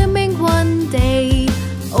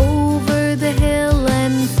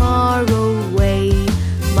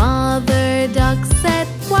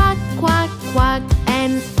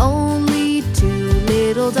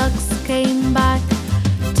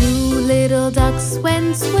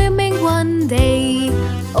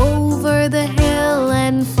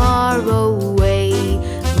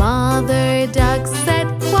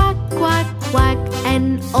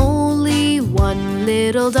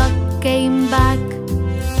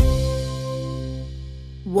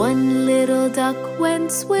One little duck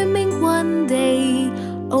went swimming one day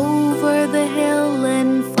over the hill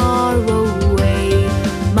and far away.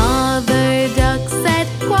 Mother duck said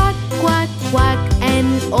quack, quack, quack,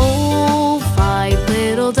 and all 5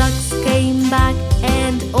 little ducks came back,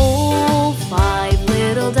 and all 5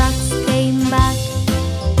 little ducks came back.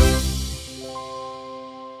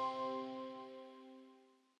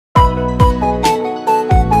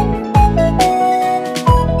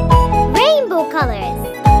 Rainbow colors.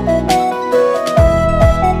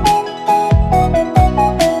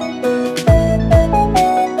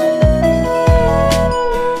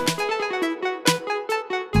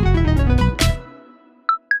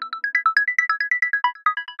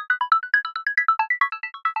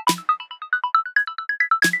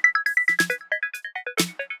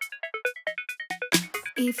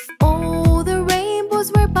 If all the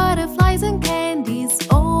rainbows were butterflies and candles,